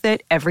Kroger worth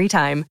it every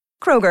time.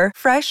 Kroger,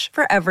 fresh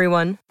for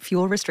everyone.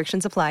 Fuel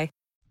restrictions apply.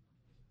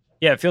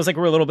 yeah, it feels like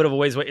we're a little bit of a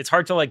ways away. It's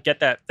hard to like get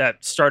that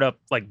startup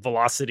like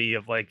velocity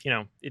of like,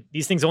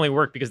 these things only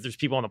work because there's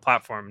people on the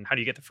platform. And how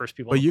do you get the first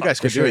people? But on the you guys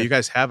platform? could do it. You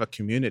guys have a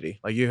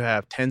community. Like you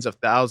have tens of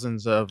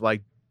thousands of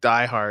like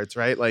diehards,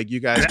 right? Like you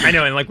guys. I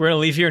know, and like we're gonna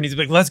leave here, and he's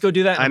like, "Let's go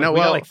do that." And I I'm know. like, we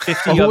got Well, like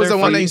 50 who was other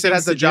the one that free you said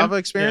has things the to do. Java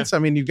experience? I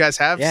mean, you guys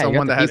have Yeah, you got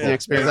someone the that has people. the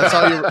experience.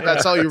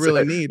 That's all you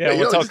really need. Yeah, Yeah,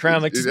 we'll tell just-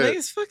 Crown like, just yeah, make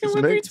us fucking Just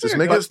Web3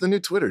 make Twitter. us the new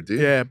Twitter,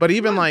 dude. Yeah, but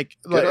even like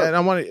Get up. and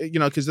I want to,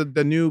 because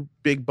the new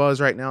big buzz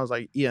right now is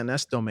like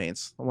ENS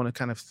domains. I want to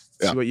kind of see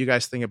Yeah. what you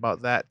guys think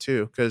about that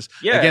too, because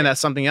Yeah. again,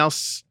 that's something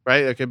else,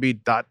 right? It could be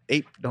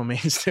 .ape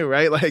domains too,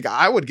 right? Like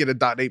I would get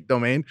a .ape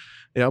domain,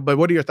 But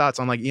what are your thoughts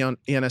on like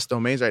ENS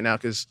domains right now?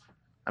 Because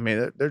I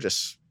mean, they're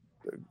just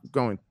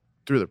going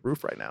through the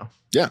roof right now.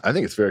 Yeah, I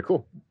think it's very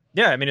cool.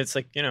 Yeah, I mean, it's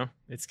like,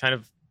 it's kind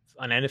of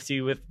an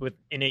NFT with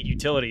innate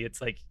utility.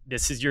 It's like,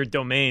 this is your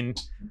domain.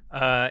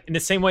 In the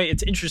same way,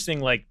 it's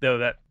interesting, like, though,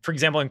 that, for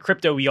example, in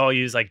crypto, we all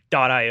use like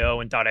 .io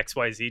and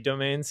 .xyz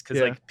domains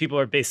because like people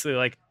are basically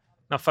like,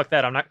 no, fuck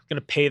that. I'm not going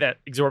to pay that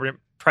exorbitant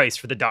price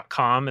for the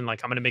 .com, and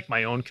like I'm going to make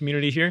my own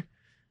community here.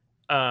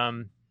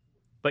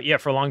 But yeah,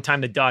 for a long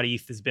time, the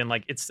 .eth has been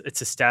like, it's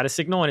a status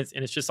signal, and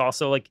it's just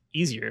also like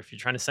easier if you're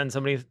trying to send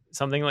somebody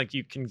something, like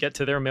you can get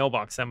to their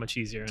mailbox that much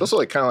easier. It's also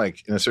like kind of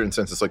like, in a certain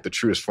sense, it's like the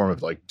truest form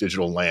of like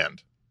digital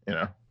land,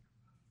 Yeah,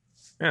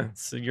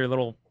 so your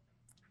little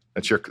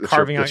that's your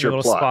carving out your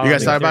little plot. spot. You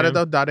guys thought about it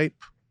though?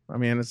 .ape. I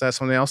mean, is that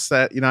something else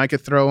that I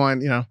could throw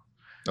on? No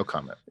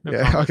comment.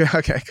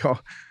 Okay, cool.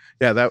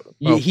 Yeah, that.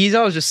 He's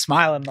always just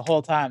smiling the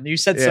whole time. You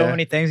said so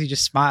many things. You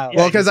just smile.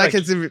 Well, because I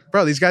could see,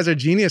 bro, these guys are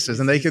geniuses,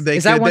 and they could.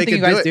 Is that one thing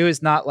you guys do?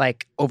 Is not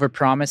like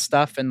overpromise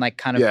stuff and like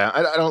kind of. Yeah,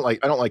 I don't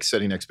like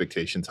setting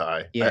expectations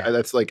high. Yeah,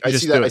 that's like I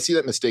see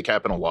that mistake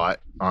happen a lot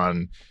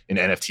in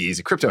NFTs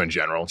and crypto in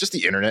general, just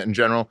the internet in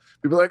general.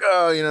 People are like,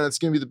 oh, it's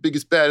going to be the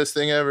biggest, baddest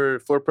thing ever.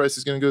 Floor price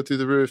is going to go through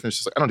the roof, and it's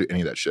just like I don't do any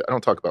of that shit. I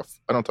don't talk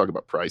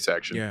about price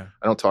action. Yeah,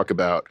 I don't talk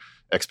about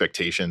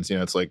expectations.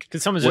 It's like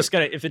because someone's just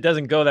gonna, if it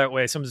doesn't go that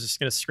way, someone's just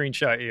gonna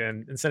screenshot you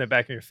and send it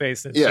back in your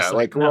face. And it's just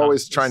like we're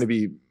always trying to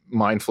be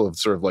mindful of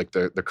sort of like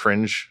the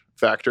cringe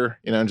factor,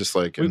 just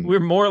like we're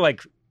more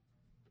like,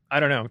 I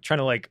don't know, trying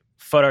to like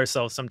FUD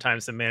ourselves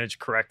sometimes to manage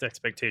correct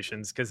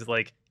expectations, because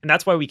like, and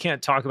that's why we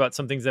can't talk about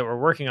some things that we're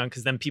working on,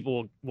 because then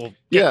people will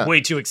get way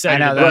too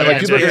excited.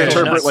 Like people are going to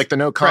interpret like the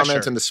no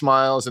comment and the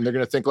smiles, and they're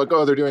going to think like,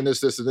 oh, they're doing this,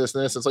 this, and this,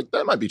 and this. It's like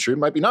that might be true,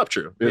 might be not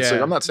true. It's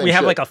like I'm not saying we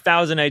have like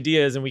 1,000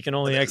 ideas, and we can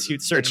only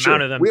execute a certain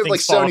amount of them. We have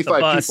like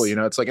 75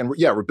 people. It's like, and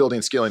we're building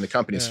and scaling the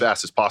company as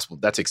fast as possible.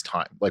 That takes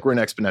time. Like we're in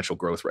exponential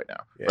growth right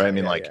now, right? I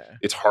mean,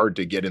 it's hard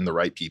to get in the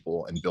right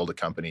people and build a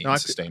company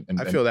and sustain.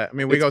 I feel that. I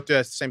mean, we go through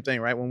that same thing,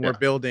 right? When we're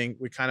building,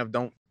 we kind of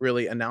don't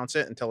really announce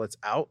it until it's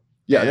out.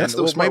 Yeah, that's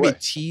the smart way.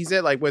 Tease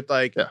it, like with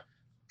like,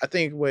 I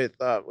think with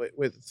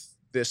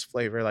this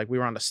flavor, like we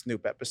were on the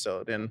Snoop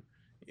episode, and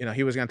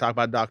he was going to talk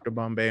about Dr.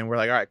 Bombay, and we're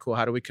like, all right, cool.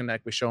 How do we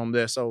connect? We show him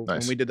this. So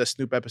when we did the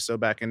Snoop episode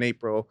back in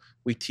April,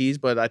 we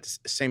teased, but at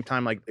the same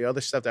time, like the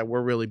other stuff that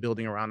we're really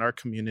building around our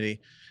community,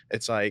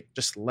 it's like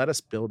just let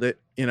us build it.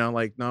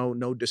 Like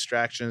no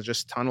distractions,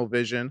 just tunnel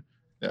vision.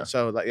 Yeah.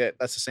 So like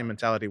that's the same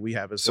mentality we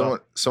have as well.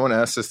 Someone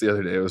asked us the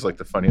other day. It was like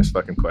the funniest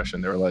fucking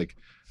question. They were like,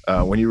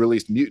 when you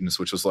released Mutants,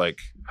 which was like,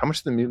 how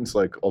much did the Mutants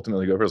like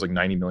ultimately go for? It was like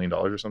 $90 million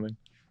or something.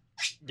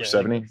 Yeah,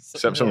 70,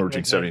 somewhere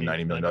between 70 and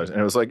 $90 million. And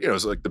it was like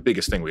the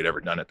biggest thing we'd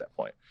ever done at that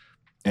point.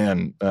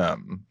 And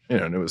and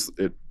it was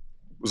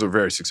a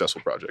very successful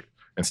project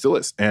and still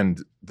is.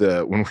 And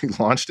when we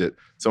launched it,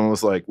 someone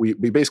was like, we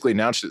basically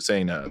announced it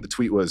saying the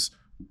tweet was,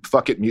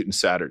 "Fuck it, Mutant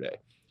Saturday."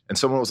 And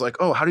someone was like,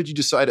 "Oh, how did you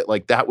decide it?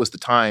 Like that was the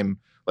time?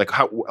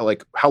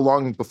 How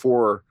long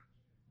before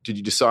did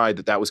you decide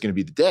that was going to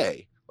be the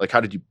day? Like, how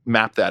did you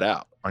map that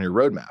out on your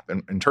roadmap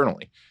and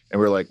internally?" And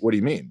we're like, "What do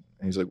you mean?"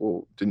 And he's like,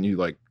 "Well, didn't you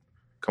like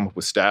come up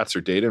with stats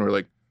or data?" And we're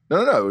like,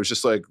 no. It was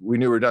just like, we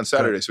knew we were done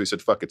Saturday. So we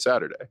said, "Fuck it,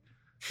 Saturday."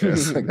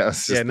 Like,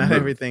 not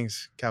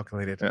everything's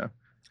calculated. Yeah.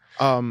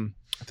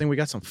 I think we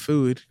got some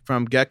food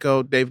from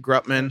Gecko. Dave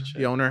Grutman,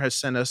 the owner, has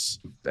sent us.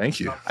 Thank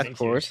you. Of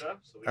course. So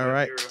all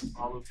right.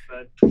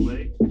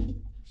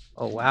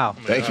 Oh, wow.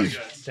 Thank you.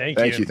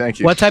 Thank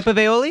you. What type of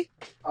aioli?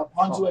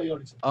 Ponzu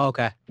aioli. Oh,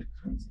 okay.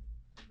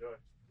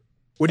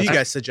 What do you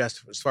guys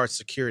suggest as far as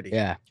security?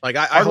 Yeah. Like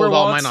I hold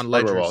all mine on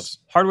ledgers.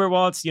 Hardware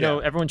wallets,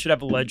 everyone should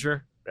have a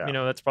ledger. Yeah.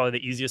 That's probably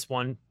the easiest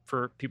one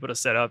for people to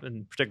set up,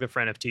 and particularly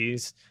for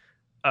NFTs.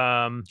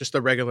 Just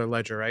a regular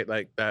ledger, right?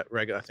 Like that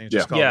regular, I think it's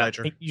just called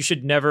ledger. You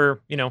should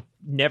never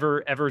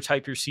ever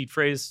type your seed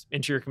phrase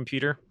into your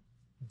computer.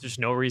 There's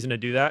no reason to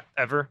do that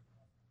ever.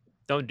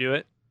 Don't do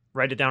it.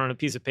 Write it down on a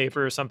piece of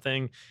paper or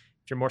something.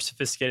 If you're more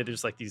sophisticated,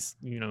 there's like these,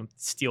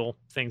 steel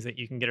things that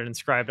you can get it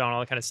inscribed on, all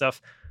that kind of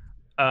stuff.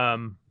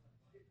 And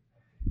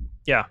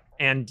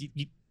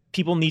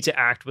people need to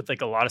act with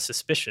like a lot of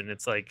suspicion.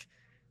 It's like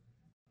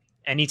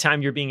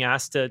anytime you're being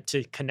asked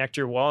to connect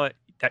your wallet,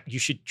 that you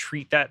should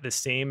treat that the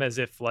same as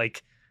if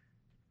like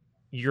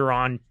you're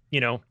on,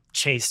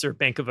 Chase or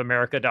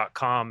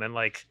bankofamerica.com and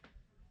like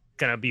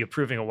gonna be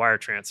approving a wire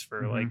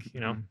transfer. Mm-hmm.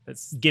 Like,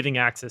 it's giving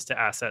access to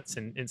assets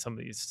in some of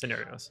these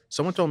scenarios.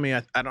 Someone told me,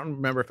 I don't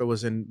remember if it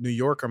was in New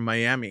York or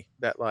Miami,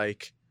 that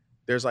like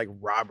there's like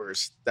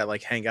robbers that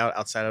like hang out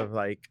outside of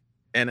like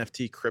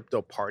NFT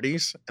crypto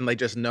parties, and they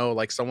just know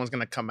like someone's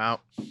gonna come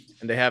out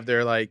and they have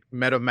their like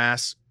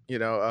MetaMask,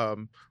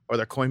 or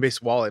their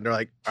Coinbase wallet, and they're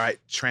like, all right,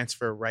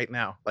 transfer right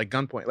now, like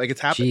gunpoint. Like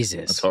it's happening. Jesus,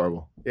 that's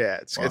horrible. Yeah,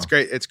 it's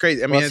great. It's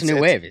crazy. I mean, it's a new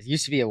wave. It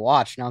used to be a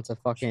watch, now it's a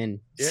fucking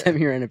send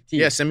me your NFT.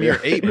 Yeah, send me your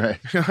ape,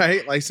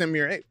 right? Like send me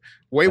your ape.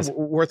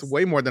 Worth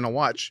way more than a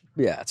watch.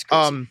 Yeah, it's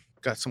crazy.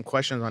 Got some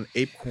questions on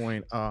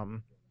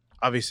ApeCoin.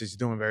 Obviously it's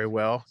doing very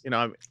well.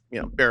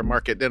 Bear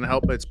market didn't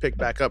help, but it's picked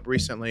back up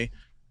recently.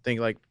 I think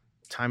like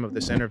time of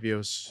this interview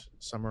is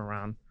somewhere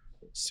around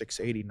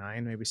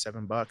 $6.89, maybe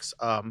 $7. It's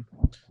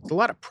a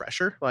lot of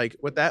pressure, like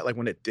with that, like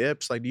when it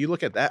dips. Like, do you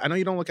look at that? I know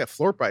you don't look at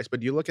floor price, but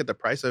do you look at the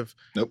price of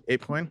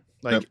ApeCoin?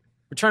 Like,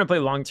 we're trying to play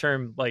long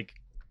term. Like,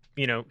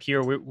 you know,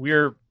 here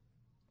we're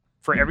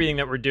for everything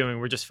that we're doing,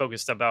 we're just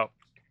focused about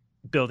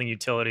building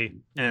utility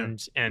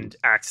and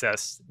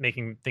access,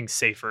 making things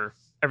safer.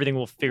 Everything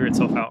will figure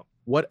itself out.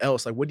 What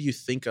else? Like, what do you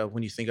think of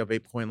when you think of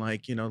ApeCoin?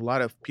 Like, you know, a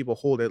lot of people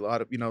hold it. A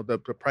lot of, you know, the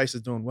price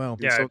is doing well.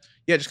 Yeah. So,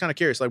 yeah, just kind of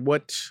curious. Like,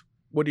 what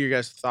are your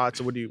guys' thoughts?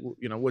 What do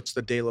you know? What's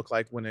the day look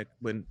like when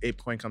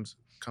ApeCoin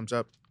comes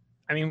up?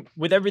 I mean,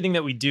 with everything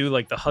that we do,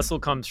 like the hustle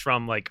comes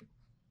from like,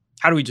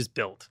 how do we just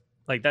build?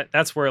 Like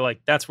that's where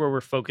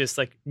we're focused.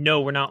 Like,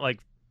 no, we're not like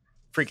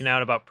freaking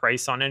out about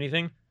price on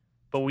anything,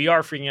 but we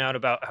are freaking out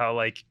about how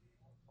like,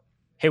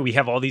 hey, we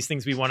have all these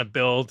things we want to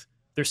build.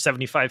 There's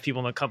 75 people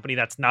in the company.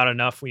 That's not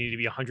enough. We need to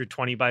be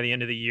 120 by the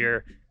end of the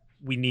year.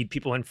 We need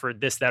people in for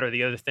this, that, or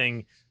the other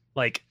thing.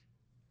 Like,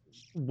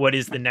 what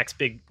is the next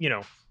big, you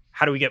know,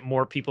 how do we get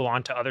more people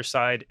onto other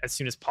side as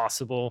soon as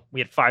possible? We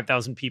had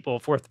 5,000 people,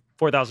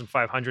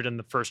 4,500 in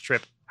the first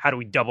trip. How do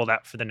we double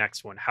that for the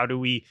next one? How do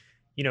we,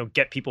 you know,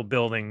 get people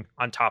building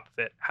on top of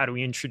it? How do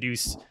we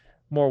introduce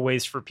more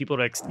ways for people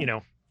to, you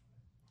know,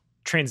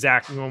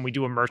 transact when we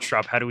do a merch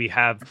drop? How do we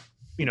have,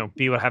 you know,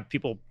 be able to have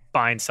people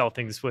buy and sell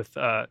things with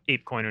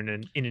ApeCoin in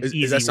an easy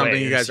way? Is that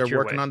something you guys are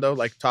working way. on though?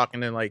 Like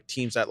talking to like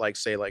teams that like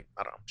say like,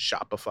 I don't know,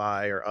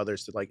 Shopify or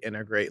others to like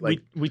integrate.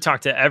 Like we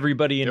talk to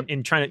everybody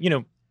in trying to, you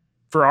know,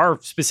 for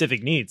our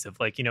specific needs of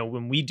like, you know,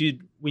 when we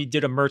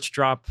did a merch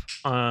drop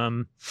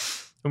when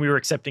we were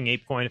accepting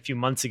ApeCoin a few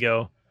months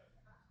ago,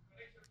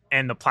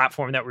 and the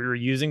platform that we were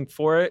using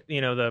for it,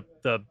 you know,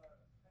 the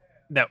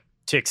that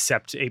to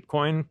accept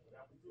ApeCoin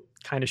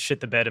kind of shit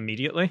the bed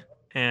immediately.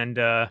 And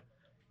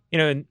you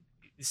know,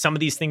 some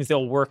of these things,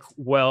 they'll work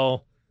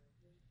well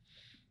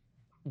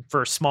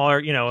for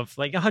smaller, you know, if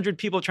like 100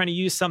 people trying to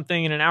use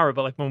something in an hour.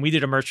 But like when we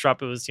did a merch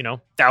drop, it was, you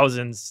know,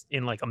 thousands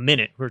in like a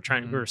minute. We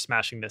were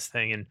smashing this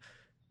thing,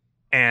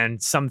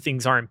 and some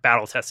things aren't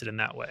battle tested in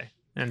that way.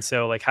 And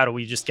so like, how do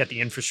we just get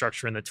the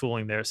infrastructure and the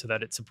tooling there so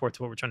that it supports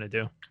what we're trying to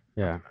do?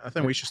 Yeah. I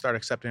think we should start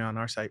accepting on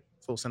our site,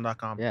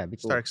 fullsend.com. Yeah, it'd be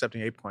cool. Start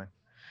accepting ApeCoin.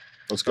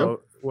 Let's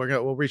go.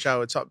 We'll reach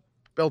out. It's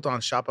built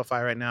on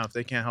Shopify right now. If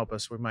they can't help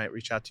us, we might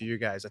reach out to you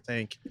guys. I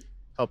think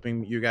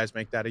helping you guys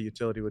make that a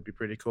utility would be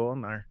pretty cool.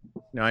 And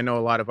I know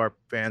a lot of our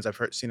fans, I've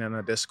seen in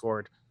the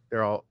Discord,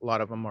 a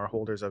lot of them are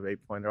holders of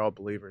ApeCoin. They're all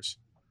believers.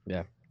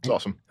 Yeah. It's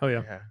awesome. Oh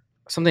yeah.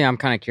 Something I'm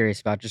kind of curious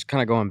about, just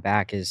kind of going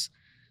back, is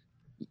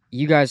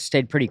you guys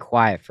stayed pretty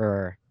quiet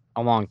for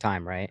a long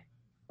time, right?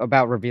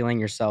 About revealing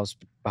yourselves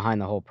behind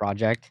the whole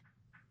project.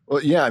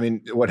 Well, yeah, I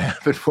mean, what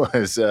happened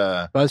was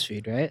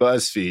BuzzFeed, right?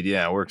 BuzzFeed,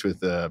 yeah, worked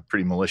with a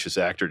pretty malicious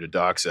actor to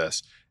dox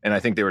us, and I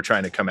think they were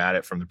trying to come at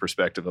it from the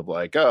perspective of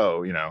like,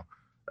 oh, you know,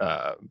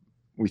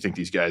 we think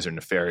these guys are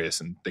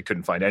nefarious, and they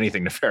couldn't find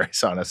anything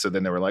nefarious on us. So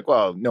then they were like,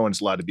 well, no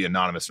one's allowed to be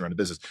anonymous and run a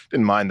business.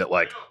 Didn't mind that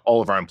like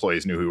all of our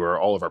employees knew who we were,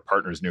 all of our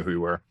partners knew who we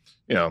were.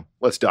 You know,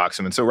 let's dox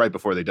them. And so right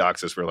before they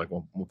dox us, we're like,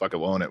 well, we'll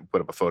fucking own it, put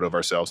up a photo of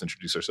ourselves,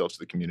 introduce ourselves to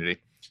the community.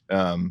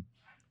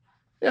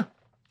 Yeah.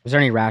 Was there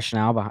any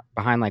rationale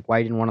behind like why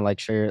you didn't want to like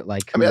share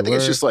like? I mean, I think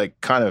it's just like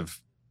kind of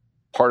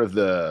part of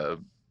the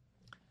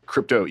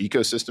crypto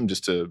ecosystem,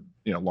 just to,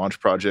 you know, launch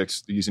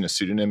projects using a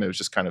pseudonym. It was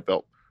just kind of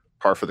felt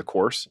par for the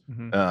course.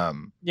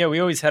 Mm-hmm. Yeah, we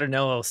always had an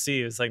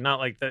LLC. It's like not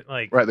like that.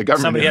 Like right, the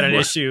government somebody had an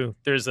issue.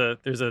 There's a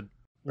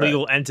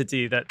legal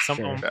entity that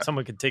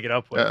someone could take it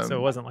up with. So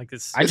it wasn't like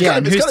this.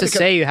 And who's to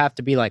say you have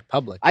to be like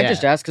public? I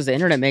just asked because the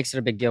internet makes it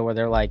a big deal where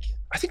they're like,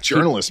 I think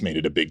journalists made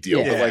it a big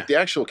deal, but like the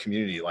actual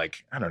community,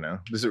 like, I don't know,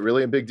 is it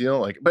really a big deal?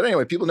 Like, but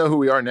anyway, people know who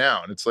we are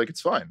now, and it's like,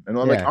 it's fine. And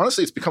I'm like,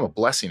 honestly, it's become a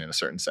blessing in a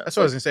certain sense. That's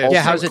what I was gonna say.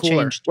 Yeah, how's it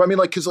changed? Well, I mean,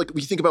 like, because like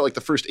we think about like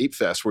the first Ape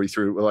Fest where you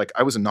threw, like,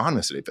 I was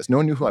anonymous at Ape Fest. No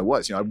one knew who I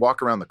was. You know, I'd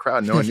walk around the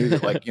crowd. No one knew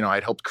that, like, you know,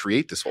 I'd helped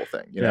create this whole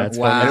thing. You know, and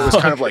it was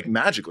kind of like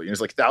magically. There's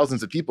like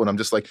thousands of people, and I'm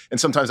just like, and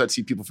sometimes I'd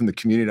see people from the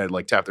community, and I'd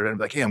like tap their head and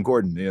be like, hey, I'm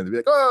Gordon. You know, they'd be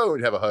like, oh,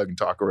 we'd have a hug and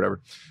talk or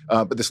whatever.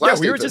 But this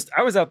last,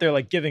 I was out there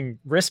like giving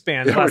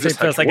wristbands. Last Ape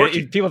Fest.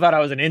 Like people thought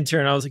I was an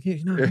intern. I was like, hey,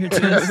 you know,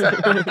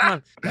 come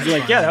on.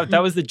 Like, yeah,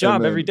 that was the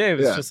job every day. It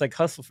was just like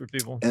hustle for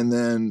people. And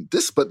then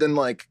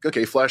like,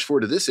 okay, flash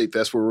forward to this Ape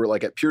Fest where we're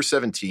like at Pier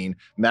 17,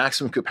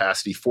 maximum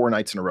capacity, 4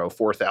 nights in a row,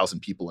 4,000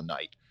 people a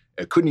night.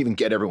 I couldn't even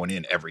get everyone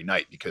in every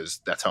night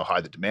because that's how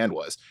high the demand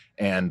was.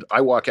 And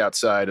I walk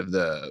outside of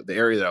the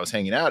area that I was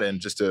hanging out in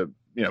just to,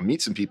 you know,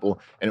 meet some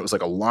people. And it was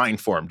like a line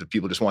formed of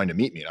people just wanting to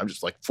meet me. And I'm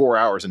just like 4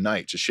 hours a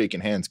night, just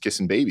shaking hands,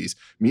 kissing babies,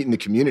 meeting the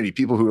community,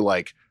 people who were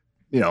like,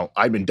 you know,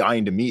 I'd been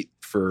dying to meet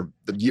for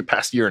the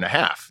past year and a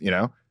half, you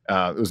know?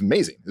 It was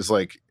amazing. It was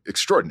like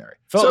extraordinary.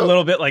 Felt a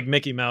little bit like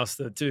Mickey Mouse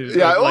though, too.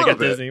 Yeah, like at at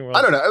Disney World.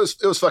 I don't know.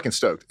 It was fucking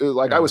stoked. It was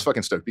like, I was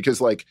fucking stoked because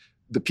like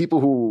the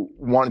people who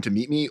wanted to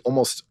meet me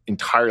almost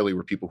entirely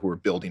were people who were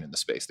building in the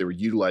space. They were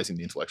utilizing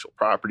the intellectual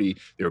property.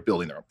 They were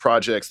building their own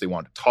projects. They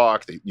wanted to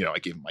talk. You know, I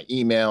gave them my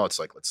email. It's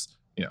like, let's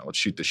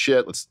shoot the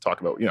shit. Let's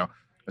talk about, you know.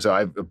 So I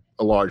have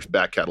a large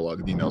back catalog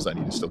of emails I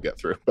need to still get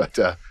through. But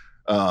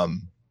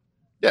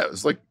yeah, it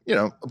was like, you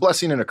know, a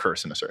blessing and a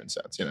curse in a certain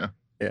sense, you know?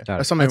 Yeah.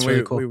 That's something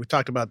we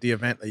talked about the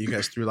event that you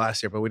guys threw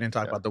last year, but we didn't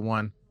talk about the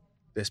one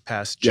this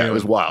past June. Yeah, it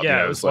was wild. Yeah, you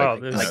know, it was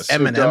wild. Like, It was like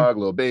Eminem. Snoop Dogg,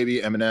 Lil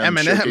Baby, Eminem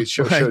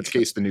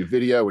showcased the new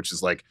video, which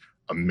is like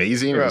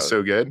amazing. Bro, it was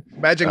so good.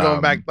 Imagine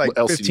going back like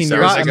LCD 15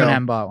 sound years Brought ago.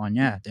 Eminem bought one.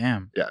 Yeah,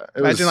 damn. Yeah.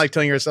 Imagine like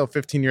telling yourself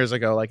 15 years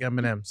ago, like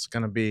Eminem's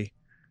gonna be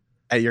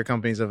at your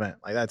company's event.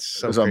 Like that's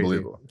so it was crazy.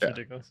 unbelievable. It's Yeah,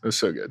 ridiculous. it was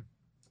so good.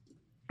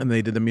 And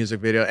they did the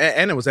music video,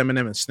 and it was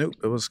Eminem and Snoop.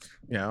 It was,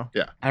 you know,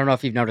 I don't know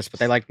if you've noticed, but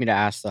they like me to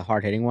ask the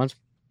hard hitting ones.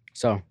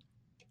 So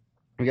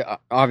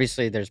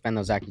obviously, there's been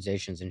those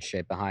accusations and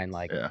shit behind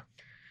like,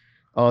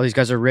 oh, these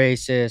guys are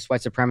racist,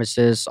 white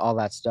supremacists, all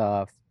that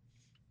stuff.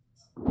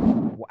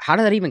 How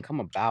did that even come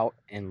about,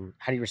 and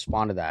how do you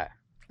respond to that?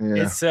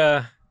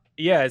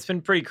 Yeah. It's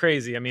been pretty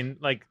crazy. I mean,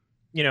 like,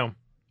 you know,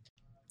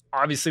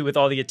 obviously with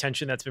all the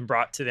attention that's been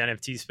brought to the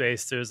NFT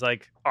space, there's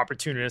like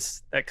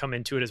opportunists that come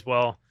into it as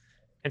well.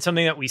 And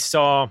something that we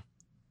saw,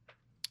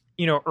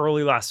 you know,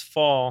 early last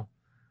fall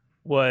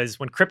was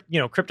when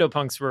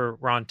CryptoPunks were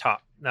on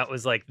top. That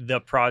was like the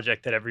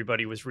project that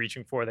everybody was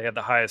reaching for. They had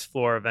the highest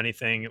floor of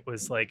anything. It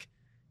was like,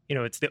 you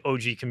know, it's the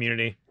OG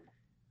community.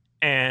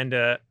 And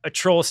a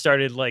troll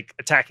started like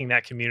attacking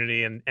that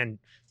community and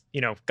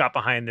you know, got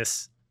behind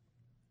this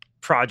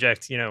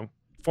project, you know,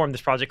 formed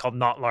this project called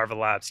Not Larva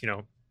Labs. You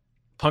know,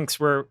 punks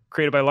were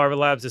created by Larva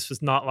Labs. This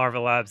was not Larva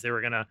Labs. They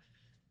were going to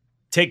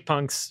take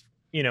punks,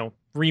 you know,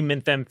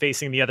 remint them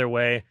facing the other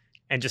way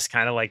and just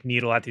kind of like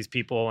needle at these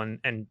people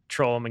and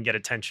troll them and get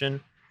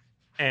attention.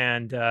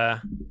 And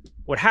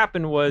what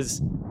happened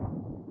was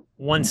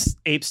once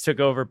apes took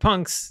over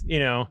punks, you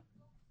know,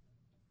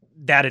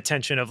 that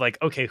attention of like,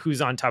 okay,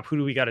 who's on top? Who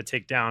do we got to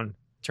take down?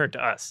 Turned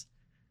to us.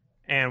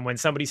 And when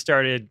somebody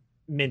started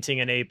minting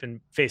an ape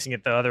and facing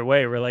it the other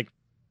way, we're like,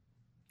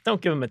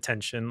 don't give them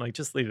attention. Like,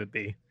 just leave it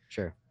be.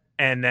 Sure.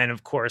 And then,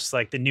 of course,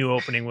 like the new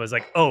opening was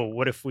like, oh,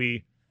 what if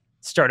we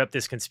start up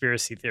this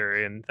conspiracy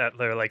theory and that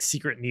they're like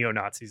secret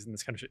neo-Nazis in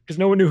this country? Because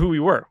no one knew who we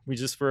were. We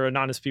just were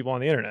anonymous people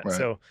on the internet. Right.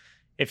 So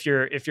if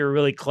you're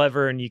really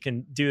clever and you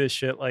can do this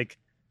shit, like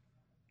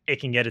it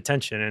can get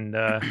attention.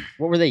 And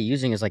what were they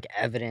using as like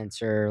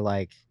evidence or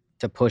like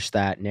to push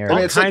that narrative? I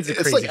mean, it's like, kinds of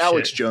it's like crazy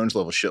Alex shit. Jones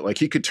level shit. Like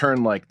he could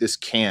turn like this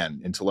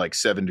can into like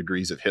 7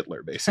 degrees of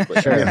Hitler, basically.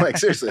 I mean, like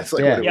seriously, it's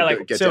like Yeah. what it Yeah, would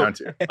like, get so down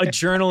to. a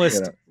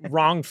journalist You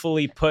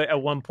wrongfully put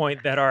at one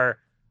point that our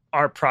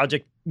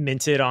project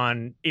minted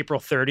on April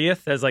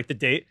 30th as like the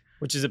date,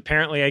 which is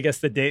apparently, I guess,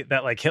 the date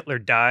that like Hitler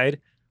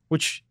died,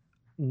 which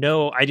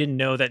no, I didn't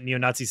know that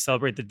neo-Nazis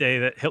celebrate the day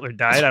that Hitler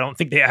died. I don't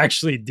think they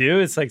actually do.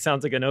 It's like,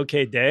 sounds like an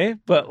okay day,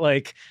 but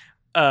like,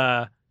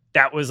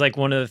 that was like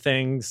one of the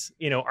things,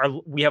 you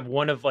know, we have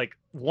one of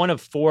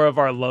 4 of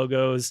our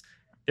logos.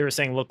 They were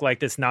saying look like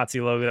this Nazi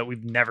logo that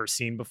we've never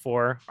seen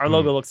before. Our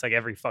logo looks like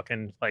every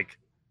fucking like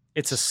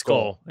it's a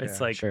skull.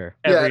 It's like Sure.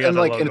 every and other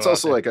like logo and it's out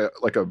also there.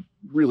 like a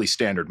really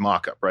standard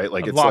mock-up, right?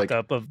 Like A it's like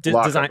mock-up of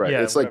mock-up, design. right?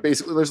 Yeah, it's like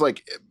whatever.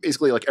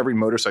 basically like every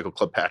motorcycle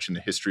club patch in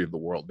the history of the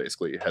world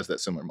basically has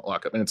that similar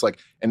mock-up. And it's like,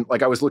 and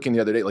like I was looking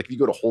the other day, like if you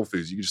go to Whole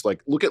Foods, you can just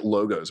like look at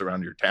logos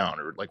around your town,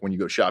 or like when you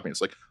go shopping,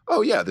 it's like,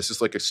 oh yeah, this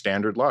is like a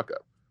standard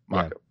mock-up,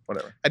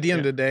 whatever. at the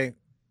end of the day,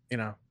 you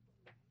know,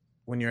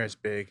 when you're as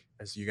big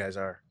as you guys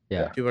are,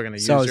 Yeah. people are going to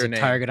use So is your a name.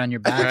 target on your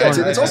I back. think that's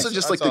it. Right. It's also That's-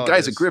 just like that's the all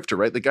guy's it a is. grifter,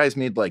 right? The guy's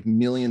made like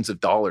millions of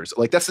dollars.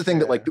 Like that's the thing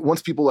that like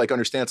once people like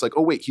understand, it's like,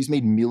 oh wait, he's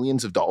made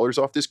millions of dollars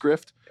off this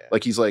grift. Yeah.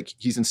 Like he's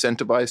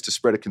incentivized to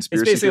spread a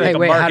conspiracy basically theory like a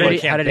wait, how marketing did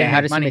he campaign.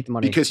 How does he money? make the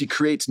money? because he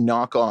creates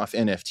knockoff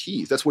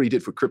NFTs. That's what he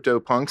did for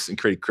CryptoPunks and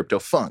created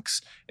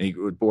CryptoFunks. And he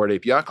would Bored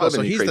Ape Yacht Oh, Club. so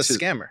and he he's the creates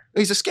scammer.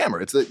 He's a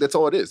scammer. That's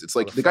all it is. It's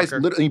like the guy's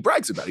Motherfucker. literally, he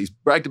brags about it. He's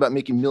bragged about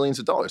making millions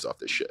of dollars off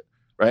this shit.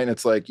 Right. And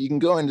it's like, you can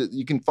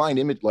find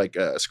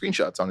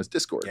screenshots on his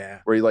Discord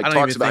Yeah. where he like I don't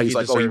talks even about, think he's he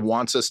like, oh, he deserved-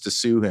 wants us to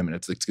sue him. And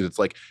it's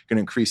like going to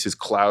increase his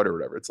clout or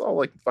whatever. It's all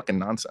like fucking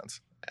nonsense.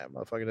 Yeah,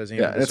 motherfucker doesn't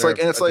even Yeah. And it's like,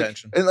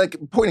 attention.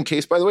 point in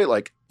case, by the way,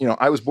 like, you know,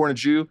 I was born a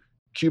Jew,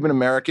 Cuban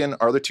American,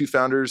 our other 2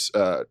 founders,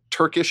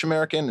 Turkish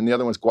American, and the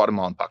other one's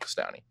Guatemalan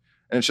Pakistani.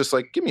 And it's just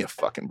like, give me a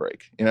fucking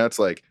break. You know, it's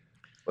like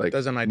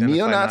Doesn't identify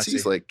neo-Nazis,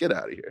 Nazi. like, get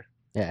out of here.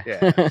 Yeah.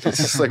 Yeah. It's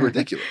just like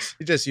ridiculous.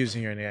 You're just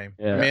using your name.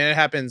 Yeah. I mean, it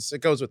happens. It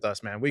goes with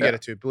us, man. We get Yeah.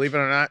 it too. Believe it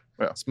or not,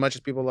 Yeah. as much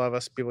as people love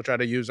us, people try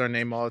to use our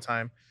name all the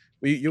time.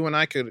 You and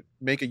I could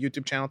make a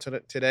YouTube channel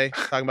today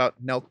talking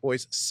about Nelk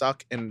Boys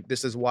suck, and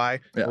this is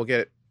why. Yeah. We'll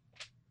get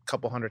a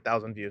couple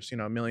 100,000 views, you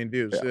know, 1 million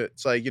views. Yeah.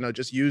 It's like, you know,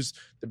 just use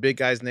the big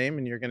guy's name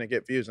and you're gonna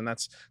get views, and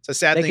that's it's a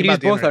sad They thing could use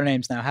about the both our internet.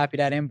 names now. Happy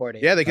Dad and Bored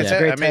Ape. Yeah, they could Yeah. say.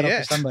 Great I mean, title yeah,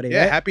 for somebody,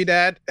 yeah. right?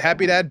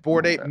 Happy Dad,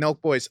 Bored Ape,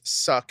 Nelk Boys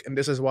suck, and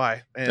this is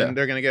why. And Yeah.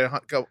 they're gonna get a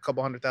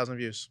couple 100,000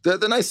 views. The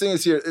nice thing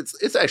is here,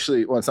 it's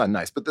actually, well, it's not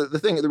nice, but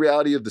the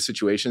reality of the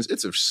situation is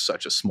it's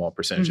such a small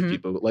percentage Mhm. of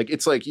people. Like,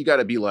 it's like, you got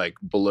to be like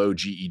below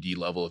GED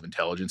level of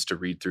intelligence to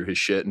read through his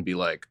shit and be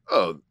like,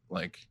 oh,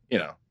 like, you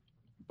know,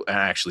 and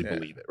actually Yeah.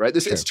 believe it, right?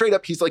 This Sure. It's straight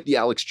up, he's like the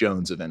Alex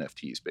Jones of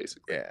NFTs,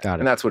 basically. Yeah. Got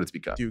And it. that's what it's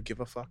become. Do you give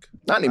a fuck?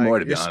 Not anymore,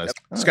 Like, to be honest.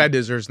 This guy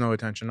deserves no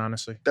attention,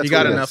 honestly. That's you got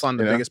what it enough is, on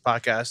the you know? biggest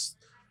podcast,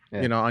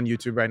 Yeah. you know, on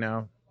YouTube right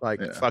now. Like,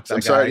 Yeah. fuck So that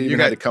I'm sorry guy. you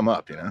had to come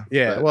up, you know?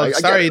 Yeah, But well, I get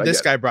sorry it, I this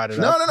get guy it. brought it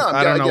No, up. no, no.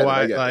 I don't know get it,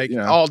 why. I get it, Like you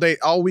know?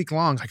 all week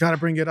long, I gotta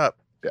bring it up.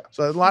 Yeah.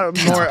 So a lot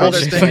of more other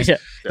bullshit. things. Yeah.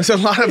 There's a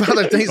lot of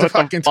other things to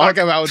fucking talk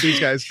about with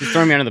these guys. He's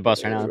throwing me under the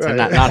bus right now. It's Right.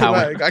 not how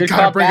Like, I Good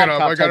gotta cop, bring it bad up.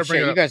 cop I gotta type bring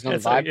shit. it You up. guys know the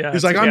It's like, vibe. yeah,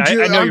 He's like, it's I'm,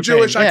 okay, I know I'm your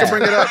Jewish. pain. I can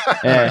bring it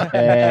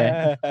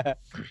up.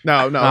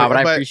 No, but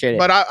I appreciate it.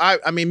 But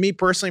I mean, me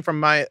personally, from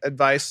my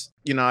advice,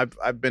 you know,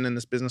 I've been in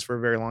this business for a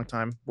very long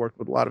time. Worked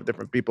with a lot of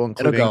different people, It'll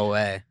including go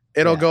away.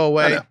 It'll Yeah. go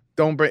away. I know.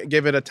 Don't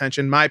give it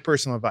attention. My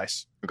personal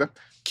advice. Okay.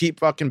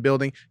 Keep fucking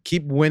building.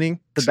 Keep winning.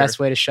 The best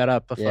way to shut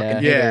up a Yeah.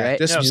 fucking Yeah, hater, right?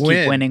 just Just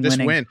win. keep winning, just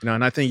winning. win. You know,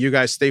 and I think you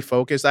guys stay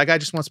focused. That guy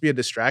just wants to be a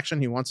distraction.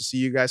 He wants to see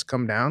you guys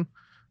come down.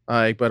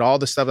 But all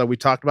the stuff that we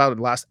talked about in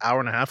the last hour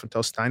and a half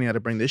until Steiny had to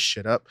bring this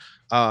shit up,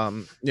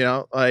 you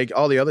know, like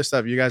all the other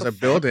stuff you guys are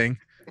building,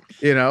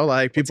 you know,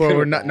 like people good are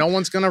with not, that? no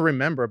one's gonna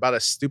remember about a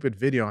stupid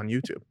video on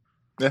YouTube.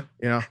 Yeah.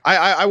 You know,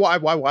 I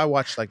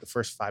watched like the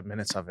first 5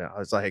 minutes of it. I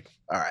was like,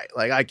 all right,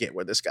 like I get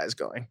where this guy's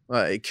going.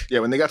 Like, Yeah,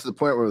 when they got to the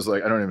point where it was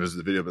like, I don't know if it was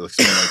the video, but like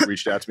someone like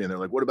reached out to me and they're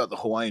like, what about the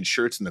Hawaiian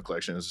shirts in the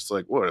collection? It's just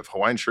like, what, if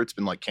Hawaiian shirts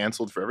been like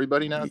canceled for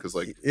everybody now? Because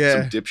like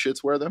some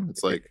dipshits wear them.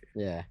 It's like,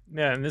 Yeah.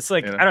 Yeah, and it's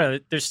like, You know? I don't know,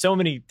 there's so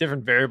many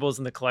different variables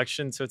in the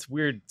collection, so it's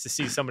weird to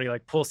see somebody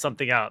like pull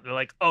something out. They're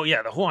like, oh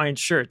yeah, the Hawaiian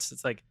shirts.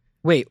 It's like,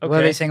 Wait, what are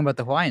Okay. they saying about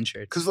the Hawaiian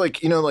shirts? because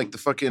like, you know, like the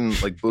fucking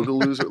like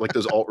boogaloos, or like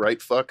those alt-right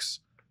fucks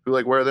who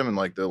like wear them and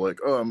like they're like,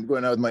 oh, I'm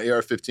going out with my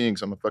AR-15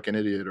 because I'm a fucking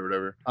idiot or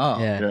whatever. Oh,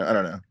 Yeah. You know, I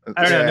don't know.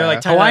 I don't know. They're like Yeah.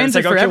 tying Hawaiians it's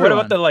like, are for okay, what everyone.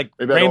 about the like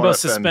Maybe I don't rainbow wanna offend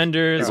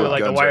suspenders people or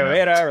like with the guns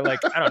right now. Waioera or like,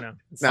 I don't know.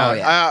 It's- no, Oh,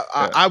 yeah.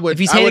 I would. if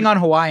he's I hating would, on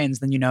Hawaiians,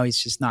 then you know he's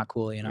just not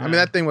cool. You know. I mean,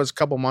 that thing was a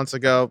couple months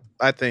ago.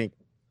 I think,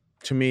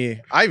 to me,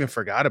 I even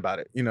forgot about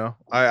it. You know,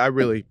 I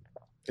really,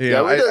 you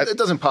know, it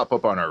doesn't pop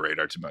up on our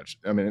radar too much.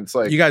 I mean, it's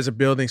like you guys are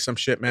building some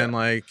shit, man.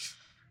 Like,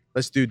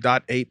 let's do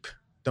 .ape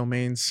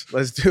domains.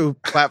 Let's do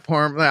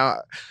platform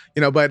now.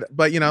 You know,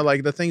 but you know,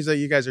 like the things that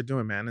you guys are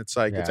doing, man. It's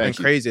like Yeah. it's been Thank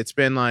you. crazy. It's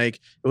been like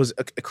it was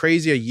a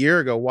crazy a year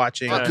ago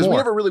watching. because we more.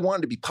 never really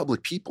wanted to be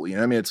public people. You know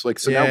what I mean? It's like,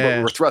 so now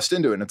Yeah. we're thrust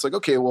into it. And it's like,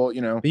 okay, well, you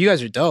know, But you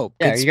guys are dope.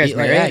 Yeah, Good you guys speed- are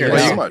like, great. yeah, You're you're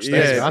so awesome. much.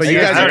 Yeah, Thanks, but man. you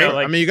Yeah, guys I are. don't know,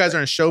 like- I mean, you guys are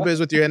in showbiz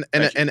with your and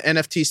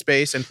NFT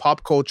space and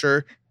pop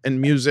culture and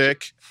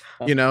music.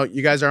 You know,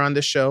 you guys are on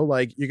this show.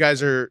 Like, you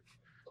guys are,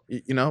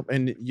 you know,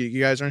 and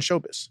you guys are in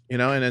showbiz. You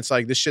know, and it's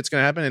like this shit's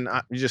gonna happen, and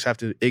you just have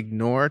to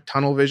ignore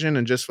tunnel vision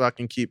and just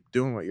fucking keep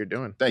doing what you're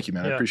doing. Thank you,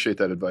 man. I Yeah. appreciate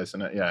that advice.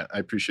 And I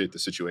appreciate the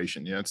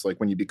situation. You know, it's like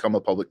when you become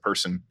a public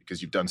person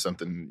because you've done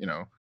something, you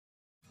know.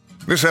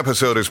 This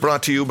episode is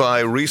brought to you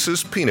by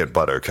Reese's Peanut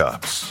Butter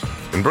Cups.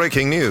 In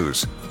breaking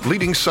news,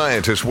 leading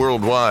scientists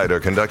worldwide are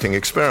conducting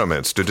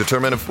experiments to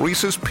determine if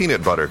Reese's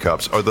Peanut Butter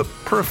Cups are the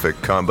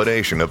perfect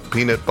combination of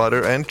peanut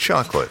butter and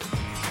chocolate.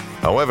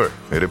 However,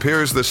 it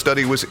appears the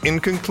study was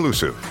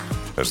inconclusive,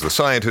 as the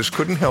scientists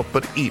couldn't help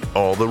but eat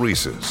all the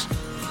Reese's.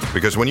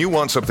 Because when you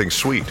want something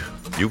sweet,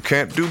 you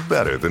can't do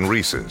better than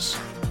Reese's.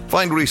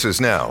 Find Reese's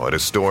now at a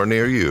store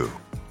near you.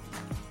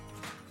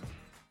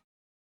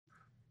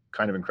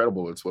 Kind of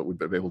incredible. It's what we've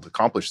been able to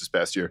accomplish this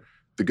past year.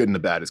 The good and the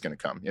bad is going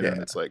to come. You know,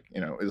 and it's like, you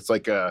know, it's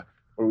like what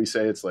do we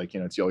say? It's like, you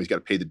know, it's you always got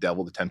to pay the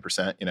devil the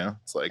 10%. You know,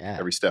 it's like Yeah.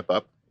 every step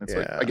up. It's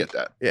like Yeah. I get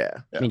that. Yeah.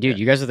 Yeah. I mean, dude,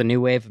 you guys are the new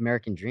wave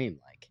American dream.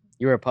 Like,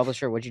 you were a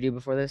publisher. What'd you do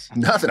before this?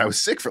 Nothing. I was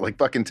sick for like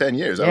fucking 10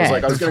 years. I Yeah, was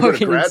like, I was it's going to go to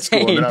fucking grad school,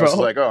 and then insane, I was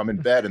bro. like, oh, I'm in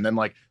bed, and then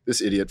like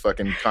this idiot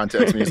fucking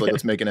contacts me. He's like,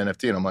 let's make an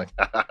NFT, and I'm like,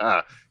 ha, ha,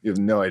 ha. You have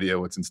no idea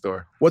what's in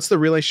store. What's the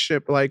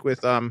relationship like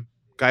with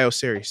Guy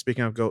Osiri?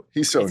 Speaking of GOAT,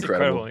 He's so He's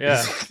incredible.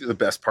 incredible, He's the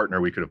best partner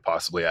we could have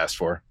possibly asked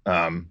for.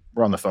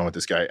 We're on the phone with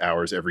this guy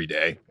hours every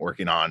day,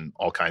 working on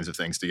all kinds of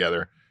things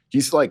together.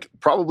 He's like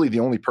probably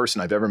the only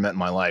person I've ever met in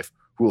my life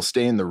who will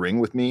stay in the ring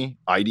with me,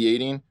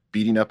 ideating,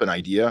 beating up an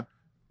idea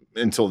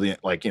until the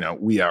like, you know,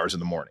 wee hours in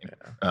the morning.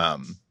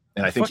 And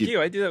I think fuck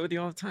you. I do that with you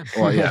all the time.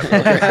 Well,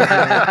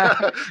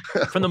 yeah.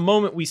 Okay. From the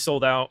moment we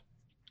sold out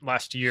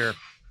last year,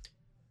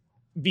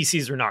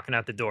 VCs were knocking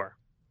at the door.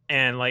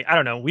 And like, I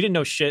don't know, we didn't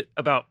know shit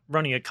about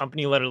running a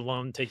company, let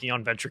alone taking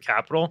on venture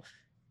capital.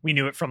 We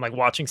knew it from like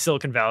watching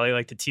Silicon Valley,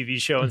 like the TV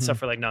show and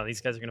stuff. We're like, no, these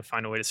guys are going to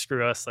find a way to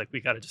screw us. Like,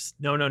 we got to just,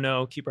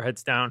 no, keep our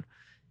heads down.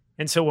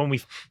 And so when we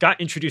got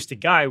introduced to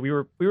Guy, we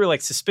were like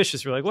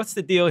suspicious. We were like, what's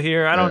the deal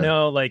here? I don't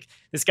know. Like,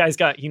 this guy's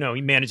got, you know,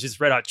 he manages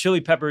Red Hot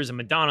Chili Peppers and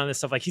Madonna and this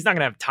stuff. Like, he's not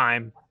gonna have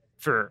time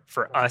for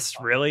us,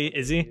 really,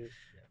 is he?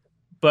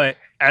 But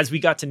as we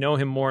got to know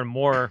him more and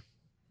more,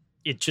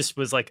 it just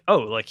was like, oh,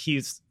 like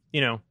he's,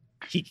 you know,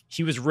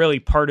 he was really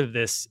part of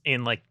this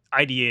in like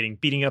ideating,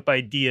 beating up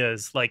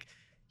ideas, like,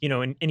 you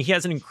know, and he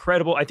has an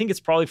incredible, I think it's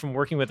probably from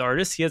working with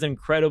artists, he has an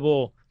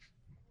incredible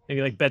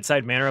maybe like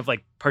bedside manner of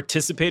like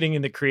participating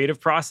in the creative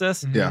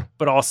process. Yeah.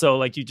 But also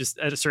like you just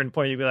at a certain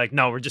point you'd be like,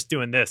 no, we're just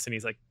doing this. And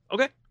he's like,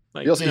 okay.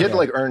 Like, he had to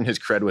like earn his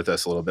cred with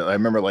us a little bit. I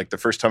remember like the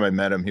first time I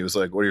met him, he was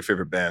like, "What are your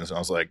favorite bands?" And I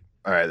was like,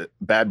 "All right,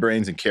 Bad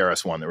Brains and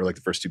KRS-One." They were like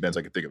the first two bands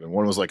I could think of. And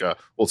one was like a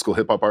old school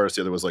hip hop artist.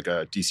 The other was like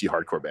a DC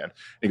hardcore band. And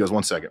he goes,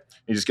 "1 second."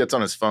 He just gets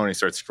on his phone. And he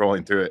starts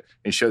scrolling through it.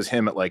 And he shows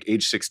him at like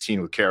age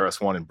 16 with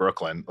KRS-One in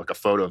Brooklyn, like a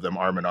photo of them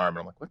arm in arm. And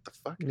I'm like, "What the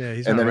fuck?" Yeah,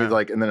 he's and then around. he's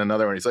like, and then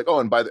another one. He's like, "Oh,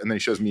 and and then he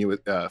shows me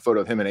with a photo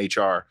of him and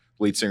HR,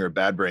 lead singer of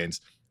Bad Brains.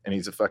 And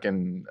he's a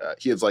fucking,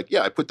 he was like,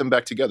 "Yeah, I put them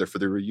back together for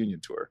the reunion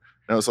tour."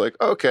 And I was like,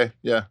 "Oh, okay,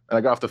 yeah." And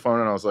I got off the phone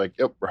and I was like,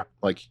 "Yep,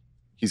 like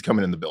he's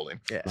coming in the building."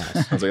 Yeah,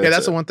 I was like, yeah.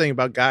 That's the one thing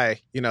about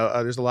Guy. You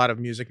know, there's a lot of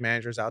music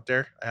managers out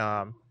there.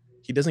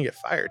 He doesn't get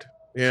fired.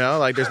 You know,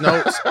 like there's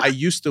no. I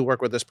used to work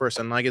with this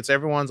person. Like it's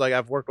everyone's like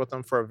I've worked with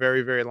them for a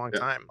very, very long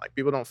time. Like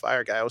people don't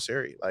fire Guy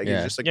Oseary. Like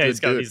he's just a good he's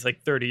got dude. these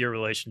like 30-year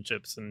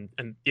relationships, and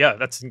yeah,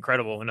 that's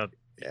incredible.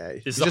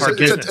 It's a Just hard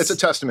business. It's a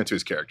testament to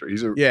his character.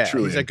 He's a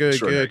truly he's a good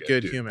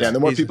dude. human. Yeah, and the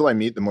more He's- people I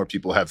meet, the more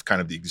people have kind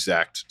of the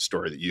exact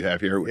story that you have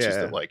here, which is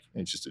Yeah. that like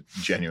he's just a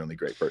genuinely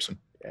great person.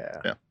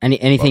 Yeah.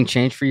 Anything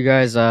changed for you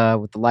guys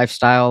with the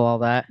lifestyle, all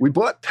that? We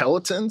bought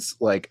Pelotons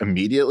like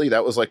immediately.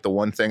 That was like the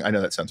one thing. I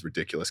know that sounds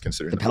ridiculous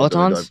considering The fact that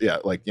we Pelotons? don't- Yeah,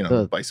 like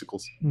The-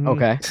 bicycles.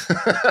 Okay,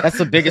 that's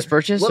the biggest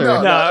purchase. Well,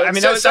 or? no, I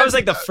mean that was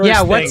like the first.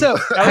 Yeah, thing. what's up?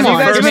 That was Come the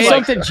on, first, give me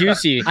like- something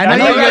juicy. I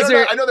know you guys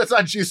are. I know that's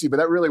not juicy, but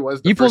that really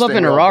was. The You pulled first up thing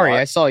in we a all Rari. bought.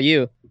 I saw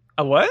you.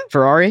 A what?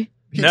 Ferrari?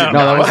 He No, did no,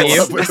 that not. wasn't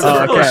you? That's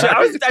Oh, okay.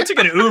 Bullshit. I took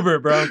an Uber,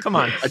 bro. Come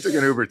on. I took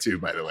an Uber too,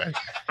 by the way.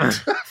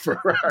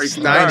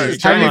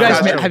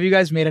 Ferrari. Have you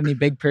guys made any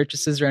big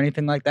purchases or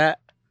anything like that?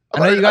 I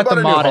know bought- you got bought the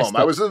a new modest. home.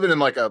 I was living in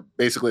like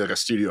basically like a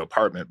studio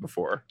apartment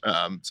before,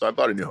 so I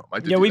bought a new home. I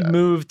did Yeah, do we that.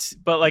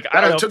 moved, but like I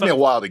don't know. It took me a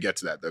while to get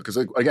to that though, because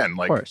again,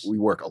 like course. we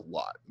work a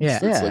lot. Yeah.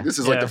 It's like, this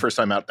is like Yeah. the first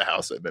time out the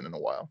house I've been in a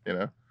while. You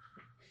know,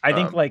 I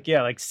think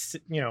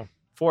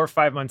 4 or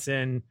 5 months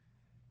in,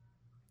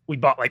 we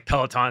bought like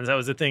Pelotons. That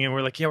was the thing, and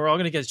we're like, yeah, we're all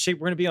gonna get in shape.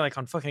 We're gonna be like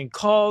on fucking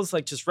calls,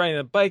 like just riding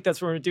the bike.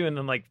 That's what we're doing. And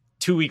then like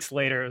 2 weeks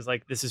later, it was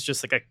like this is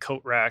just like a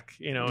coat rack,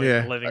 in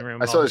the living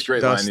room. I saw this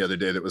great line Dust. the other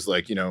day that was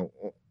like,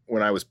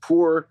 when I was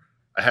poor,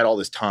 I had all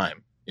this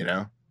time,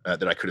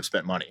 that I could have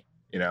spent money,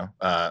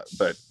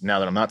 but now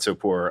that I'm not so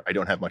poor, I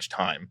don't have much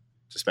time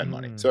to spend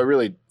money. So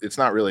it's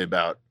not really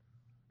about,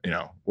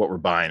 what we're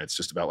buying. It's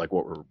just about like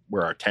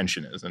where our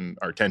attention is, and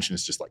our attention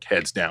is just like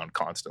heads down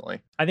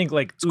constantly. I think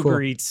like Uber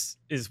cool. Eats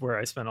is where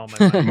I spend all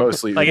my money.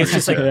 Mostly, Like it's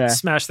just like Yeah.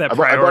 smash that I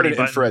bought priority an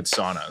button. infrared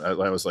sauna. That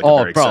was like a Oh,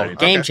 very bro, exciting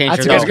game changer.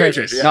 That's though. a great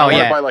Yeah, No, I want to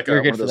yeah, buy like you're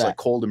one good of for those that. like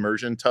cold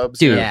immersion tubs.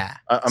 Dude. Yeah.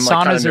 I'm like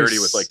kind of Saunas nerdy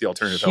are with like the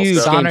alternative huge.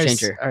 health stuff. Game Saunas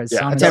changer. are- Yeah,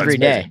 saunas That's are every amazing.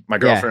 day. My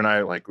girlfriend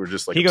and I we're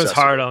just like He goes obsessed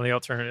hard with on the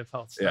alternative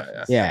health stuff.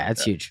 it. Yeah,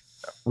 that's huge.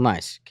 Well,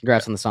 nice.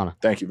 Congrats on the sauna.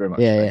 Thank you very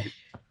much. Yeah.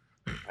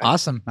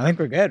 Awesome. I think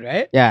we're good,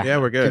 right? Yeah. Yeah,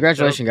 we're good.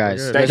 Congratulations, We're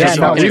guys. good. Thank Yeah, you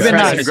so no, much. we've been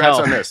Congrats, nice. congrats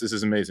Hell. on this. This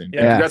is amazing.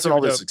 Yeah. Congrats on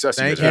all the Dope. success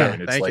you Thank guys are you.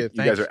 having. It's Thank like you.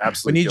 you guys are We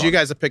absolutely. need you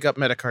guys to pick up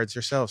Metacards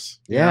yourselves.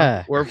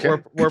 Yeah. We're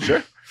Sure. we'll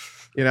send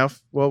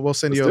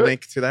Let's you do a it.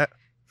 link to that,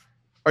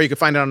 or you can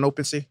find it on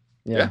OpenSea.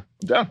 Yeah,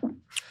 I'm down.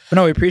 But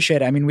no, we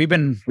appreciate it. I mean, we've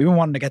been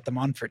wanting to get them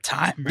on for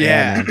time. Right?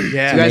 Yeah, man.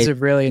 yeah. You guys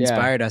have really Yeah.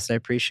 inspired us. I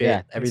appreciate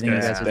Yeah. everything you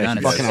Thanks, guys guys. have Thank done.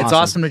 you, It's, guys. it's Fucking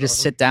awesome to just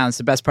Awesome. sit down. It's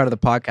the best part of the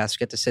podcast.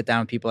 Get to sit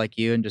down with people like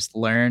you and just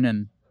learn,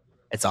 and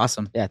it's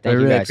awesome. Yeah. I Thank you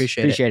really guys.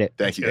 Appreciate it.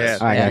 Thank you Yeah,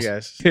 guys. All right, thank guys. you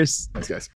guys. Cheers. Thanks, guys.